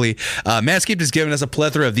 very quickly, Manscaped has given us a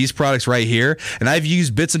plethora of these products right here, and I've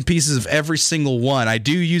used bits and pieces of every single one. I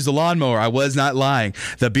do use the lawnmower. I was not lying.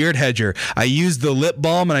 The Beard Hedger. I use the lip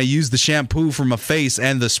balm, and I use the shampoo for my face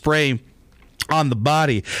and the spray on the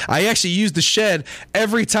body. I actually use the shed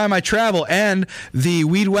every time I travel, and the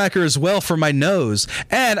weed whacker as well for my nose.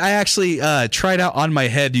 And I actually tried out on my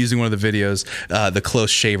head using one of the videos the close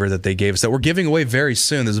shaver that they gave us that we're giving away very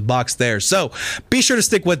soon. There's a box there. So be sure to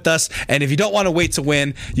stick with us. And if you don't want to wait to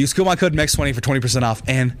win, use coupon code MEX20 for 20% off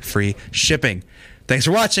and free shipping. Thanks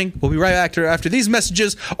for watching. We'll be right back after these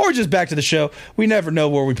messages or just back to the show. We never know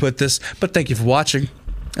where we put this, but thank you for watching,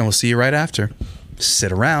 and we'll see you right after.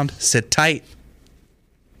 Sit around. Sit tight.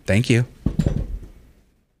 Thank you.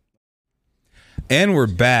 And we're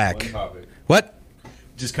back. What?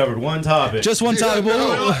 Just covered one topic. Just one topic.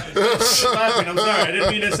 I'm sorry. I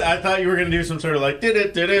didn't mean to. I thought you were going to do some sort of like but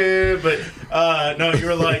no, you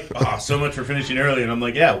were like, oh, so much for finishing early, and I'm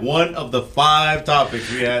like, yeah, one of the 5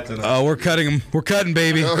 topics we had tonight. Oh, we're cutting them. We're cutting,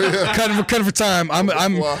 baby. We're cutting for time.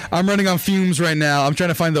 I'm running on fumes right now. I'm trying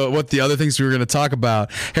to find what the other things we were going to talk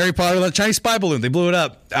about. Harry Potter, the Chinese spy balloon. They blew it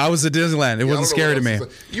up. I was at Disneyland. It wasn't scary to me.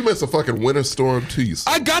 You missed a fucking winter storm too.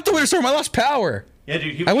 I got the winter storm. I lost power. Yeah,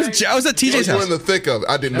 dude. I was at TJ's house. You were in the thick of it.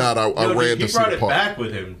 I did not. I ran to see the park. He brought it back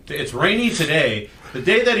with him. It's rainy today. The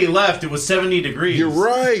day that he left, it was 70 degrees. You're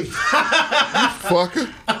right. You fucker.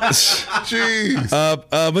 Jeez.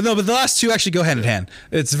 But the last two actually go hand in hand.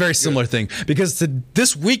 It's a very similar thing because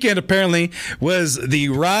this weekend apparently was the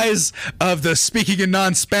rise of the speaking in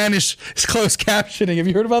non-Spanish closed captioning. Have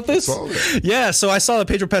you heard about this? Yeah. So I saw that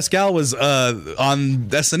Pedro Pascal was on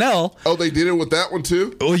SNL. Oh, they did it with that one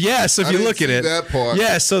too? Well, yeah. So if you look at it, that part.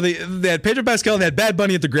 Yeah. So they had Pedro Pascal and they had Bad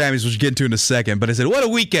Bunny at the Grammys, which we'll get into in a second. But I said, what a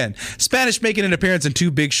weekend! Spanish making an appearance in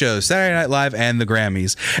 2 big shows, Saturday Night Live and the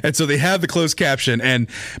Grammys. And so they have the closed caption, and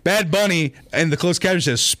Bad Bunny and the closed caption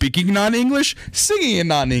says speaking non-English, singing in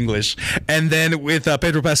non-English. And then with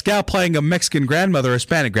Pedro Pascal playing a Mexican grandmother or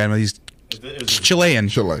Hispanic grandmother, he's Chilean.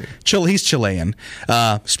 He's Chilean,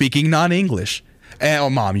 speaking non-English. And,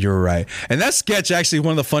 oh, Mom, you're right. And that sketch actually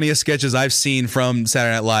one of the funniest sketches I've seen from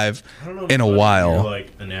Saturday Night Live in a while. You're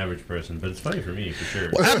like an average person, but it's funny for me for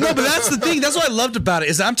sure. No, but that's the thing. That's what I loved about it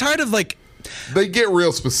is I'm tired of like. They get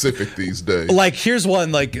real specific these days. Like, here's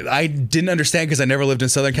one, like, I didn't understand because I never lived in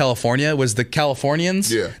Southern California, was the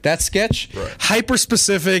Californians. Yeah. That sketch. Right. Hyper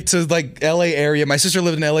specific to, like, L.A. area. My sister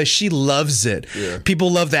lived in L.A. She loves it. Yeah.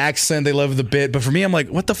 People love the accent. They love the bit. But for me, I'm like,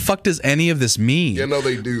 what the fuck does any of this mean? Yeah, no,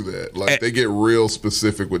 they do that. Like, they get real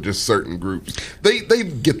specific with just certain groups. They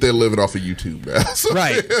get their living off of YouTube now. So,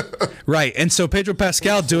 right. Right. And so Pedro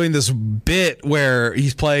Pascal doing this bit where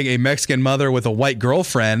he's playing a Mexican mother with a white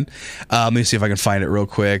girlfriend. Let me see if I can find it real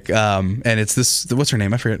quick. And it's this. What's her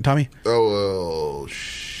name? I forget. Tommy. Oh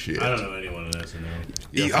shit! I don't know anyone in SNL.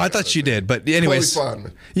 Yeah, I thought you did, but anyways.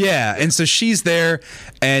 Yeah, and so she's there,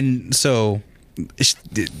 and so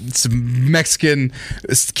it's a Mexican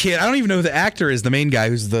kid. I don't even know who the actor is. The main guy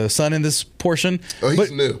who's the son in this portion. Oh, he's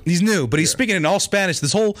new. He's new, but he's speaking in all Spanish.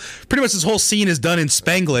 Pretty much this whole scene is done in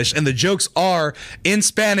Spanglish, and the jokes are in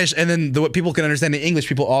Spanish, and then what people can understand in English,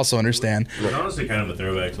 people also understand. It's honestly kind of a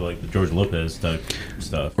throwback to like the George Lopez type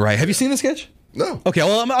stuff. Right? Have you seen the sketch? No. Okay,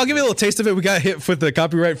 well, I'll give you a little taste of it. We got hit with the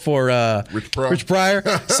copyright for Rich Pryor.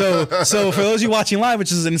 So for those of you watching live,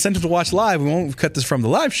 which is an incentive to watch live, we won't cut this from the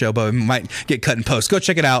live show, but it might get cut in post. Go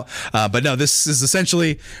check it out. But no, this is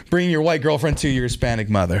essentially bringing your white girlfriend to your Hispanic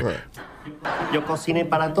mother. Right. Yo cociné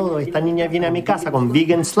para todo. Esta niña viene a mi casa con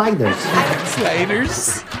vegan sliders.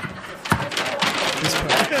 Sliders?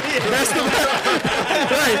 That's the part.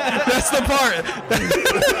 Right, that's the part.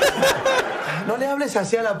 No le hables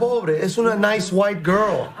así a la pobre. Es una nice white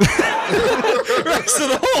girl. Right, so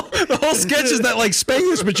the whole sketch is that like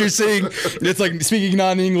Spanglish, but you're seeing it's like speaking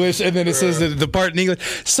non-English, and then it says the part in English.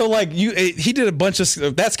 So like he did a bunch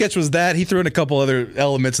of that sketch was that he threw in a couple other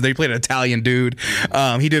elements. And they played an Italian dude.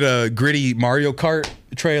 He did a gritty Mario Kart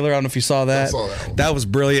trailer. I don't know if you saw that. I saw that one. That was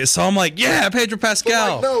brilliant. So I'm like, yeah, Pedro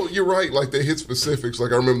Pascal. Like, no, you're right. Like they hit specifics.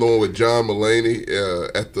 Like I remember the one with John Mulaney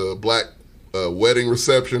at the black wedding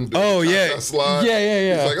reception. Oh yeah, slide.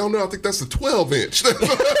 Yeah. He's like, oh no, I think that's a 12-inch.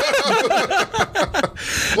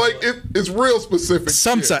 Like it's real specific.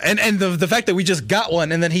 And the fact that we just got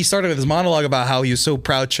one, and then he started with his monologue about how he was so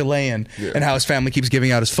proud Chilean, and how his family keeps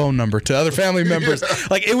giving out his phone number to other family members.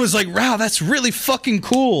 Like it was like, wow, that's really fucking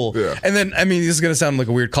cool. Yeah. And then I mean, this is gonna sound like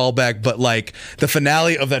a weird callback, but like the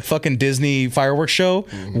finale of that fucking Disney fireworks show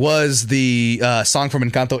was the song from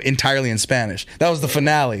Encanto entirely in Spanish. That was the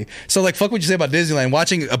finale. So like, fuck what you say about Disneyland.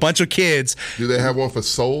 Watching a bunch of kids. Do they have one for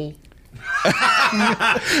Soul?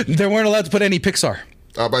 They weren't allowed to put any Pixar.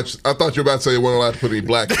 I thought you were about to say they weren't allowed to put any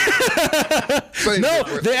black. No,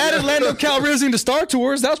 they added Lando Calrissian to Star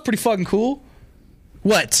Tours. That was pretty fucking cool.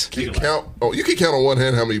 What? You can count on one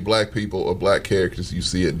hand how many black people or black characters you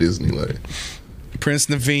see at Disneyland. Prince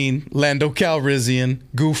Naveen, Lando Calrissian,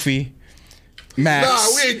 Goofy, Max. Nah,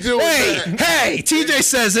 we ain't doing that. Hey, TJ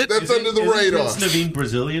says it. That's under the radar. Is Naveen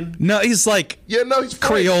Brazilian? No, he's like Yeah, no, he's French.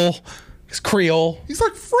 Creole. He's Creole. He's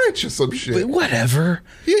like French or some shit. But whatever.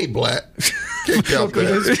 He ain't black. Can't count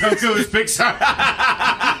that. Coco is Pixar.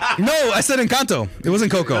 No, I said Encanto. It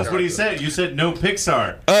wasn't Coco. That's what he said. You said no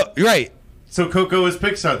Pixar. Oh, right. So Coco is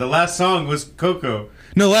Pixar. The last song was Coco.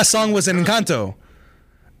 No, the last song was in Encanto.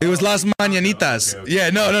 It was Las Mañanitas. Okay. Yeah,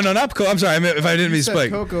 no, not Coco. I'm sorry if I didn't You said misspoke.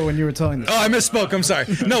 Coco when you were telling this. Oh, I misspoke. I'm sorry.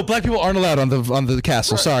 No, black people aren't allowed on the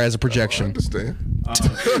castle. Sorry, as a I projection. understand.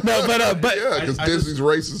 No, but Yeah, because I Disney's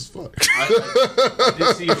racist fuck. I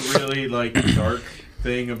did see a really dark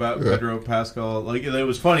thing about Pedro Pascal. Like it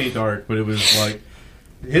was funny dark, but it was like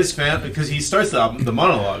his family, because he starts the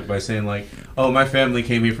monologue by saying like, "Oh, my family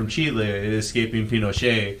came here from Chile, escaping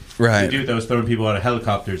Pinochet, Right. the dude that was throwing people out of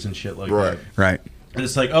helicopters and shit like Right. that." right. And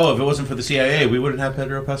it's like, oh, if it wasn't for the CIA, we wouldn't have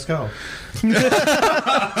Pedro Pascal. So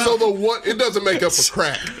it doesn't make up for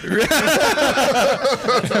crack.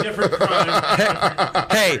 It's a different crime.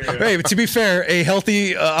 Hey, to be fair, a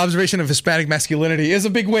healthy observation of Hispanic masculinity is a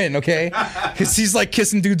big win, okay? Because he's like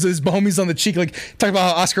kissing dudes, his homies on the cheek, like talking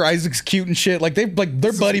about how Oscar Isaac's cute and shit. Like they're his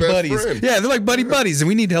buddy best buddies. friend. Yeah, they're like buddy buddies, and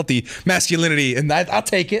we need healthy masculinity, and I'll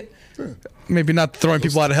take it. Maybe not throwing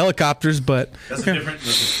people out of helicopters, but That's a different.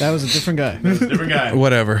 That was a different guy. Different guy.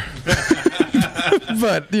 whatever.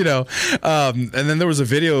 But and then there was a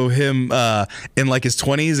video of him in like his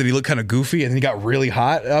 20s, and he looked kind of goofy, and then he got really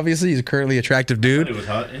hot. Obviously, he's a currently attractive dude. He was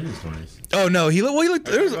hot in his 20s. Oh no, he looked.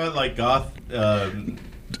 There was About like goth.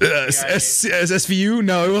 SVU?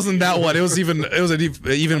 No, it wasn't that one. It was an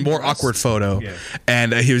even more awkward photo, Yeah.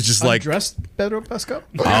 and he was just like, Undressed Pedro Pascal?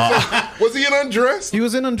 Was he in Undressed? He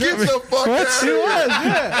was in Get Undressed. the fuck What? out He of here. was,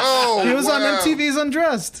 yeah. Oh, He was on wow. MTV's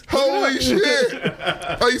Undressed. Holy shit.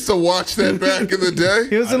 I used to watch that back in the day.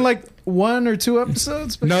 He was in like 1 or 2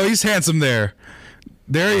 episodes. But no, he's handsome there.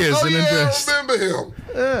 There he is. Oh, in yeah, Undressed. I remember him.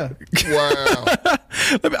 yeah. Wow.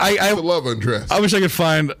 I I love Undressed. I wish I could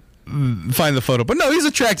find the photo, but no, he's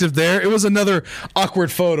attractive there. It was another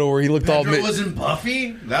awkward photo where he looked all Pedro was in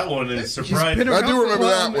Buffy? That one is surprising. been I do remember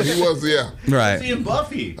that one. He was, yeah. right. Was he in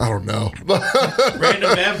Buffy? I don't know.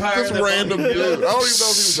 Random vampire? Just that random Buffy dude. I don't even know if he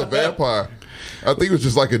was a vampire. I think he was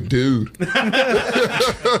just like a dude.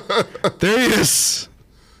 There he is.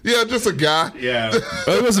 Yeah, just a guy. Yeah.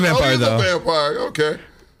 Oh, he was a vampire Oh, he's though. a vampire. Okay.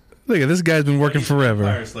 Look at this guy's been working forever.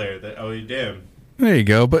 Vampire Slayer. Oh, damn. There you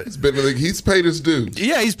go. But He's paid his dues.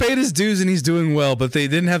 yeah, he's paid his dues and he's doing well. But they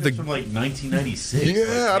didn't have From the. like 1996.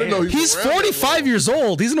 Yeah, I didn't know He's around that 45 long. years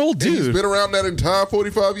old. He's an old He's dude. been around that entire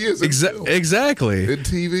 45 years. Exactly. In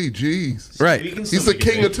TV, jeez. Right. He's the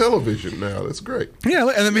king of television now. That's great. Yeah,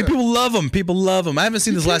 and I mean, people love him. People love him. I haven't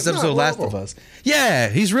seen this last can't episode of not Last love of him. Us. Yeah,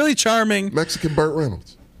 he's really charming. Mexican Burt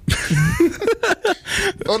Reynolds.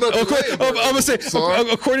 Oh, no, I'm gonna say, Sorry.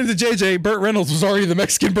 according to JJ, Burt Reynolds was already the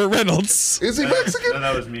Mexican Burt Reynolds. Is he No, Mexican?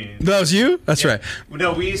 that was me. That was you? That's right.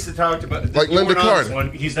 No, we used to talk about Like we Linda weren't on this Carter.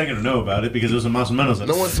 one. He's not going to know about it because it was a Mas o Menos. No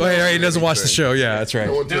one tells Right, me he doesn't watch the anything. show. Yeah, that's right.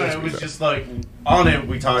 No one No, tells it me was that. just like on it.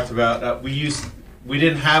 We talked about we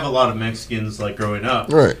didn't have a lot of Mexicans like growing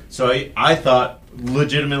up. Right. So I thought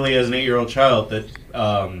legitimately as an 8-year-old child that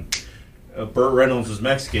Burt Reynolds was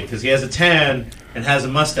Mexican because he has a tan and has a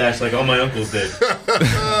mustache like all my uncles did.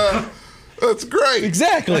 That's great.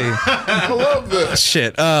 Exactly. I love this.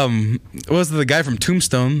 Shit. What was the guy from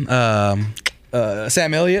Tombstone?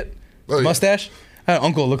 Sam Elliott? Oh, yeah. Mustache? I had an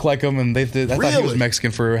uncle look like him, and I thought he was Really?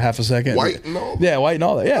 Mexican for half a second. White and all? Yeah, white and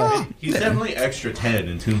all that. Yeah. He's definitely extra tan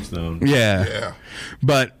in Tombstone. Yeah. Yeah.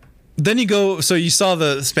 But then you go, so you saw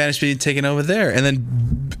the Spanish being taken over there, and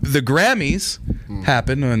then the Grammys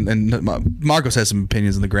happened, and Marcos has some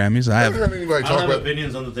opinions on the Grammys. I I haven't have. heard anybody I talk don't have about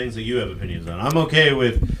opinions on the things that you have opinions on. I'm okay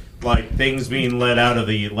with like things being let out of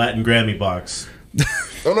the Latin Grammy box.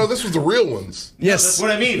 Oh, no, this was the real ones. Yes. That's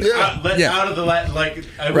what I mean. Yeah. Let Yeah. out of the Latin, like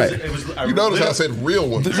I was. Right. It was. You notice how I said real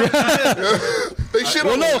ones. They should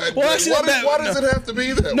Well, have no, that. well, actually, Why does it have to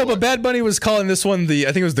be that No, way? but Bad Bunny was calling this one I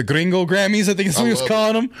think it was the Gringo Grammys. I think that's what he was love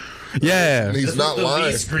calling them. Yeah. And he's This not was the lying.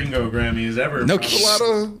 least Gringo Grammys ever. No probably. A lot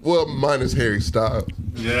of, well, minus Harry Styles.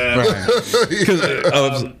 Yeah. Right.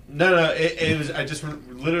 'Cause, No. It was. I just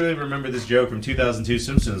literally remember this joke from 2002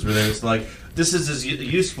 Simpsons where they was like, "This is as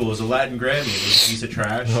useful as a Latin Grammy." It was a piece of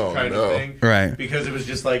trash Oh, kind no. of thing. Right. Because it was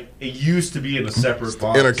just like it used to be in a separate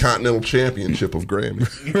box. Intercontinental Championship of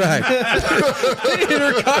Grammys. right.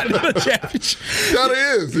 Intercontinental Championship. That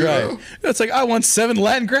is, you Right. know. It's like I won 7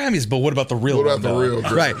 Latin Grammys, but what about the real What one? about the dog? real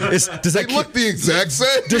Grammy? Right. Does They that look the exact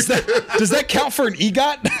same. does that count for an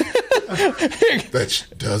EGOT?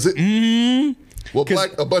 Does it? Well,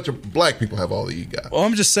 a bunch of black people have all the EGOT. Well,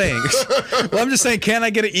 I'm just saying. Can I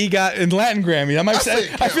get an EGOT in Latin Grammy?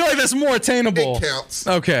 I feel like that's more attainable. It counts.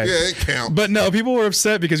 Okay. Yeah, it counts. But no, people were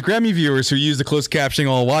upset because Grammy viewers who used the closed captioning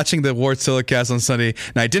while watching the awards telecast on Sunday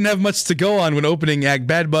night didn't have much to go on when opening act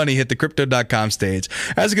Bad Bunny hit the Crypto.com stage.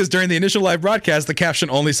 That's because during the initial live broadcast, the caption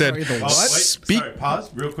only said, Sorry,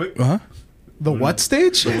 pause real quick. The what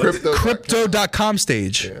stage? Crypto.com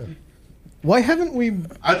stage. Yeah. Why haven't we?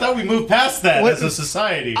 I thought we moved past that as a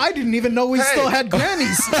society. I didn't even know we still had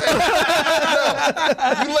Grammys.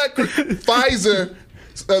 You let Pfizer.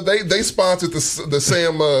 They sponsored the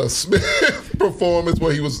Sam Smith performance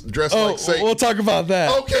where he was dressed like Satan. We'll talk about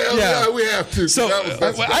that. Okay, yeah, we have to. So I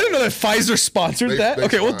didn't know that Pfizer sponsored that.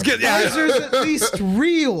 Okay, we'll get Pfizer's at least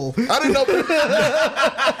real. I didn't know.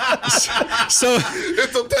 So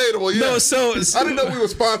it's obtainable. Yeah. No, so I didn't know we were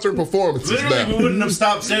sponsoring performances. Literally, now. We wouldn't have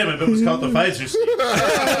stopped Sam if it was called the Pfizer stage.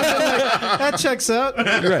 That checks out.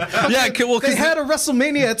 Right. Yeah, well, they had a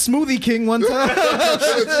WrestleMania at Smoothie King one time.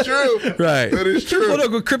 That's true. Right. That is true. Well,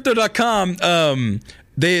 look, with Crypto.com,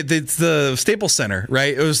 it's the Staples Center,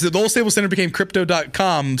 right? It was the old Staples Center became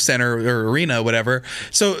Crypto.com Center or Arena, whatever.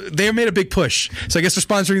 So they made a big push. So I guess they're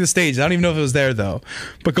sponsoring the stage. I don't even know if it was there though.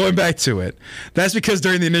 But going back to it, that's because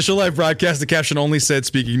during the initial live broadcast, the caption only said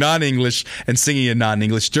speaking non-English and singing in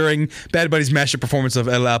non-English during Bad Bunny's mashup performance of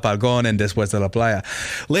El Apagón and Después de la Playa.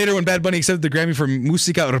 Later, when Bad Bunny accepted the Grammy for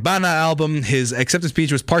Música Urbana album, his acceptance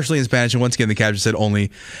speech was partially in Spanish, and once again the caption said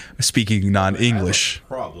only speaking non-English.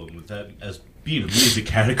 Problem with that as being a music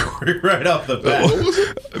category right off the bat.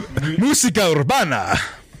 Música Urbana.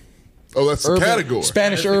 Oh, that's the category.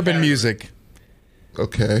 Spanish urban music.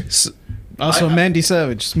 Okay. Also, Mandy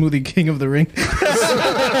Savage, Smoothie King of the Ring.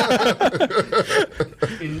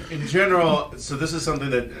 in general, so this is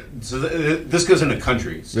something that this goes into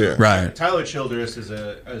countries. Yeah. Right. Tyler Childress is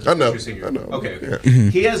a I know. country singer. I know. Okay. Yeah.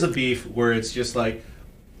 He has a beef where it's just like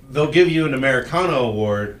they'll give you an Americana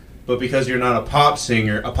award, but because you're not a pop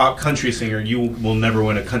singer, a pop country singer, you will never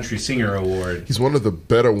win a country singer award. He's one of the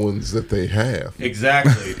better ones that they have.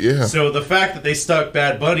 Exactly. Yeah. So the fact that they stuck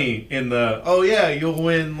Bad Bunny in the, you'll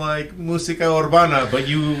win like Música Urbana, but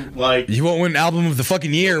you won't win album of the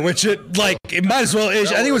fucking year, which it might as well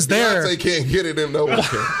is. I think it was there. They can't get it in nowhere.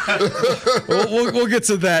 we'll get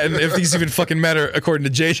to that, and if these even fucking matter according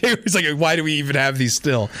to JJ. He's like, why do we even have these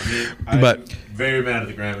still? I'm very mad at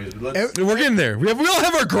the Grammys. We're getting there. We all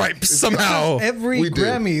have our gripes somehow. Every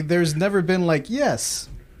Grammy, there's never been yes,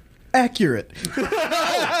 accurate.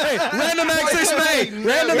 Hey,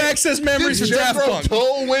 random access memories for Daft Punk.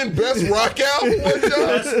 Toll win best rock album.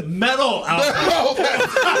 Best metal album.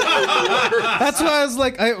 That's why I was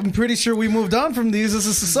like, I'm pretty sure we moved on from these as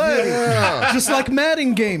a society. Yeah. Just like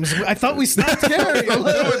Madden games. I thought we stopped caring. I'm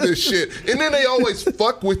doing this shit. And then they always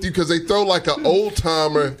fuck with you because they throw an old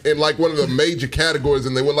timer in one of the major categories,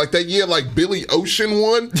 and they went that year Billy Ocean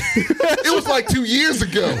won. It was 2 years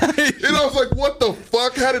ago. And I was like, what the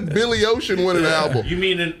fuck? How did Billy Ocean win an album? You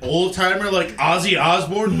mean an old timer like Ozzy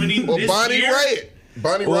Osbourne winning this Bonnie year? Raitt.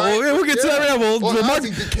 Bonnie Raitt. We'll get to that right now. Well,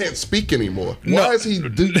 Ozzy can't speak anymore. Why is he?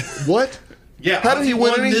 What? Yeah, how did he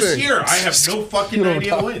win anything this year? I have no fucking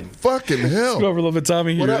idea when. Fucking hell! Go over a little bit,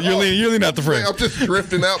 Tommy. You're leaning out the frame. I'm just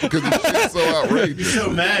drifting out because this shit's so outrageous. You're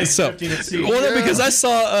so mad. Drifting at sea. Well, no, because I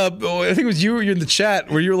saw. I think it was you're in the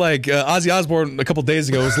chat where you were like, Ozzy Osbourne a couple days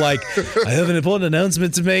ago was like, I have an important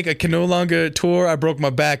announcement to make. I can no longer tour. I broke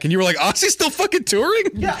my back, and you were like, Ozzy's still fucking touring?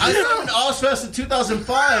 Yeah, I saw him in Ozfest in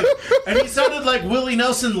 2005, and he sounded like Willie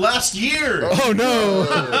Nelson last year. Oh no!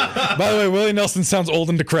 By the way, Willie Nelson sounds old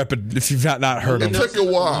and decrepit. If you've not heard him.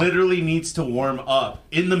 Literally needs to warm up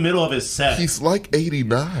in the middle of his set. He's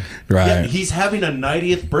 89. Right. Yeah, he's having a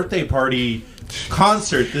 90th birthday party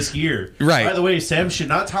concert this year. Right. By the way, Sam should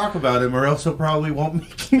not talk about him or else he'll probably won't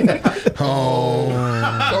make it. Oh.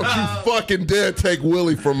 Don't you fucking dare take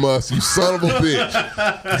Willie from us, you son of a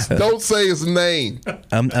bitch. Don't say his name.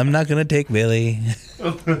 I'm not going to take Willie.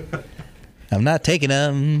 I'm not taking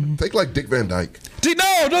him. Take Dick Van Dyke.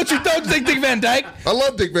 No, don't take Dick Van Dyke. I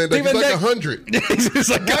love Dick Van Dyke. He's 100. He's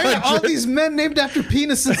like 100. All these men named after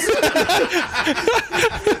penises.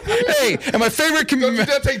 Hey, and my favorite... Don't you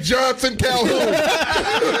dare take Johnson Calhoun.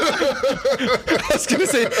 I was going to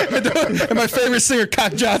say, and my favorite singer,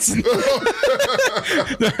 Cock Johnson.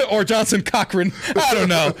 Or Johnson Cochran. I don't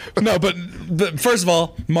know. No, but first of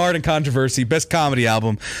all, Marred in Controversy, best comedy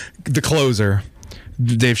album, The Closer.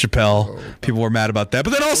 Dave Chappelle. People were mad about that. But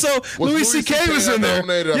then also, Louis C.K. was in there.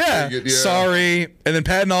 Yeah. Sorry. And then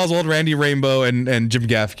Patton Oswalt, Randy Rainbow, and Jim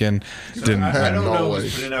Gaffigan didn't. I don't know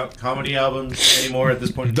who's putting out comedy albums anymore at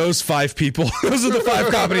this point. Those 5 people. Those are the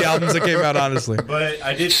 5 comedy albums that came out, honestly. But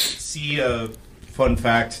I did see a fun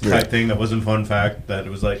fact type thing that wasn't fun fact. That it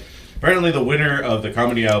was like apparently the winner of the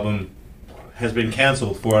comedy album has been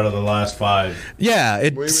canceled 4 out of the last 5. Yeah,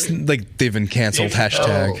 it's like they've been canceled.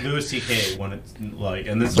 Hashtag. Louis C.K. when it's like,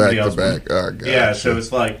 and then somebody else. Back to back. Yeah, so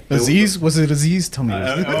it's like Aziz. Was it Aziz? Tell me.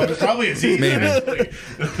 Oh, it's probably Aziz. Maybe.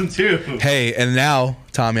 Too. Hey, and now,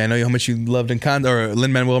 Tommy, I know how much you loved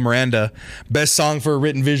Lin-Manuel Miranda. Best song for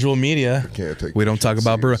written visual media. Can't take we don't talk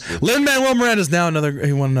about Brewer. Lin-Manuel Miranda's now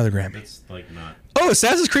he won another Grammy. It's like not. Oh,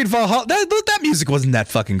 Assassin's Creed Valhalla. That music wasn't that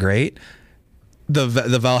fucking great. The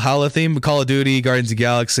Valhalla theme, Call of Duty, Guardians of the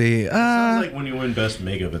Galaxy. Sounds like when you win Best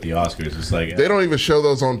Makeup at the Oscars. It's like they don't even show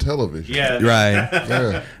those on television. Yeah, right.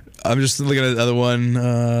 Yeah. I'm just looking at the other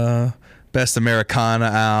one. Best Americana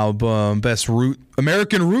album, best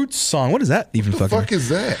American Roots song. What is that even? What the fuck is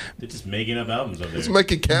that? They're just making up albums over there. It's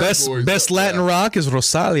making categories. Best Latin rock is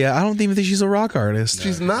Rosalia. I don't even think she's a rock artist.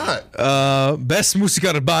 She's not. Best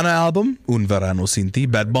Música Urbana album, Un Verano Sin Ti,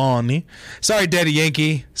 Bad Bunny. Sorry, Daddy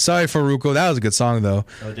Yankee. Sorry, Farruko. That was a good song though.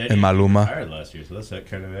 And Maluma. Retired last year, so that's that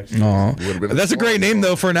kind of extra. That's a great name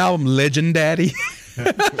though for an album, Legend Daddy.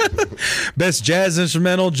 Best jazz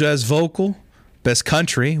instrumental, jazz vocal. Best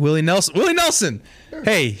country, Willie Nelson. Willie Nelson.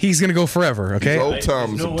 Hey, he's gonna go forever. Okay. Old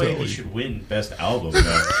times. There's no way he should win Best Album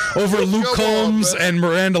though. Over Luke Combs and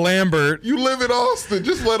Miranda Lambert. You live in Austin.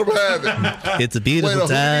 Just let him have it. It's a beautiful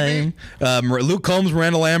time. Luke Combs,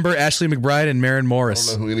 Miranda Lambert, Ashley McBride, and Maren Morris.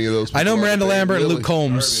 I don't know who any of those. I know Miranda Lambert and really. Luke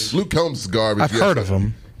Combs. Garbage. Luke Combs is garbage. I've heard of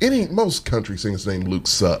him. Most country singers named Luke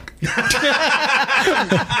suck.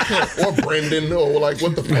 Or Brendan, or like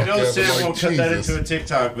what the fuck. I know ever. Sam Like, won't cut that into a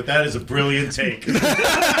TikTok, but that is a brilliant take. I'll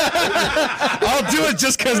do it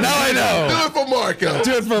just because now I know. Do it for Marcos.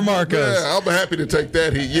 Do it for Marcos. Yeah, I'll be happy to take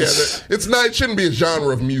that heat. Yeah, it's not. It shouldn't be a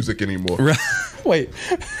genre of music anymore. Wait.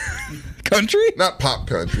 Country? Not pop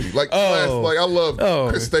country. Like I love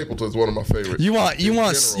Chris Stapleton is one of my favorites. You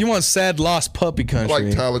want sad lost puppy country. I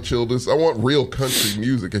like Tyler Childers. I want real country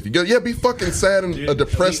music. If you go, be fucking sad and a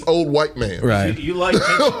depressed old white man. Right. You like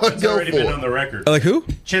Chente. It's already been on the record. Like who?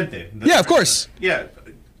 Chente. Yeah, of course. Yeah.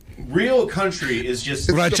 Real country is just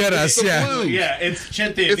Rancheras, yeah, it's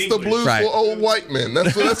Chente. It's the blues for old white men.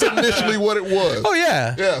 That's initially what it was. Oh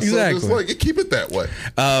yeah, exactly. So just keep it that way.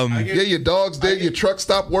 Your dog's dead. Your truck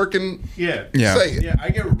stopped working. Yeah. Say it. Yeah,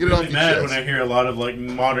 I get really mad when I hear a lot of like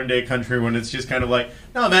modern day country when it's just kind of like,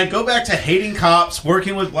 no man, go back to hating cops,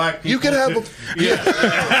 working with black people. You can have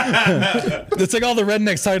It's like all the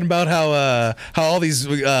rednecks talking about how all these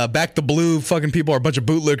back the blue fucking people are a bunch of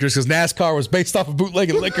bootlickers because NASCAR was based off of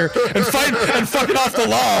bootlegging liquor and fucking off the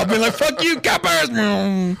law. Being like, fuck you, coppers.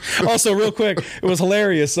 Also, real quick, it was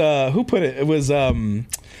hilarious. Who put it? It was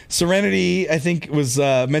Serenity, I think, was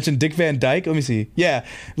mentioned Dick Van Dyke. Let me see. Yeah,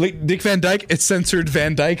 like Dick Van Dyke. It censored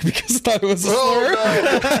Van Dyke because I thought it was a slur.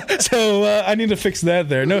 No. So I need to fix that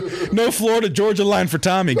there. No Florida Georgia line for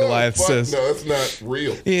Tommy. Goliath says. No, that's not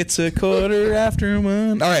real. It's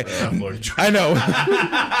 1:15. All right, I know.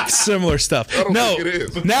 Similar stuff. I don't think it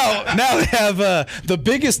is. Now they have the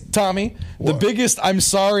biggest Tommy, the biggest I'm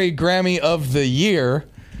sorry Grammy of the year,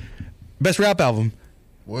 best rap album.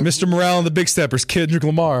 What? Mr. Morale and the Big Steppers, Kendrick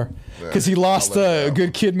Lamar, because he lost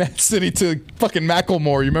Good Kid, Mad City to fucking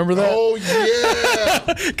Macklemore. You remember that? Oh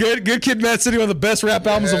yeah. Good Kid, Mad City, one of the best rap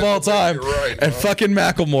albums of all time. Right, and fucking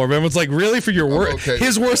Macklemore. Everyone's like, really for your worst? Okay.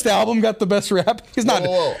 His worst album got the best rap. He's not.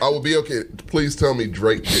 Whoa. I will be okay. Please tell me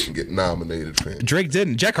Drake didn't get nominated. Drake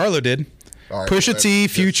didn't. Jack Harlow did. Right, Pusha T,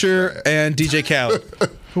 Future, and DJ Khaled.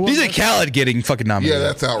 DJ Khaled getting fucking nominated. Yeah,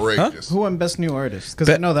 that's outrageous. Who won Best New Artist? Because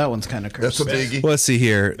I know that one's kind of cursed. That's a biggie. Let's see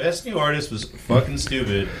here. Best New Artist was fucking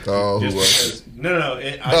stupid. Oh, who was? No.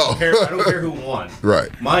 I don't care who won. Right.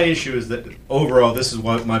 My issue is that overall, this is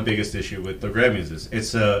what my biggest issue with the Grammys is.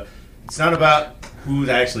 It's not about who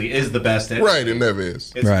actually is the best. Right, it never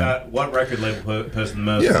is. It's about what record label posted the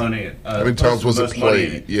most money. How many times was it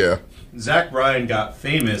played? Yeah. Zach Bryan got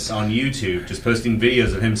famous on YouTube just posting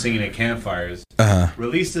videos of him singing at campfires.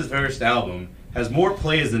 Released his first album, has more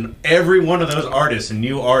plays than every one of those artists and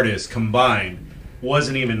new artists combined.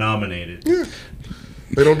 Wasn't even nominated. Yeah.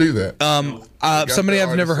 They don't do that. Somebody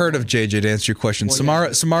I've never heard of, JJ, to answer your question.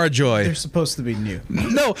 Samara Joy. They're supposed to be new.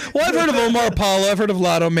 No. Well, I've heard of Omar Apollo. I've heard of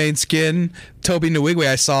Lotto Main Skin. Toby Nwigwe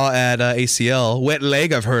I saw at ACL. Wet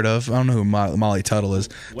Leg I've heard of. I don't know who Molly Tuttle is.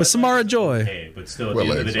 But Samara Joy. Okay, but still, at the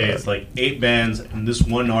end of the day, it's like 8 bands and this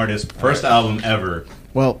one artist, first album ever.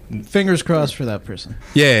 Well, fingers crossed for that person.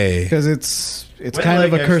 Yay. Because it's kind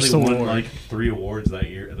of a cursed award. Won like 3 awards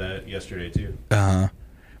yesterday too.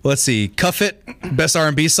 Let's see. Cuff It, best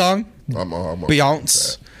R&B song.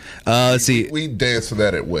 Beyonce. Let's see. We dance to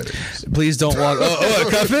that at weddings. Please don't walk.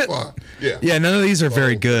 Cuff It. Yeah. None of these are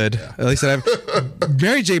very good. Yeah. At least I've.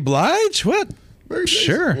 Mary J. Blige? What? Mary J.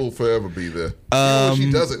 Sure. will forever be there. Even when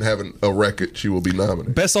she doesn't have a record, she will be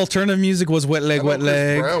nominated. Best alternative music was Wet Leg, Wet Chris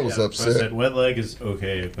Leg. Brown was I upset. said Wet Leg is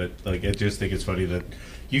okay, but like I just think it's funny that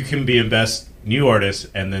you can be a best new artist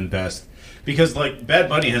and then best because like Bad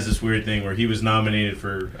Bunny has this weird thing where he was nominated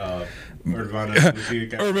for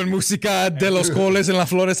Urban Música de los Coles en las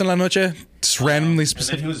Flores en la Noche. Just randomly and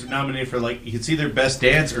specific. then he was nominated for like it's either best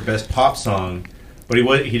dance or best pop song, but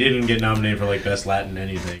he didn't get nominated for like best Latin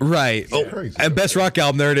anything. Right. Oh, crazy. and best rock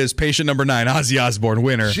album, there it is. Patient number 9, Ozzy Osbourne,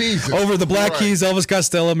 winner. Jesus over the Black Christ. Keys, Elvis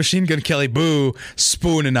Costello, Machine Gun Kelly, Boo,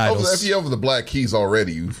 Spoon, and Idols. If you're over the Black Keys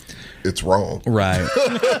already, it's wrong. Right.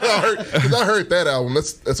 I heard that album.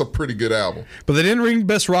 That's a pretty good album. But they didn't ring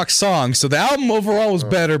best rock song, so the album overall was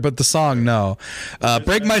better, but the song, no.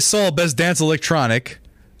 Break My Soul, best dance electronic.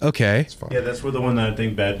 Okay. Yeah, that's the one that I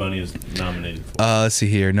think Bad Bunny is nominated for. Let's see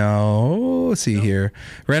here. No. Let's see here.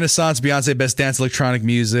 Renaissance, Beyonce, best dance electronic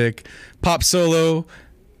music. Pop solo,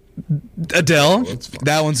 Adele.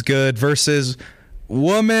 That one's good. Versus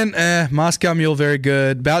Woman, Moscow Mule, very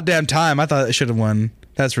good. About Damn Time, I thought it should have won.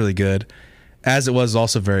 That's really good. As It Was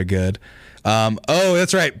also very good.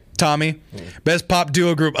 That's right, Tommy. Best pop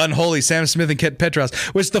duo group, Unholy, Sam Smith and Kit Petras.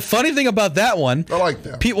 Which the funny thing about that one, I like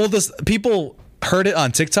that. People heard it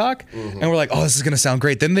on TikTok and were like, "Oh, this is gonna sound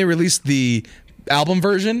great." Then they released the album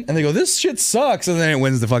version and they go, "This shit sucks," and then it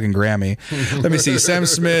wins the fucking Grammy. Let me see, Sam I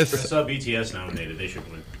Smith. saw BTS nominated. They should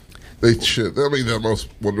win. They should. I mean, they're one of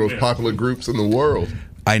the most popular groups in the world.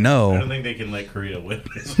 I I know. don't think they can let Korea win.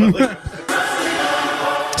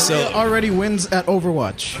 So already wins at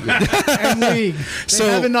Overwatch and League. They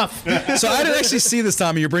have enough. So I didn't actually see this,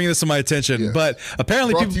 Tommy. You're bringing this to my attention, Yeah. but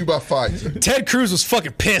apparently Brought to you by Pfizer. Ted Cruz was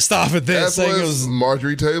fucking pissed off at this, As saying it was was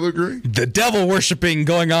Marjorie Taylor Greene. the devil worshiping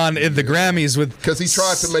going on in the Grammys with Because he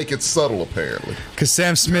tried to make it subtle, apparently. because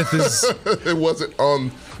Sam Smith is It wasn't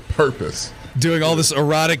on purpose. doing all this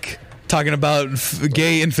erotic, talking about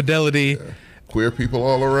gay infidelity, Queer people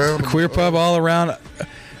all around. queer pub all around.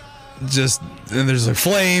 Just and there's like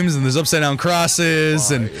flames and there's upside down crosses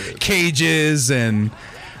and cages and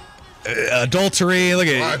adultery. Look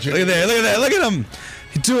at that! Look at him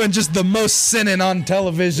doing just the most sinning on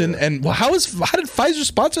television. And how did Pfizer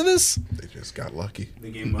sponsor this? They just got lucky. They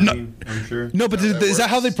gave money, I'm sure. No, but is that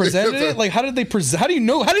how they presented it? Like, how did they present? How do you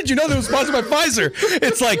know? How did you know they were sponsored by Pfizer?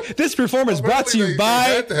 It's like this performance brought to you They by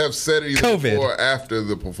had to have said it either COVID. before or after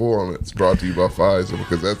the performance. Brought to you by Pfizer,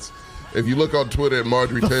 because that's. If you look on Twitter at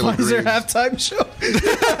Marjorie Taylor Pfizer Greene, halftime show.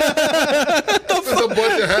 it's a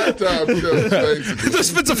bunch of halftime shows,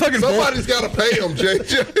 basically. It's a fucking bowl. Somebody's got to pay them,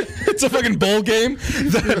 JJ. It's a fucking bowl game.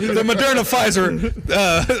 The Moderna Pfizer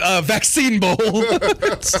vaccine bowl.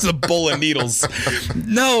 It's a bowl of needles.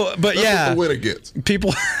 No, but That's yeah, what the winner gets.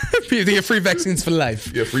 people they get free vaccines for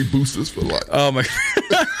life. Yeah, free boosters for life. Oh my!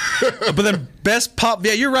 But then best pop.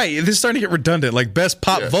 Yeah, you're right. This is starting to get redundant. Like best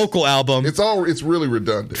pop Yes. vocal album. It's really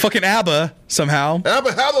redundant. Fucking ABBA somehow.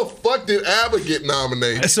 ABBA, how the fuck did ABBA get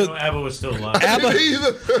nominated? So ABBA was still alive. ABBA.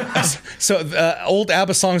 Either. So old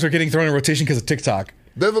ABBA songs are getting thrown in rotation because of TikTok.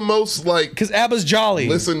 They're the most Because ABBA's jolly.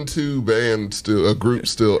 listened to band a group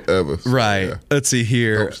still ever. So, Right. yeah. Let's see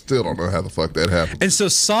here. I still don't know how the fuck that happened. And so,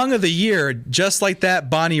 Song of the Year, just like that,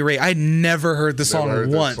 Bonnie Raitt. I never heard the song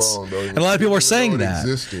heard that once, song, don't and a lot of people are even saying know it that.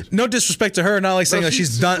 existed. No disrespect to her, not like saying that she's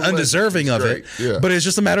she's not a legend. undeserving She's of great. it. Yeah. But it's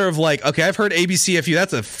just a matter of like, okay, I've heard ABCFU.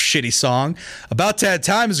 That's a shitty song. About That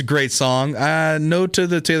Time is a great song. No to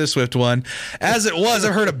the Taylor Swift one. As It Was,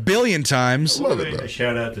 I've heard a billion times. Love it, though. A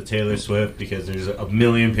shout out to Taylor Swift because there's a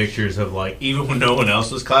million pictures of like even when no one else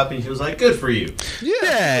was clapping, she was like, "Good for you."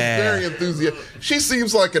 Yeah. Very enthusiastic. She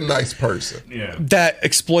seems like a nice person. Yeah. That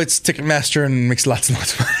exploits Ticketmaster and makes lots and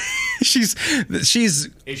lots of money. She's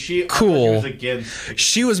Is she Cool. I thought she was against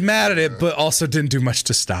She was mad at it, but also didn't do much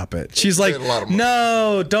to stop it. She's like, made a lot of money.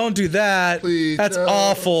 no, don't do that. Please, That's no.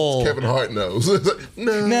 awful. Kevin Hart knows.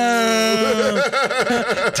 No. No.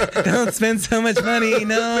 Don't spend so much money.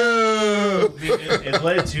 No. it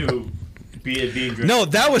led to being driven. No,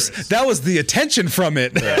 that was the attention from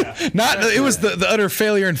it. Not it was the utter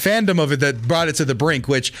failure and fandom of it that brought it to the brink,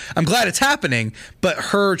 which I'm glad it's happening, but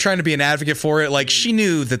her trying to be an advocate for it, like she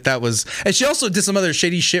knew that was, and she also did some other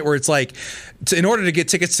shady shit where it's like, in order to get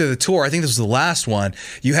tickets to the tour, I think this was the last one,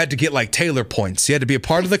 you had to get like Taylor points. You had to be a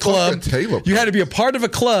part of the club. Taylor You had to be a part of a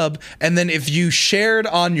club, and then if you shared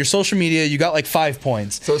on your social media, you got like 5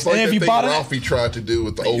 points. So it's like and that if you thing bought Ralphie tried to do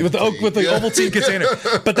with the Ovaltine. with the Ovaltine container.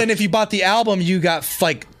 But then if you bought the album, you got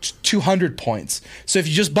like 200 points. So if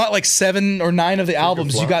you just bought like 7 or 9 of the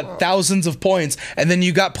albums, you got thousands of points, and then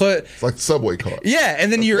you got put. It's like the subway card. Yeah,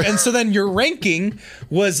 and then so then your ranking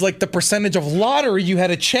was like the percentage of lottery you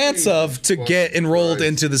had a chance of to get enrolled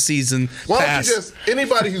into the season Why pass. don't you just,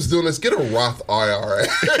 anybody who's doing this, get a Roth IRA.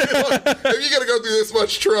 If you're going to go through this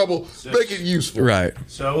much trouble, make it useful. Right.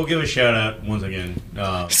 So I will give a shout out once again.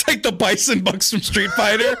 It's like the Bison Bucks from Street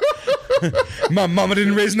Fighter. My mama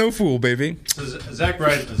didn't raise no fool, baby. So Zach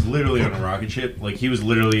Bryan is literally on a rocket ship. Like, he was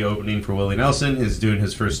literally opening for Willie Nelson. He's doing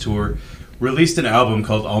his first tour. Released an album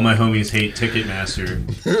called All My Homies Hate Ticketmaster.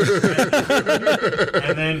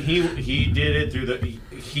 And then he did it through the...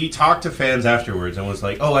 He talked to fans afterwards and was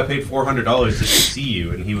like, oh, I paid $400 just to see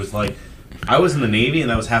you. And he was like, I was in the Navy and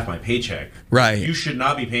that was half my paycheck. Right. You should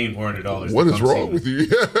not be paying $400. What is wrong with you?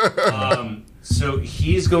 So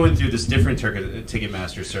he's going through this different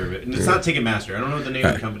Ticketmaster service. And it's not Ticketmaster. I don't know what the name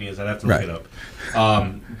of the company is. I'd have to look it up.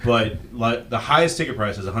 But like, the highest ticket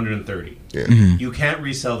price is $130. Yeah. You can't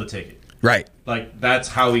resell the ticket. Right. Like, that's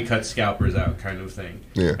how he cuts scalpers out, kind of thing.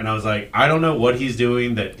 Yeah. And I was like, I don't know what he's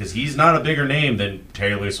doing, because he's not a bigger name than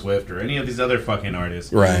Taylor Swift or any of these other fucking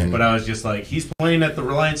artists. Right. But I was just like, he's playing at the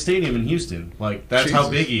Reliance Stadium in Houston. Like, that's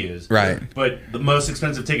how big he is. Right. But the most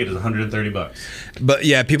expensive ticket is $130. But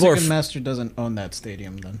yeah, people are. Ticketmaster doesn't own that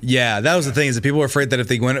stadium then. Yeah, that was the thing, is that people were afraid that if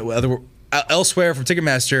they went elsewhere from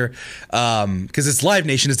Ticketmaster, because it's Live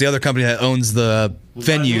Nation is the other company that owns the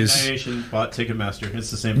venues. Live Nation bought Ticketmaster.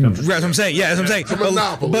 It's the same company. Right, that's what I'm saying. Yeah, that's what I'm saying.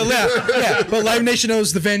 monopoly. But Live Nation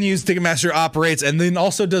owns the venues, Ticketmaster operates, and then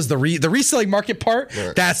also does the reselling market part.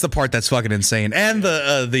 Right. That's the part that's fucking insane, and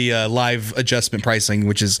the live adjustment pricing,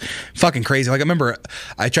 which is fucking crazy. Like, I remember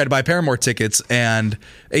I tried to buy Paramore tickets, and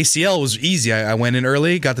ACL was easy. I went in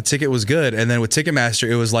early, got the ticket, was good, and then with Ticketmaster,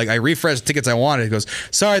 it was like I refreshed tickets I wanted. It goes,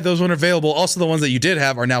 sorry, those weren't available. Also, the ones that you did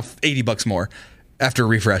have are now $80 more. After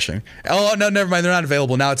refreshing. Oh, no, never mind. They're not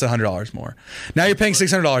available. Now it's $100 more. Now you're paying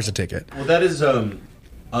 $600 a ticket. Well, that is I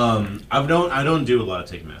don't do a lot of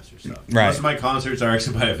Ticketmaster stuff. Right. Most of my concerts are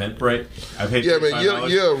actually by Eventbrite. I've paid man,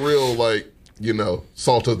 you're a real, like,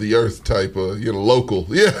 salt of the earth type of, local.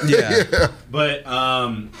 Yeah. But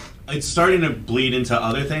it's starting to bleed into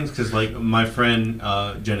other things, because, like, my friend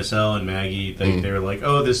Genicel and Maggie, they were like,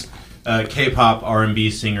 oh, this K-pop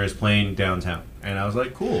R&B singer is playing downtown. And I was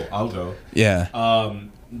like, cool, I'll go. Yeah.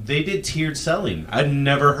 They did tiered selling. I'd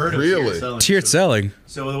never heard of tiered selling. Tiered selling.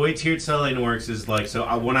 So the way tiered selling works is like,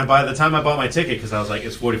 by the time I bought my ticket, because I was like,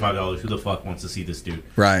 it's $45. Who the fuck wants to see this dude?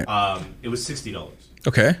 Right. It was $60.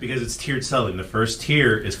 Okay. Because it's tiered selling. The first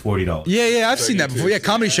tier is $40. Yeah, I've seen that before. Yeah,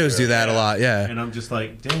 comedy shows do that a lot. Yeah. And I'm just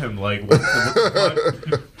like, damn, like, what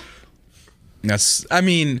the fuck?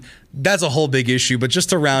 That's a whole big issue, but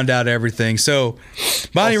just to round out everything. So,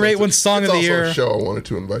 Bonnie Raitt won Song of the Year. It's also a show I wanted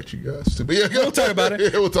to invite you guys to. But yeah, we'll talk about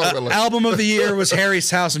it. We'll talk about it. Album of the Year was Harry's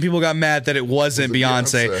House, and people got mad that it wasn't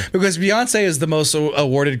Beyonce. Because Beyonce is the most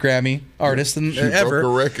awarded Grammy artist ever. Broke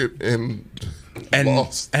a record and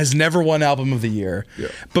lost. Has never won Album of the Year. Yeah.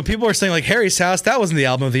 But people are saying, like, Harry's House, that wasn't the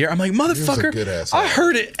Album of the Year. I'm like, motherfucker, I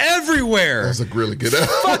heard it everywhere. That's a really good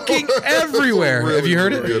album. Fucking everywhere. Really, have you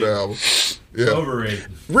heard it? Good album. Yeah. Overrated.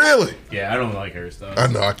 Really? Yeah, I don't like her stuff. I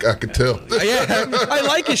know, I could tell. Yeah, I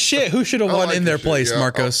like his shit. Who should have won in their place,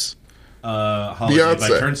 Marcos? Holiday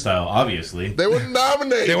by Turnstile, obviously. They were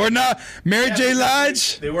nominated. They were not. Mary J.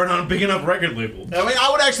 Blige? They weren't on a big enough record label. I mean,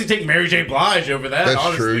 I would actually take Mary J. Blige over that, That's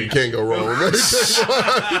honestly. true. You can't go wrong with Mary J.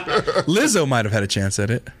 Blige. Lizzo might have had a chance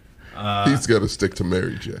at it. He's got to stick to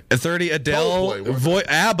Mary J. 30, Adele,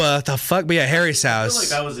 ABBA, the fuck? But yeah, Harry's House. I feel like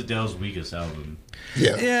that was Adele's weakest album.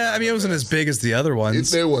 Yeah, I mean, it wasn't as big as the other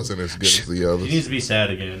ones. It wasn't as good as the others. He needs to be sad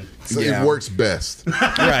again. So it works best.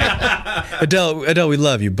 Right. Adele, we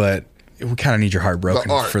love you, but we kind of need your heart broken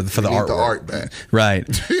for the art. The art back. Right.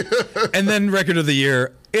 And then Record of the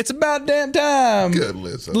Year, It's About Damn Time. Good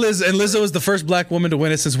Lizzo. Lizzo was the first black woman to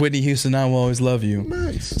win it since Whitney Houston, I Will Always Love You.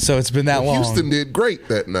 Nice. So it's been that long. Houston did great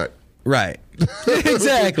that night. Right.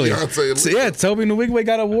 Exactly. So, yeah, Toby Nwigwe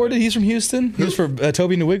got awarded. He's from Houston. He was for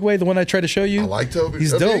Toby Nwigwe, the one I tried to show you. I like Toby.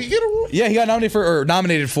 He's dope. Did he get awarded? Yeah, he got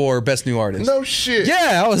nominated for Best New Artist. No shit.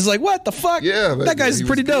 Yeah, I was like, what the fuck? Yeah, that guy's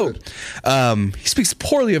pretty dope. He speaks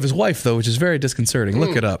poorly of his wife though, which is very disconcerting.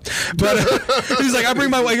 Look it up. But he's like, I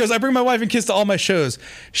bring my wife and kids to all my shows.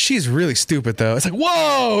 She's really stupid though. It's like,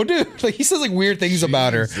 whoa, dude. Like he says like weird things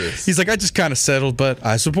about her. He's like, I just kind of settled, but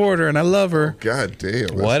I support her and I love her. God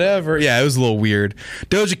damn. Whatever. Yeah, it was a little weird.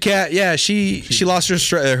 Doja Cat, yeah, she lost her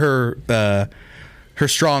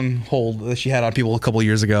stronghold that she had on people a couple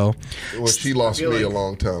years ago. Well, she lost me a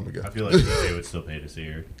long time ago. I feel like DJ would still pay to see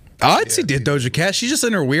her. I'd see Doja Cat. She's just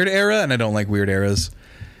in her weird era, and I don't like weird eras.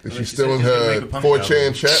 Is she still in her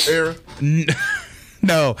 4chan chat era?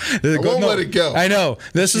 No, I won't let it go. I know.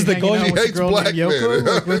 This is the hanging goal. out She with hates the girl black named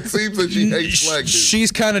Yoko? men. It seems that she hates black dudes.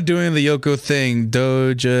 She's kind of doing the Yoko thing.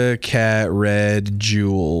 Doja Cat red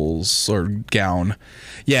jewels or gown.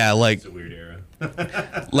 Yeah, like It's a weird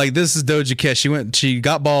era. like this is Doja Cat. She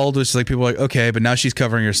got bald, which is like people are like, okay, but now she's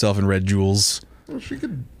covering herself in red jewels. Well, she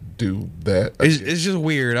could do that. It's just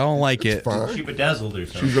weird. I don't like it. Fine. She bedazzled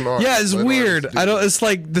herself. She's an artist. Yeah, it's Let weird. artists I do don't. it. It's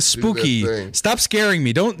like the their spooky. thing. Stop scaring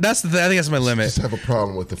me. Don't. That's the. I think that's my limit. Just have a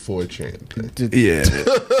problem with the 4chan thing. Yeah.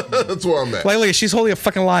 That's where I'm at. Like, look, she's holding a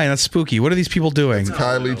fucking lion. That's spooky. What are these people doing?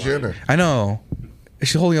 Kylie Jenner. I know.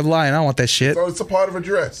 She's holding a lion. I don't want that shit. So it's a part of a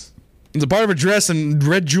dress. It's a part of her dress and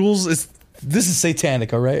red jewels. This is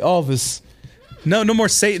satanic. All right. All this. No more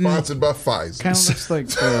Satan. Sponsored by Pfizer. Kind of looks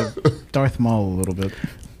like Darth Maul a little bit.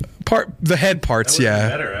 The head parts. That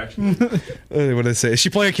would've Yeah. been better, actually. What did I say? Is she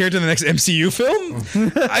playing a character in the next MCU film?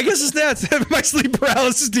 I guess it's that. My sleep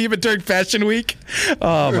paralysis demon during Fashion Week.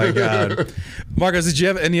 Oh my god. Marcos, did you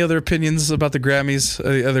have any other opinions about the Grammys?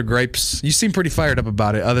 Other gripes? You seem pretty fired up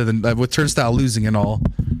about it, other than with Turnstile losing and all.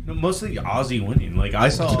 No, mostly Ozzy winning. Like I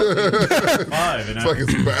saw Ozzy 5, and It's like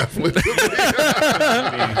it's baffling.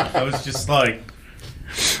 I was just like,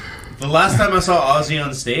 the last time I saw Ozzy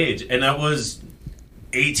on stage, and that was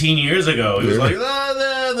 18 years ago. It was like,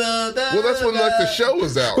 Well, that's when like the show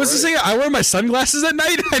was out. What's he saying? I wear my sunglasses at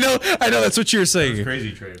night. I know. That's what you were saying.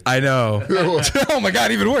 crazy train. I know. Oh my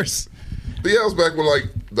god, even worse. But yeah, it was back when like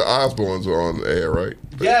the Osbournes were on the air, right?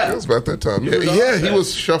 Yeah. It was about that time. He was on Yeah, he that.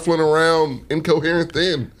 was shuffling around incoherent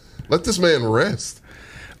then. Let this man rest.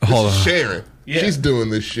 Hold This is on. Sharon. Yeah. She's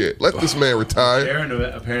doing this shit. Let this man retire. Sharon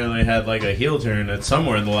apparently had like a heel turn at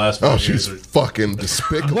somewhere in the last 5 Oh, years. she's fucking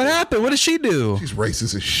despicable. What happened? What did she do? She's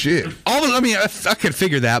racist as shit. I mean, I could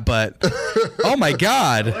figure that, but oh my I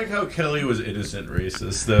god. like how Kelly was innocent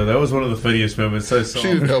racist, though. That was one of the funniest moments I saw. She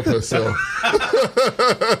didn't help herself.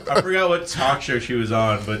 I forgot what talk show she was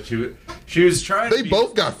on, but she was trying They to be...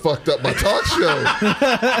 both got fucked up by talk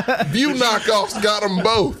shows. View knockoffs got them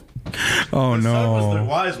both. Oh Son was the no.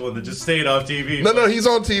 wise one that just stayed off TV. No, he's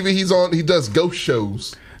on TV. He does ghost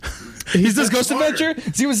shows. He's this Ghost smarter. Adventure?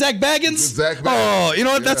 Is he with Zach Baggins? Zach Baggins. Oh, you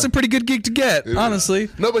know what? That's Yeah. a pretty good gig to get, honestly.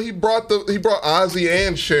 No, but he brought Ozzy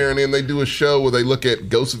and Sharon in. They do a show where they look at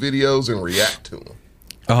ghost videos and react to them.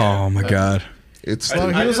 Oh my god. It's Well,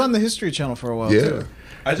 he I was just- on the History Channel for a while yeah. too.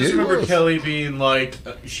 I just Yeah, he remember was. Kelly being like,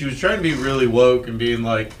 she was trying to be really woke and being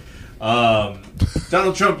like,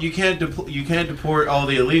 Donald Trump, you can't deport all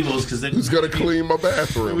the illegals because then Who's gonna clean my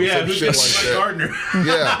bathroom? Yeah, Some who's shit gonna clean my like gardener? that.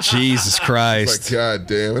 Yeah. Jesus Like, Christ. God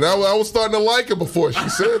damn. And I was starting to like her before she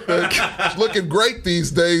said that. She's looking great these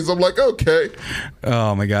days. I'm like, okay.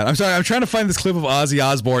 Oh my god. I'm sorry. I'm trying to find this clip of Ozzy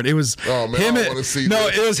Osbourne. It was Oh, man, him. I wanna see No,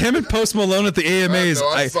 this. it was him and Post Malone at the AMAs.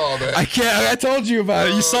 I saw that. I can't. I told you about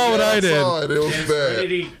it. You saw what I did. saw it. It was And bad.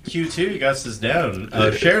 Serenity Q2 got this down.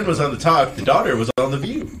 Sharon was on the talk. The daughter was on the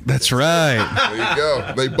View. That's right. There you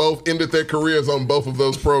go. They both ended their careers on both of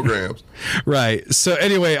those programs. Right. So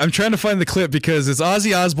anyway, I'm trying to find the clip because it's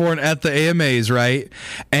Ozzy Osbourne at the AMAs, right?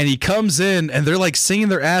 And he comes in and they're like singing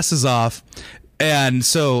their asses off. And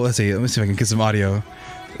so let me see if I can get some audio.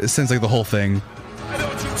 It sounds like the whole thing.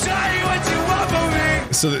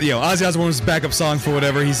 So Ozzy Osbourne's backup song for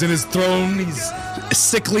whatever. He's in his throne. He's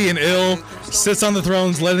sickly and ill. Sits on the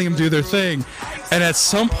thrones, letting them do their thing. And at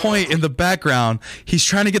some point in the background, he's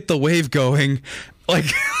trying to get the wave going. Like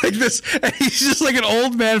this, and he's just like an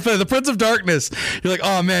old man, the Prince of Darkness. You're like,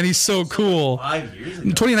 oh man, he's so cool. 5 years ago.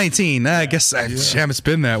 2019. I guess damn, it's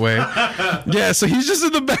been that way. Yeah, so he's just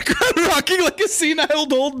in the background rocking like a senile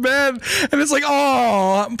old man, and it's like,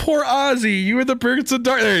 oh, poor Ozzy, you were the Prince of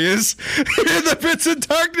Darkness. There he is. You're the Prince of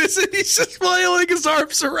Darkness, and he's just flailing his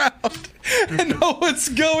arms around, and no one's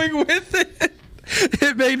going with it.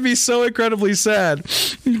 It made me so incredibly sad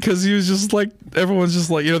because he was just like, everyone's just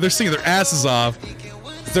like, they're singing their asses off.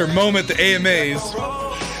 It's their moment, the AMAs.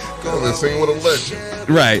 Oh, they're singing with a legend.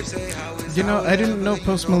 Right. I didn't know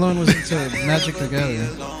Post Malone was into Magic the Gathering.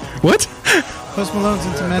 What? Post Malone's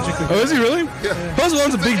into Magic the Oh, Gathering. is he really? Yeah. Post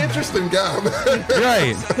Malone's a He's an big... interesting guy, man.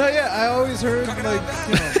 Right. No, yeah, I always heard,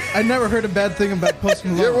 I never heard a bad thing about Post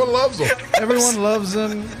Malone. Everyone loves him. Everyone loves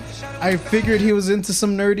him. I figured he was into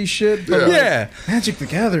some nerdy shit, but Yeah. Magic the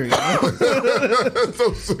Gathering. So,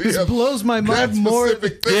 This yeah, blows my that mind more.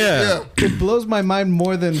 specific thing, Yeah. It blows my mind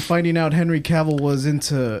more than finding out Henry Cavill is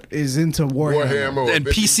into Warhammer. Warhammer or And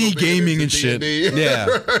Vince PC Gilligan gaming into and shit. D&D. Yeah.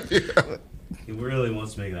 He really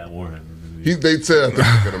wants to make that Warhammer movie. They said I think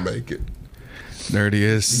he's gonna make it. There he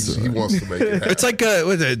is. He wants to make it happen. It's like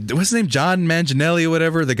what's his name, John Manganiello or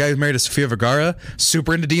whatever, the guy who's married to Sofia Vergara,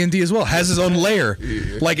 super into D&D as well, has his own lair,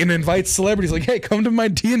 like, and invites celebrities like, hey, come to my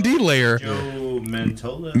D&D lair. Joe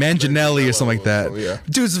Manganiello or something like that. Yeah.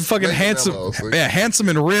 Dude's fucking handsome, handsome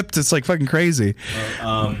and ripped. It's like fucking crazy.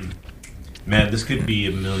 Man, this could be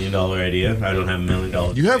 $1 million idea. I don't have $1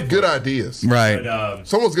 million. You have good ideas, right? But,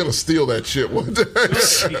 someone's gonna steal that shit one day.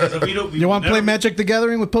 You want to play Magic the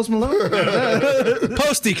Gathering with Post Malone?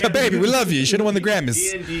 Posty, baby, we love you. You should have won the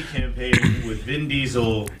Grammys. D&D campaign with Vin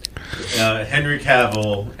Diesel, Henry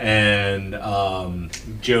Cavill, and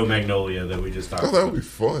Joe Magnolia that we just talked Oh, about. that would be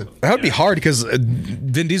fun. That would be hard because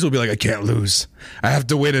Vin Diesel would be like, I can't lose. I have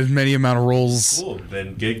to win as many amount of roles. Cool.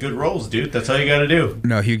 Then get good roles, dude. That's all you got to do.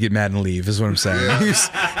 No, he would get mad and leave, is what I'm saying.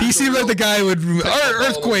 He seems like the guy who would...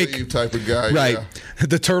 Earthquake. Type of guy. Right. Yeah.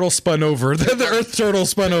 The turtle spun over. The Earth turtle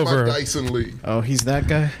spun over. Dyson Lee. Oh, he's that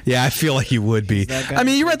guy? Yeah, I feel like he would be. I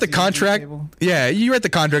mean, you read the contract. Yeah, you read the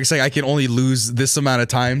contract saying I can only lose this amount of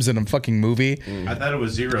times in a fucking movie. I thought it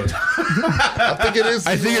was 0 times. I think it is.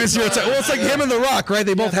 I think it is 0 times. Well, it's like him and The Rock, right?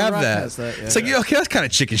 They both have that. It's like, okay, that's kind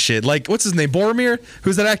of chicken shit. Like, what's his name? Boromir?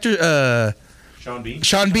 Who's that actor? Sean Bean.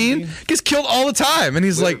 Sean Bean gets killed all the time, and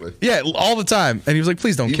he's Literally. like, yeah, all the time, and he was like,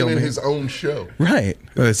 please don't Even kill in me. his own show. Right?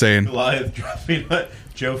 What are they saying? Goliath dropping.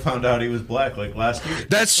 Joe found out he was black like last year.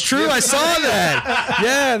 That's true. I saw that.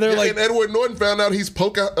 Yeah, they're like, and Edward Norton found out he's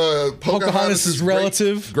Pocahontas'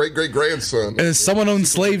 relative, great grandson, and someone owned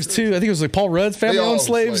slaves too. I think it was like Paul Rudd's family They all owned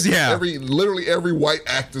slaves. Yeah, literally every white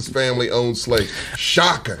actor's family owns slaves.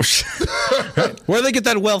 Shocker. Where do they get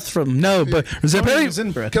that wealth from? No, but is there Conan was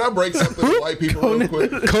inbred. Can I break something to white people real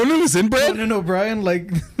quick? Conan was inbred? Conan O'Brien,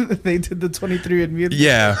 like, they did the 23andMe.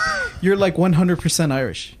 Yeah. You're like 100%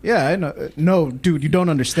 Irish. Yeah, I know. No, dude, you don't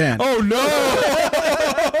understand. Oh, no.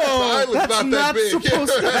 The island's not that big.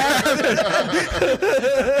 Supposed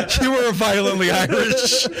to You were violently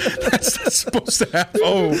Irish. That's not supposed to happen.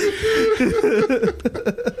 Oh.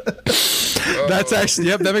 That's actually,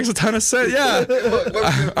 yep, that makes a ton of sense. Yeah.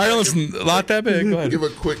 Ireland's not that big. Go ahead. Give a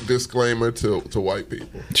quick disclaimer to white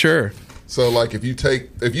people. Sure. So, like, if you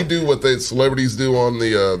do what the celebrities do on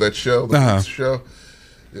the that show, show,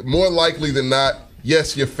 more likely than not,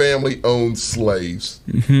 yes, your family owns slaves.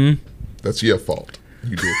 Mm-hmm. That's your fault.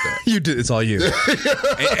 You did that. You did. It's all you.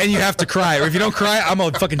 and you have to cry. Or if you don't cry, I'm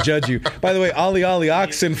going to fucking judge you. By the way, Ollie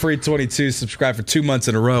Oxen Free 22 subscribed for 2 months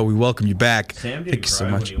in a row. We welcome you back. Sam Thank didn't you so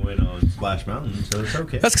cry much. when he went on Splash Mountain, so it's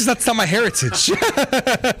okay. That's because that's not my heritage. We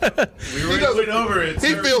went over it.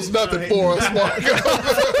 He feels nothing for us, Mark.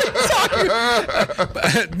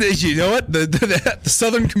 You know what? The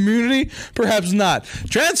Southern community, perhaps not.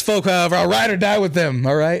 Trans folk, however, I'll ride or die with them.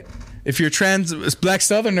 All right. If you're trans black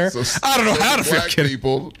Southerner, So I don't know how to feel. black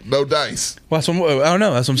people, no dice. Well, I don't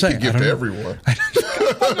know. That's what I'm saying. You give I to don't know. everyone.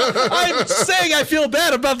 I'm saying I feel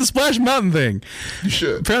bad about the Splash Mountain thing. You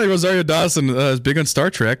should. Apparently, Rosario Dawson is big on Star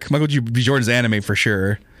Trek. Michael B. Jordan's anime for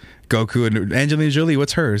sure. Goku and Angelina Jolie.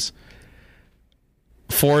 What's hers?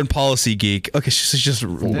 Foreign policy geek. Okay, she's just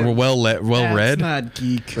well read. That's not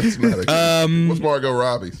geek. That's not a what's Margot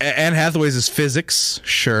Robbie's? Anne Hathaway's is physics.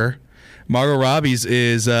 Sure. Margot Robbie's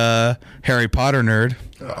is Harry Potter nerd.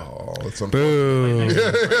 Oh, that's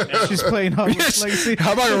unfortunate. Boo. She's playing Hogwarts Legacy.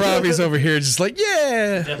 How about Robbie's over here just like,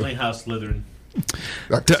 yeah. Definitely House Slytherin.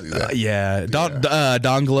 I can see that. Yeah.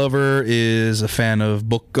 Don Glover is a fan of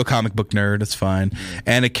a comic book nerd. That's fine.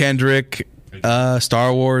 Anna Kendrick,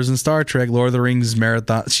 Star Wars and Star Trek, Lord of the Rings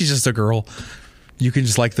marathon. She's just a girl. You can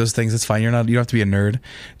just like those things. It's fine. You don't have to be a nerd.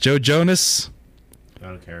 Joe Jonas. I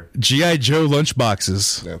don't care. G.I. Joe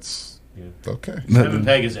lunchboxes. That's okay. Simon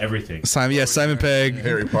Pegg is everything. Simon Pegg.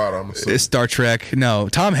 Harry Potter, I'm assuming. Star Trek. No.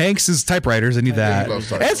 Tom Hanks is typewriters. I need that. loves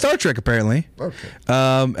Star And Trek. Star Trek, apparently. Okay.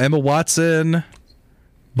 Emma Watson.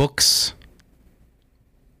 Books.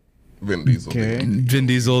 Vin Diesel. Okay. Vin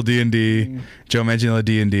Diesel, D&D. Joe Manganiello,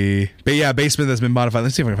 D&D. But yeah, basement that's been modified.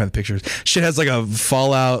 Let's see if I can find the pictures. Shit has like a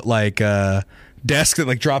Fallout desk that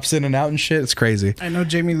like drops in and out and shit. It's crazy. I know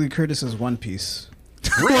Jamie Lee Curtis is One Piece.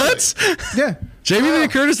 What? Yeah. Jamie Lee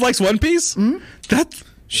Curtis likes One Piece? Mm-hmm. That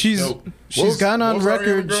She's What gone on was Ariana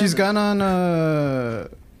record. Grande? She's gone on a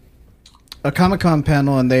Comic-Con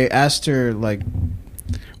panel, and they asked her like,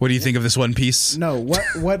 What do you think of this One Piece? "No,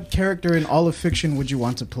 what character in all of fiction would you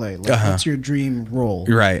want to play? Like, what's your dream role?"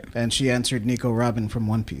 Right. And she answered Nico Robin from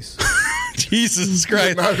One Piece. Jesus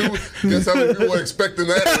Christ. Now, guess how many people were expecting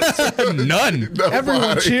that? None. Nobody.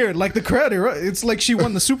 Everyone cheered, like the crowd. It's like she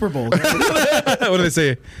won the Super Bowl. What do they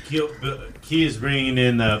say? he is bringing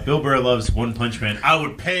in Bill Burr loves One Punch Man. I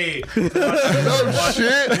would pay. Oh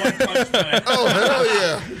shit! One Punch Man. Oh hell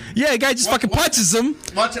yeah! Yeah, the guy just fucking punches him.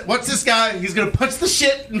 What's this guy? He's gonna punch the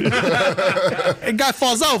shit. And guy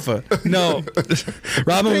falls over. No.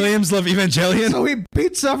 Robin Williams love Evangelion. So he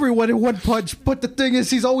beats everyone in one punch, but the thing is,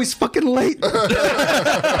 he's always fucking late.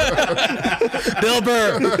 Bill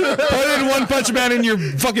Burr, put in One Punch Man in your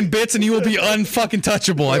fucking bits and you will be unfucking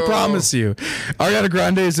touchable. I promise you. Ariana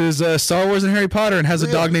Grande's is Star Wars and Harry Potter and has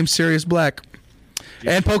a dog named Sirius Black.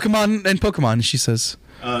 And Pokemon, she says.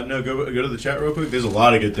 No, go to the chat real quick. There's a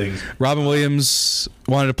lot of good things. Robin Williams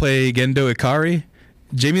wanted to play Gendo Ikari.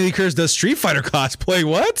 Jamie Lee Curtis does Street Fighter cosplay.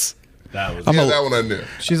 What? That was that one I knew.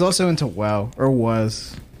 She's also into WoW, or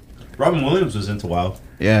was. Robin Williams was into WoW.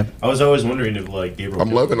 Yeah. I was always wondering if Gabriel.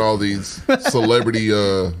 I'm loving all these celebrity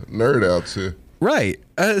nerd outs here. Right.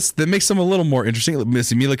 That makes them a little more interesting.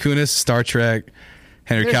 Miss Mila Kunis, Star Trek.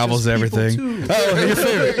 Henry They're Cavill's just everything. people, too. Oh, your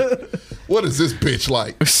favorite. What is this bitch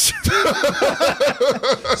like?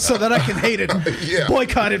 So that I can hate it. Yeah.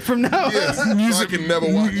 Boycott it from now on. Yes, I can never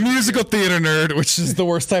watch it. Musical theater nerd, which is the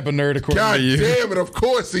worst type of nerd according God to you. damn it! Of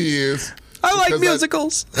course he is. I like Because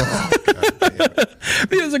musicals. Oh, God damn it.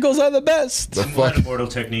 Musicals are the best. The Some fuck. immortal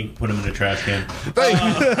technique. Put him in a trash can. Thank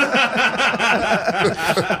you.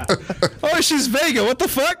 Oh, she's Vega. What the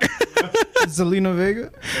fuck? Zelina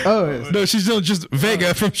Vega? Oh, No, she's still just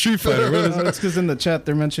Vega from Street Fighter. What is it's because in the chat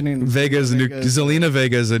they're mentioning Vega's a new Vega. Zelina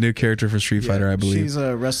Vega is a new character for Street Fighter, I believe. She's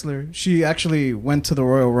a wrestler. She actually went to the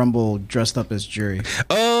Royal Rumble dressed up as Jury.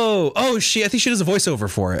 Oh, I think she does a voiceover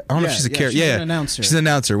for it. I don't know if Yeah, she's a yeah, character. she's Yeah, an announcer. She's an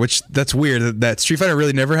announcer, which that's weird. That Street Fighter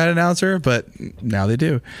really never had an announcer, but now they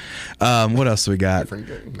do. What else do we got? Different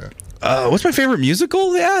game now. What's my favorite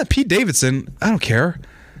musical? Yeah, Pete Davidson. I don't care.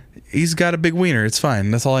 He's got a big wiener. It's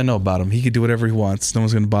fine. That's all I know about him. He could do whatever he wants. No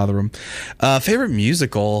one's going to bother him. Favorite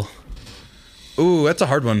musical? Ooh, that's a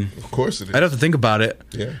hard one. Of course it is. I'd have to think about it.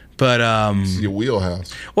 Yeah. But, It's your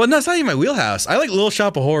wheelhouse. well, no, it's not even my wheelhouse. I like Little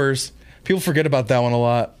Shop of Horrors. People forget about that one a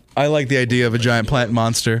lot. I like the idea of a giant plant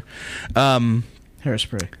monster.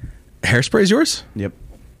 Hairspray. Hairspray is yours? Yep.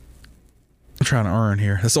 I'm trying to earn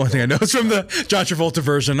here. That's the only thing I know. It's from the John Travolta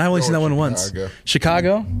version. I've only seen that one once. Chicago.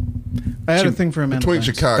 Chicago? I had a thing for Amanda Between Bynes.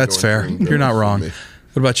 Chicago That's and fair. Dreamgirls You're not for wrong. me.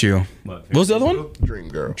 What about you? What was the other one?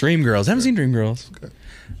 Dreamgirl. Dreamgirls. I haven't seen Dreamgirls. Okay.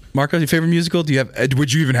 Marco, your favorite musical? Do you have?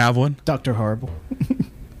 Would you even have one? Dr. Horrible.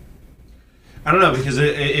 I don't know, because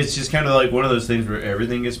it's just kind of like one of those things where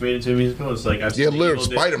everything gets made into a musical. It's like I've seen the literally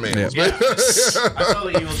Evil Dead- Spider-Man. Yeah. Yeah. I saw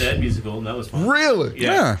the Evil Dead musical, and that was fun. Really?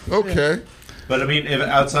 Yeah. Okay. But I mean, if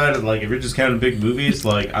outside of if you're just counting big movies,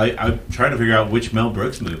 I'm trying to figure out which Mel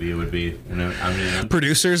Brooks movie it would be. You know, I mean,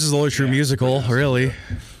 Producers is the only true musical, really.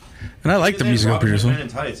 And I like the musical producer. Men in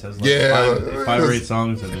Tights has Yeah. five or eight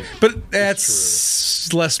songs in it. But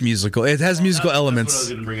that's less musical. It has musical That's what I was elements.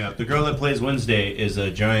 going to bring up. The girl that plays Wednesday is a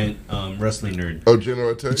giant whrestling nerd. Oh, Jenna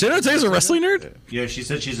Ortega? Jenna Ortega's a wrestling nerd? Yeah, she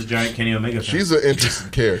said she's a giant Kenny Omega fan. She's an interesting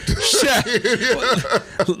character. Yeah.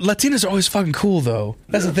 Latinas are always fucking cool, though.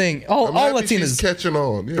 That's the thing. All happy she's Latinas. catching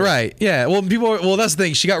on. Yeah. Right. Yeah. Well, that's the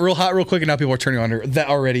thing. She got real hot real quick, and now people are turning on her. That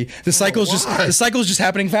already. The cycle's just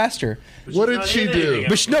happening faster. What did she do?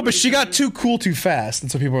 But she got too cool too fast,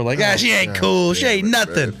 and so people are like, she ain't cool. She ain't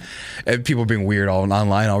nothing. And people are being weird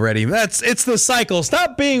online already. It's the cycle.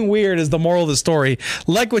 Stop being weird is the moral of the story.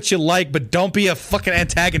 Like what you like, but don't be a fucking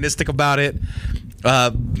antagonistic about it.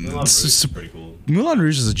 Moulin Rouge is pretty cool. Moulin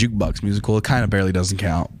Rouge is a jukebox musical. It kind of barely doesn't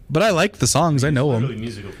count. But I like the songs. I know It's literally them.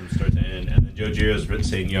 musical from start to end. And then Joe Giro's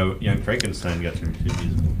saying Young Frankenstein got turned into a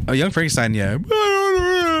musical. Oh, Young Frankenstein, yeah.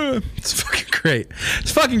 It's fucking great.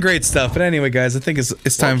 It's fucking great stuff. But anyway, guys, I think it's Why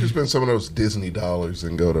time. don't you spend some of those Disney dollars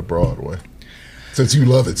and go to Broadway? Since you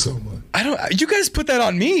love it so much. You guys put that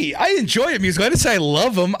on me. I enjoy it musical. I didn't say I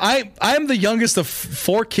love them. I'm the youngest of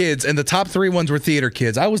 4 kids, and the top 3 ones were theater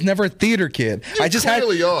kids. I was never a theater kid. You I just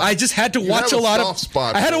clearly are. had to You watch have a a lot soft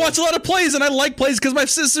spot I had to for watch a lot of plays, and I like plays because my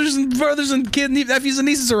sisters and brothers and nephews and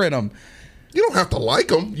nieces are in them. You don't have to like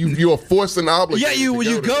them. You are forced and obligated. Yeah, you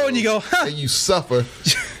to go and you go, huh. and you suffer.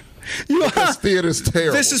 You know, Because theater's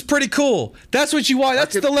terrible. this is pretty cool. That's what you want.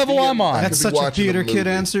 That's could the level be- I'm on. I That's could be such a watching theater a kid movie.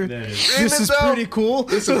 answer. That is. Isn't This it is though? pretty cool.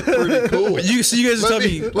 This is pretty cool. So you guys are telling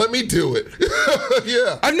me Let me do it.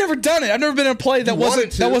 Yeah. I've never done it. I've never been in a play that You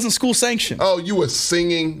wanted to. wasn't school sanctioned. Oh, you were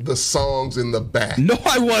singing the songs in the back. No,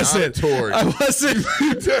 I wasn't. Auditory. I wasn't.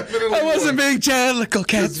 Definitely I wasn't were. being Jellicle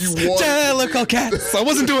Cats. 'Cause you wanted to Jellicle Cats. I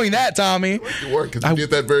wasn't doing that, Tommy. You were, because you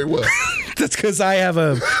did that very well. That's because I have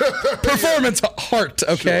a performance heart,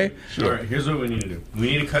 okay? All right, here's what we need to do. We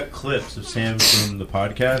need to cut clips of Sam from the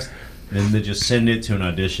podcast and then just send it to an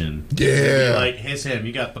audition. Yeah. They'd be like, hey Sam,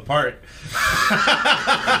 you got the part.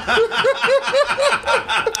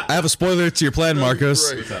 I have a spoiler to your plan,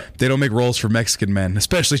 Marcos. They don't make roles for Mexican men,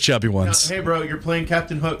 especially chubby ones. Hey bro, you're playing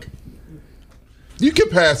Captain Hook. You can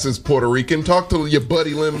pass as Puerto Rican. Talk to your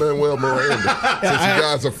buddy Lin-Manuel Miranda, since you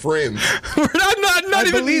guys are friends. I'm not I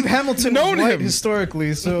even believe Hamilton was known white him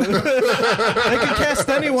historically, so they can cast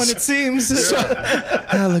anyone, it seems.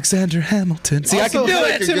 Alexander Hamilton. See, Also, I can do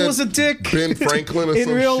it. Hamilton was a dick Ben Franklin or in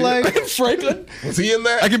some real shit. life. Ben Franklin. Was he in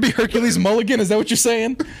that? I can be Hercules Mulligan. Is that what you're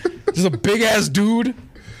saying? Just a big ass dude. Is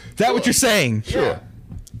that what you're saying? Sure.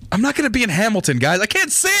 I'm not gonna be in Hamilton, guys. I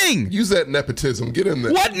can't sing. Use that nepotism. Get in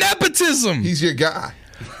there. What nepotism? He's your guy.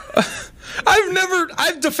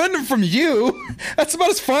 I've defended him from you. That's about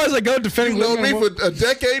as far as I go defending. You've known me for a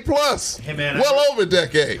decade plus. Hey, man, well over a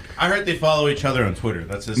decade. I heard they follow each other on Twitter.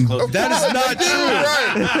 That's as close. That is not true.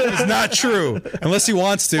 Right. It's not true. Unless he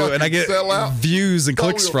wants to, Fucking and I get sell out. views and Thought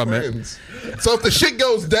clicks we were from friends. So if the shit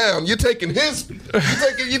goes down, you're taking you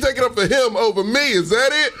taking up for him over me. Is that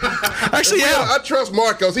it? Actually, yeah. I trust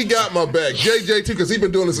Marcos. He got my back. JJ too, because he's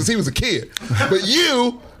been doing this since he was a kid. But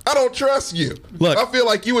you, I don't trust you. Look. I feel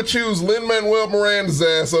like you would choose Lin-Manuel Miranda's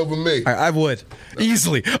ass over me. I would.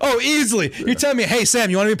 Easily. Oh, easily. You're telling me, hey, Sam,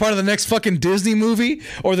 you want to be part of the next fucking Disney movie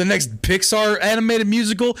or the next Pixar animated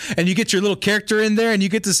musical, and you get your little character in there and you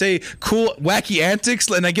get to say cool, wacky antics,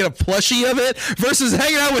 and I get a plushie of it, versus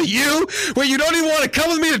hanging out with you where you don't even want to come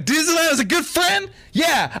with me to Disneyland as a good friend?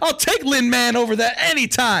 Yeah, I'll take Lin-Man over that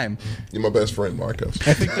anytime. You're my best friend, Marcos.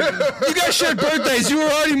 You guys shared birthdays. You were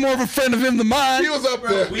already more of a friend of him than mine. He was up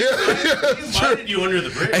there. We invited you under the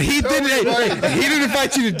bridge. And he didn't. He didn't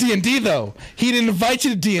invite you to D&D though. He didn't invite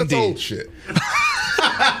you to D&D. That's old shit.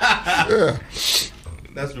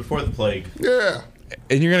 That's before the plague. Yeah.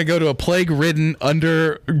 And you're gonna go to a plague-ridden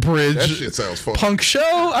under bridge That shit sounds fun. punk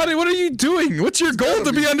show. I mean, what are you doing? What's your goal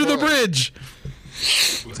to be under the fun. bridge?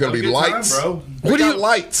 It's gonna be Good lights. time, bro. What do do you you-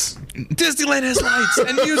 lights? Disneyland has lights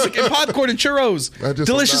and music and popcorn and churros. I just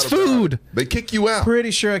Delicious forgot about food. it. They kick you out.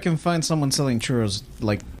 Pretty sure I can find someone selling churros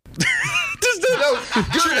like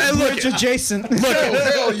Hey, look, bridge adjacent.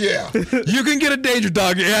 Hell yeah. you can get a danger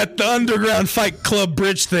dog at the Underground Fight Club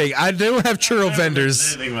bridge thing. I don't have churro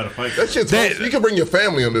vendors. Anything about a fight? That shit's awesome. You can bring your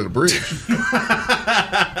family under the bridge.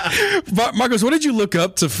 Marcos, what did you look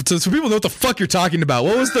up to so people know what the fuck you're talking about?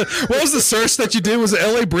 What was the search that you did? Was it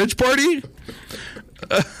LA Bridge Party?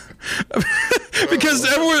 Because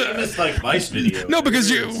everyone. It's like Vice video. No,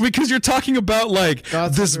 because you're talking about like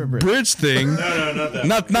God's this under a bridge. bridge thing. No, not that.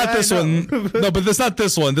 Not this one. No, but that's not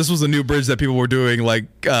this one. This was a new bridge that people were doing, like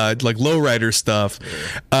lowrider stuff.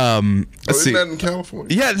 Let's see. Isn't that in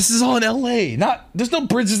California? Yeah, this is all in L.A. There's no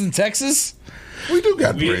bridges in Texas. We do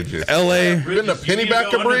got bridges. L.A. Been the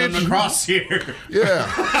Pennybacker Bridge? across here.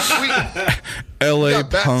 Yeah. L.A. got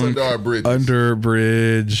bats Punk under our bridges. under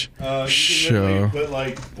bridge You can show. literally put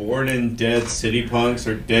like Born in Dead City Punks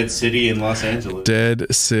or Dead City in Los Angeles. Dead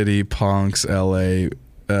City Punks L.A.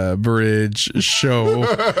 Bridge show.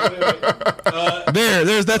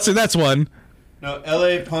 That's one. No,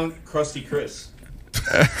 LA Punk Krusty Chris.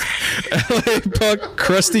 L.A. Punk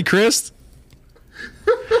Krusty Chris.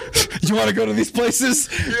 You want to go to these places?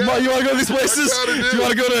 Yeah. You want to go to these places? I kinda do. You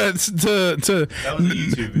want to go to That was a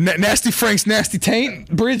YouTube. Nasty Frank's Nasty Taint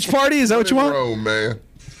Bridge Party? Is that what you want? Bro, man.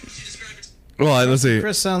 Well, let's see.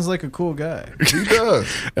 Chris sounds like a cool guy. He does.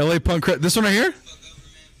 LA Punk. This one right here?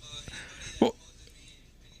 Well,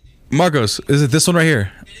 Marcos, is it this one right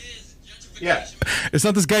here? Yeah. It's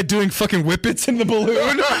not this guy doing fucking whippets in the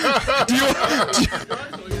balloon?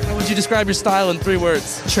 How would you describe your style in 3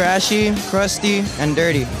 words? Trashy, crusty, and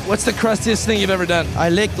dirty. What's the crustiest thing you've ever done? I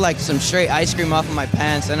licked like some straight ice cream off of my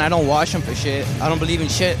pants, and I don't wash them for shit. I don't believe in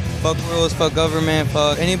shit. Fuck rules, fuck government,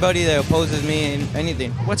 fuck anybody that opposes me in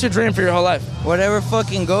anything. What's your dream for your whole life? Whatever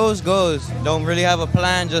fucking goes, goes. Don't really have a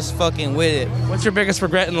plan, just fucking with it. What's your biggest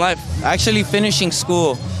regret in life? Actually finishing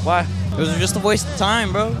school. Why? It was just a waste of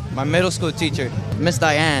time, bro. My middle school teacher, Miss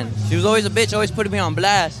Diane, she was always a bitch, always putting me on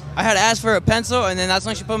blast. I had asked for a pencil, and then that's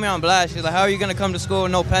when she put me on blast. She's like, how are you gonna come to school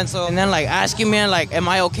with no pencil? And then like asking me, like, am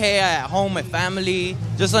I okay at home with family?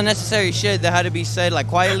 Just unnecessary shit that had to be said like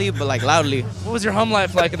quietly, but like loudly. What was your home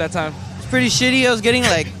life like at that time? It's pretty shitty. I was getting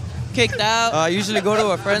like kicked out. I usually go to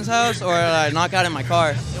a friend's house or knock out in my car.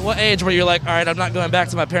 At what age were you like, all right, I'm not going back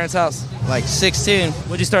to my parents' house? Like 16,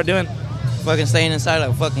 What'd you start doing? fucking staying inside like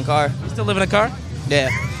a fucking car. You still live in a car? Yeah.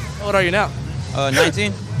 How old are you now?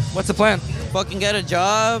 19. What's the plan? fucking get a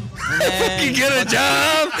job. Fucking get a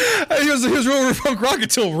job. He was rolling punk rock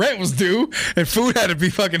until rent was due and food had to be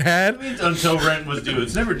fucking had. Until rent was due.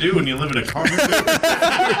 It's never due when you live in a car.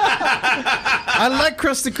 I like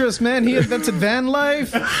Krusty Chris, man. He invented van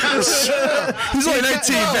life. He's only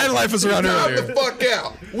 19. Van life was around Calm earlier. the fuck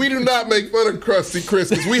out. We do not make fun of Krusty Chris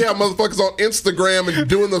because we have motherfuckers on Instagram and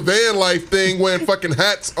doing the van life thing, wearing fucking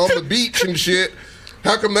hats on the beach and shit.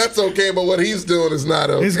 How come that's okay, but what he's doing is not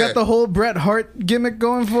okay? He's got the whole Bret Hart gimmick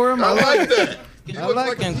going for him. I like that. He I looks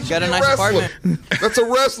like he him. should Got a be nice wrestler. apartment. That's a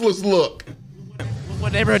wrestler's look.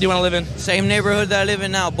 What neighborhood do you want to live in? Same neighborhood that I live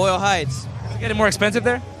in now, Boyle Heights. Is it getting more expensive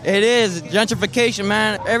there? It is gentrification,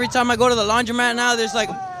 man. Every time I go to the laundromat now, there's like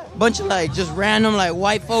a bunch of like just random like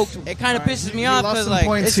white folks. It kind of pisses me He off lost because some like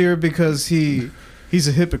points here because he's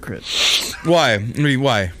a hypocrite. Why? I mean,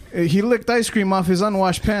 why? He licked ice cream off his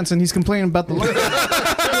unwashed pants and he's complaining about the look.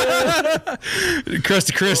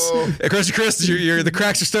 Krusty Chris, the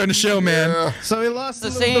cracks are starting to show, man. Yeah. So he lost The a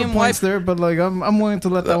little bit of same points white- there, but like I'm willing to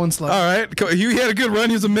let that one slide. All right, he had a good run.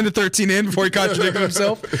 He was a minute 13 in before he contradicted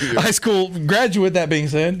himself. A high school graduate, that being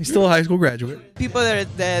said. He's still a high school graduate. people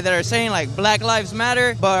that are saying like Black Lives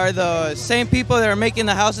Matter, but are the same people that are making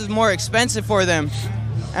the houses more expensive for them.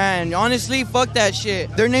 And honestly, fuck that shit.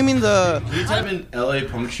 They're naming the. Can you type in LA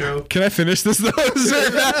Punk Show? Can I finish this, though?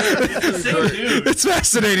 It's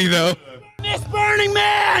fascinating, though. Miss Burning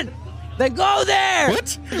Man! They go there!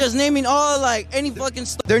 What? They're just naming all, like, any fucking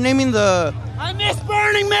They're naming the... I miss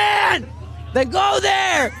Burning Man! They go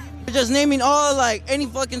there! They're just naming all, like, any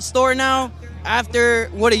fucking store now after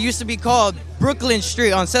what it used to be called Brooklyn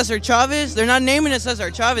Street on Cesar Chavez. They're not naming it Cesar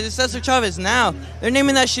Chavez. It's Cesar Chavez now. They're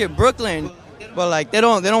naming that shit Brooklyn. But, like, they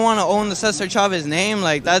don't want to own the Cesar Chavez name.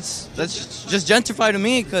 Like, that's just gentrified to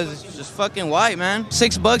me because it's just fucking white, man.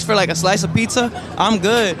 $6 for, like, a slice of pizza? I'm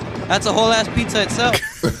good. That's a whole-ass pizza itself.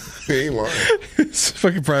 He ain't lying. It's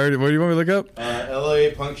fucking priority. What do you want me to look up?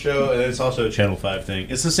 LA Punk Show, and it's also a Channel 5 thing.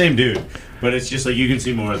 It's the same dude, but it's just like you can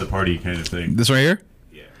see more of the party kind of thing. This right here?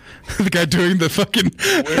 Yeah. The guy doing the fucking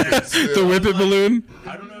the whip it balloon.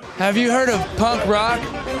 I don't know. Have you heard of punk rock?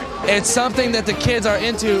 It's something that the kids are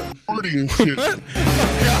into. Party and shit.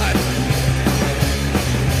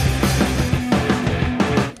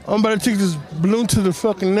 I'm about to take this balloon to the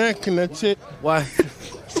fucking neck and that's it. Why?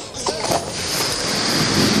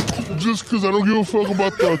 Just because I don't give a fuck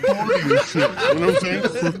about the authority and shit. You know what I'm saying?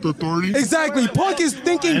 Fuck the authority. Exactly. Punk is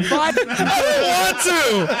thinking by I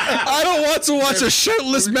don't want to watch a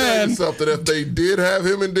shirtless Let me tell you man. something. If they did have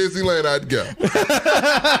him in Disneyland, I'd go.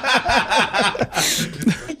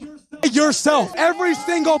 yourself. Every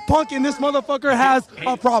single punk in this motherfucker has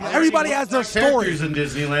a problem. Everybody has their story. Characters in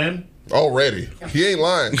Disneyland. Already. He ain't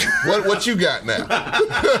lying. What you got now?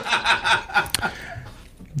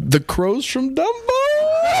 The crows from Dumbo.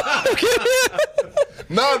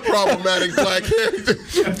 Non-problematic black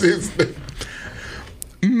characters from Disney.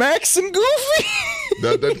 Max and Goofy.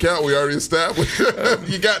 That doesn't count. We already established.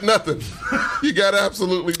 You got nothing. You got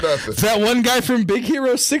absolutely nothing. That one guy from Big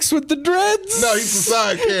Hero 6 with the dreads. No, he's a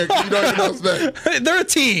side character. You don't even know his name. They're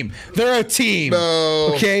a team.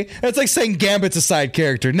 No. Okay? That's like saying Gambit's a side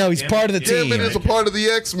character. No, he's part of the team. Gambit is a part of the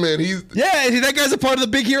X-Men. Yeah, that guy's a part of the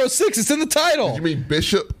Big Hero 6. It's in the title. You mean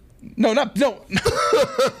Bishop? No. I'm talking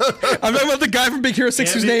about the guy from Big Hero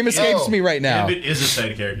 6 whose name escapes me right now. Gambit is a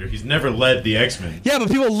side character. He's never led the X-Men. Yeah, but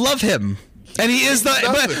people love him. And he is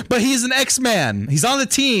but he's an X-Man. He's on the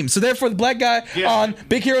team. So therefore the black guy on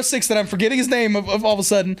Big Hero 6 that I'm forgetting his name of all of a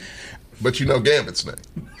sudden. But you know Gambit's name.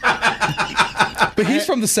 But he's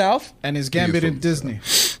from the South. And is Gambit in Disney?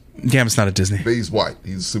 Gambit's not a Disney. But he's white.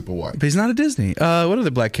 He's super white. But he's not a Disney. What are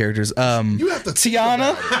the black characters? You have to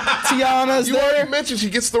Tiana. Tiana's You there. already mentioned she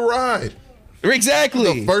gets the ride.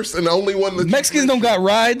 Exactly. The first and only one that Mexicans don't got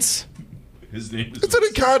rides. His name is. It's an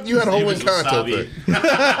Encanto. You had a whole Encanto thing.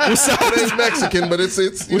 It ain't Mexican, but it's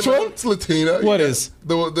Which one? It's Latino. What is?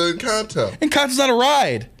 The Encanto. Encanto's not a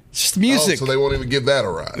ride. It's just music. Oh, so they won't even give that a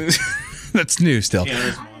ride. That's new still.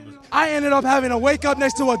 I ended up having to wake up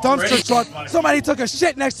next to a dumpster truck. Somebody took a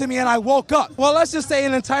shit next to me and I woke up. Well, let's just say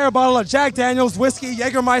an entire bottle of Jack Daniels, whiskey,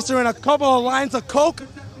 Jägermeister, and a couple of lines of Coke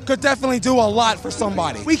could definitely do a lot for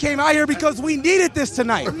somebody. We came out here because we needed this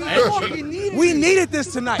tonight. We needed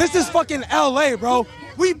this tonight. This is fucking LA, bro.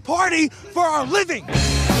 We party for our living.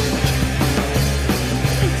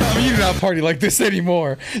 I mean, you do not party like this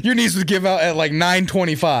anymore. Your knees would give out at like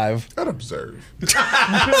 9:25. I'd observe.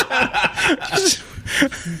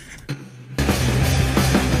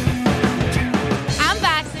 I'm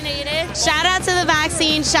vaccinated. Shout out to the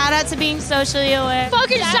vaccine. Shout out to being socially aware.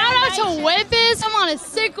 Fucking shout out got your weapons. I'm on a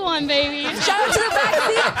sick one, baby. Shout out to the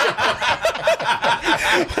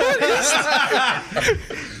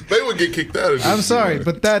backseat. They would get kicked out of this. I'm sorry,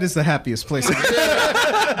 but that is the happiest place.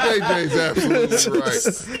 JJ's absolutely right.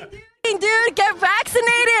 Dude, get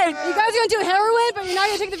vaccinated. You guys are gonna do heroin, but you're not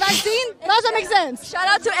gonna take the vaccine? That doesn't make sense. Shout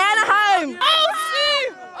out to Anaheim. Oh,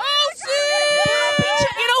 shit! Oh, shit!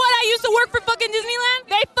 You know what? I used to work for fucking Disneyland.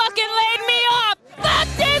 They fucking laid me off. Fuck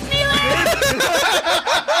Disneyland.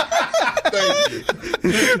 Thank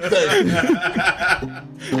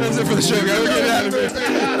you. That's it for the show, guys. We're getting out of here.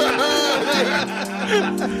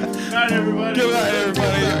 Good night, everybody. Good night,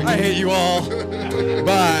 everybody. I hate you all.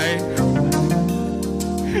 Bye.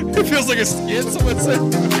 It feels like a skit, someone said.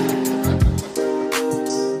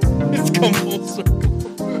 It's come full circle.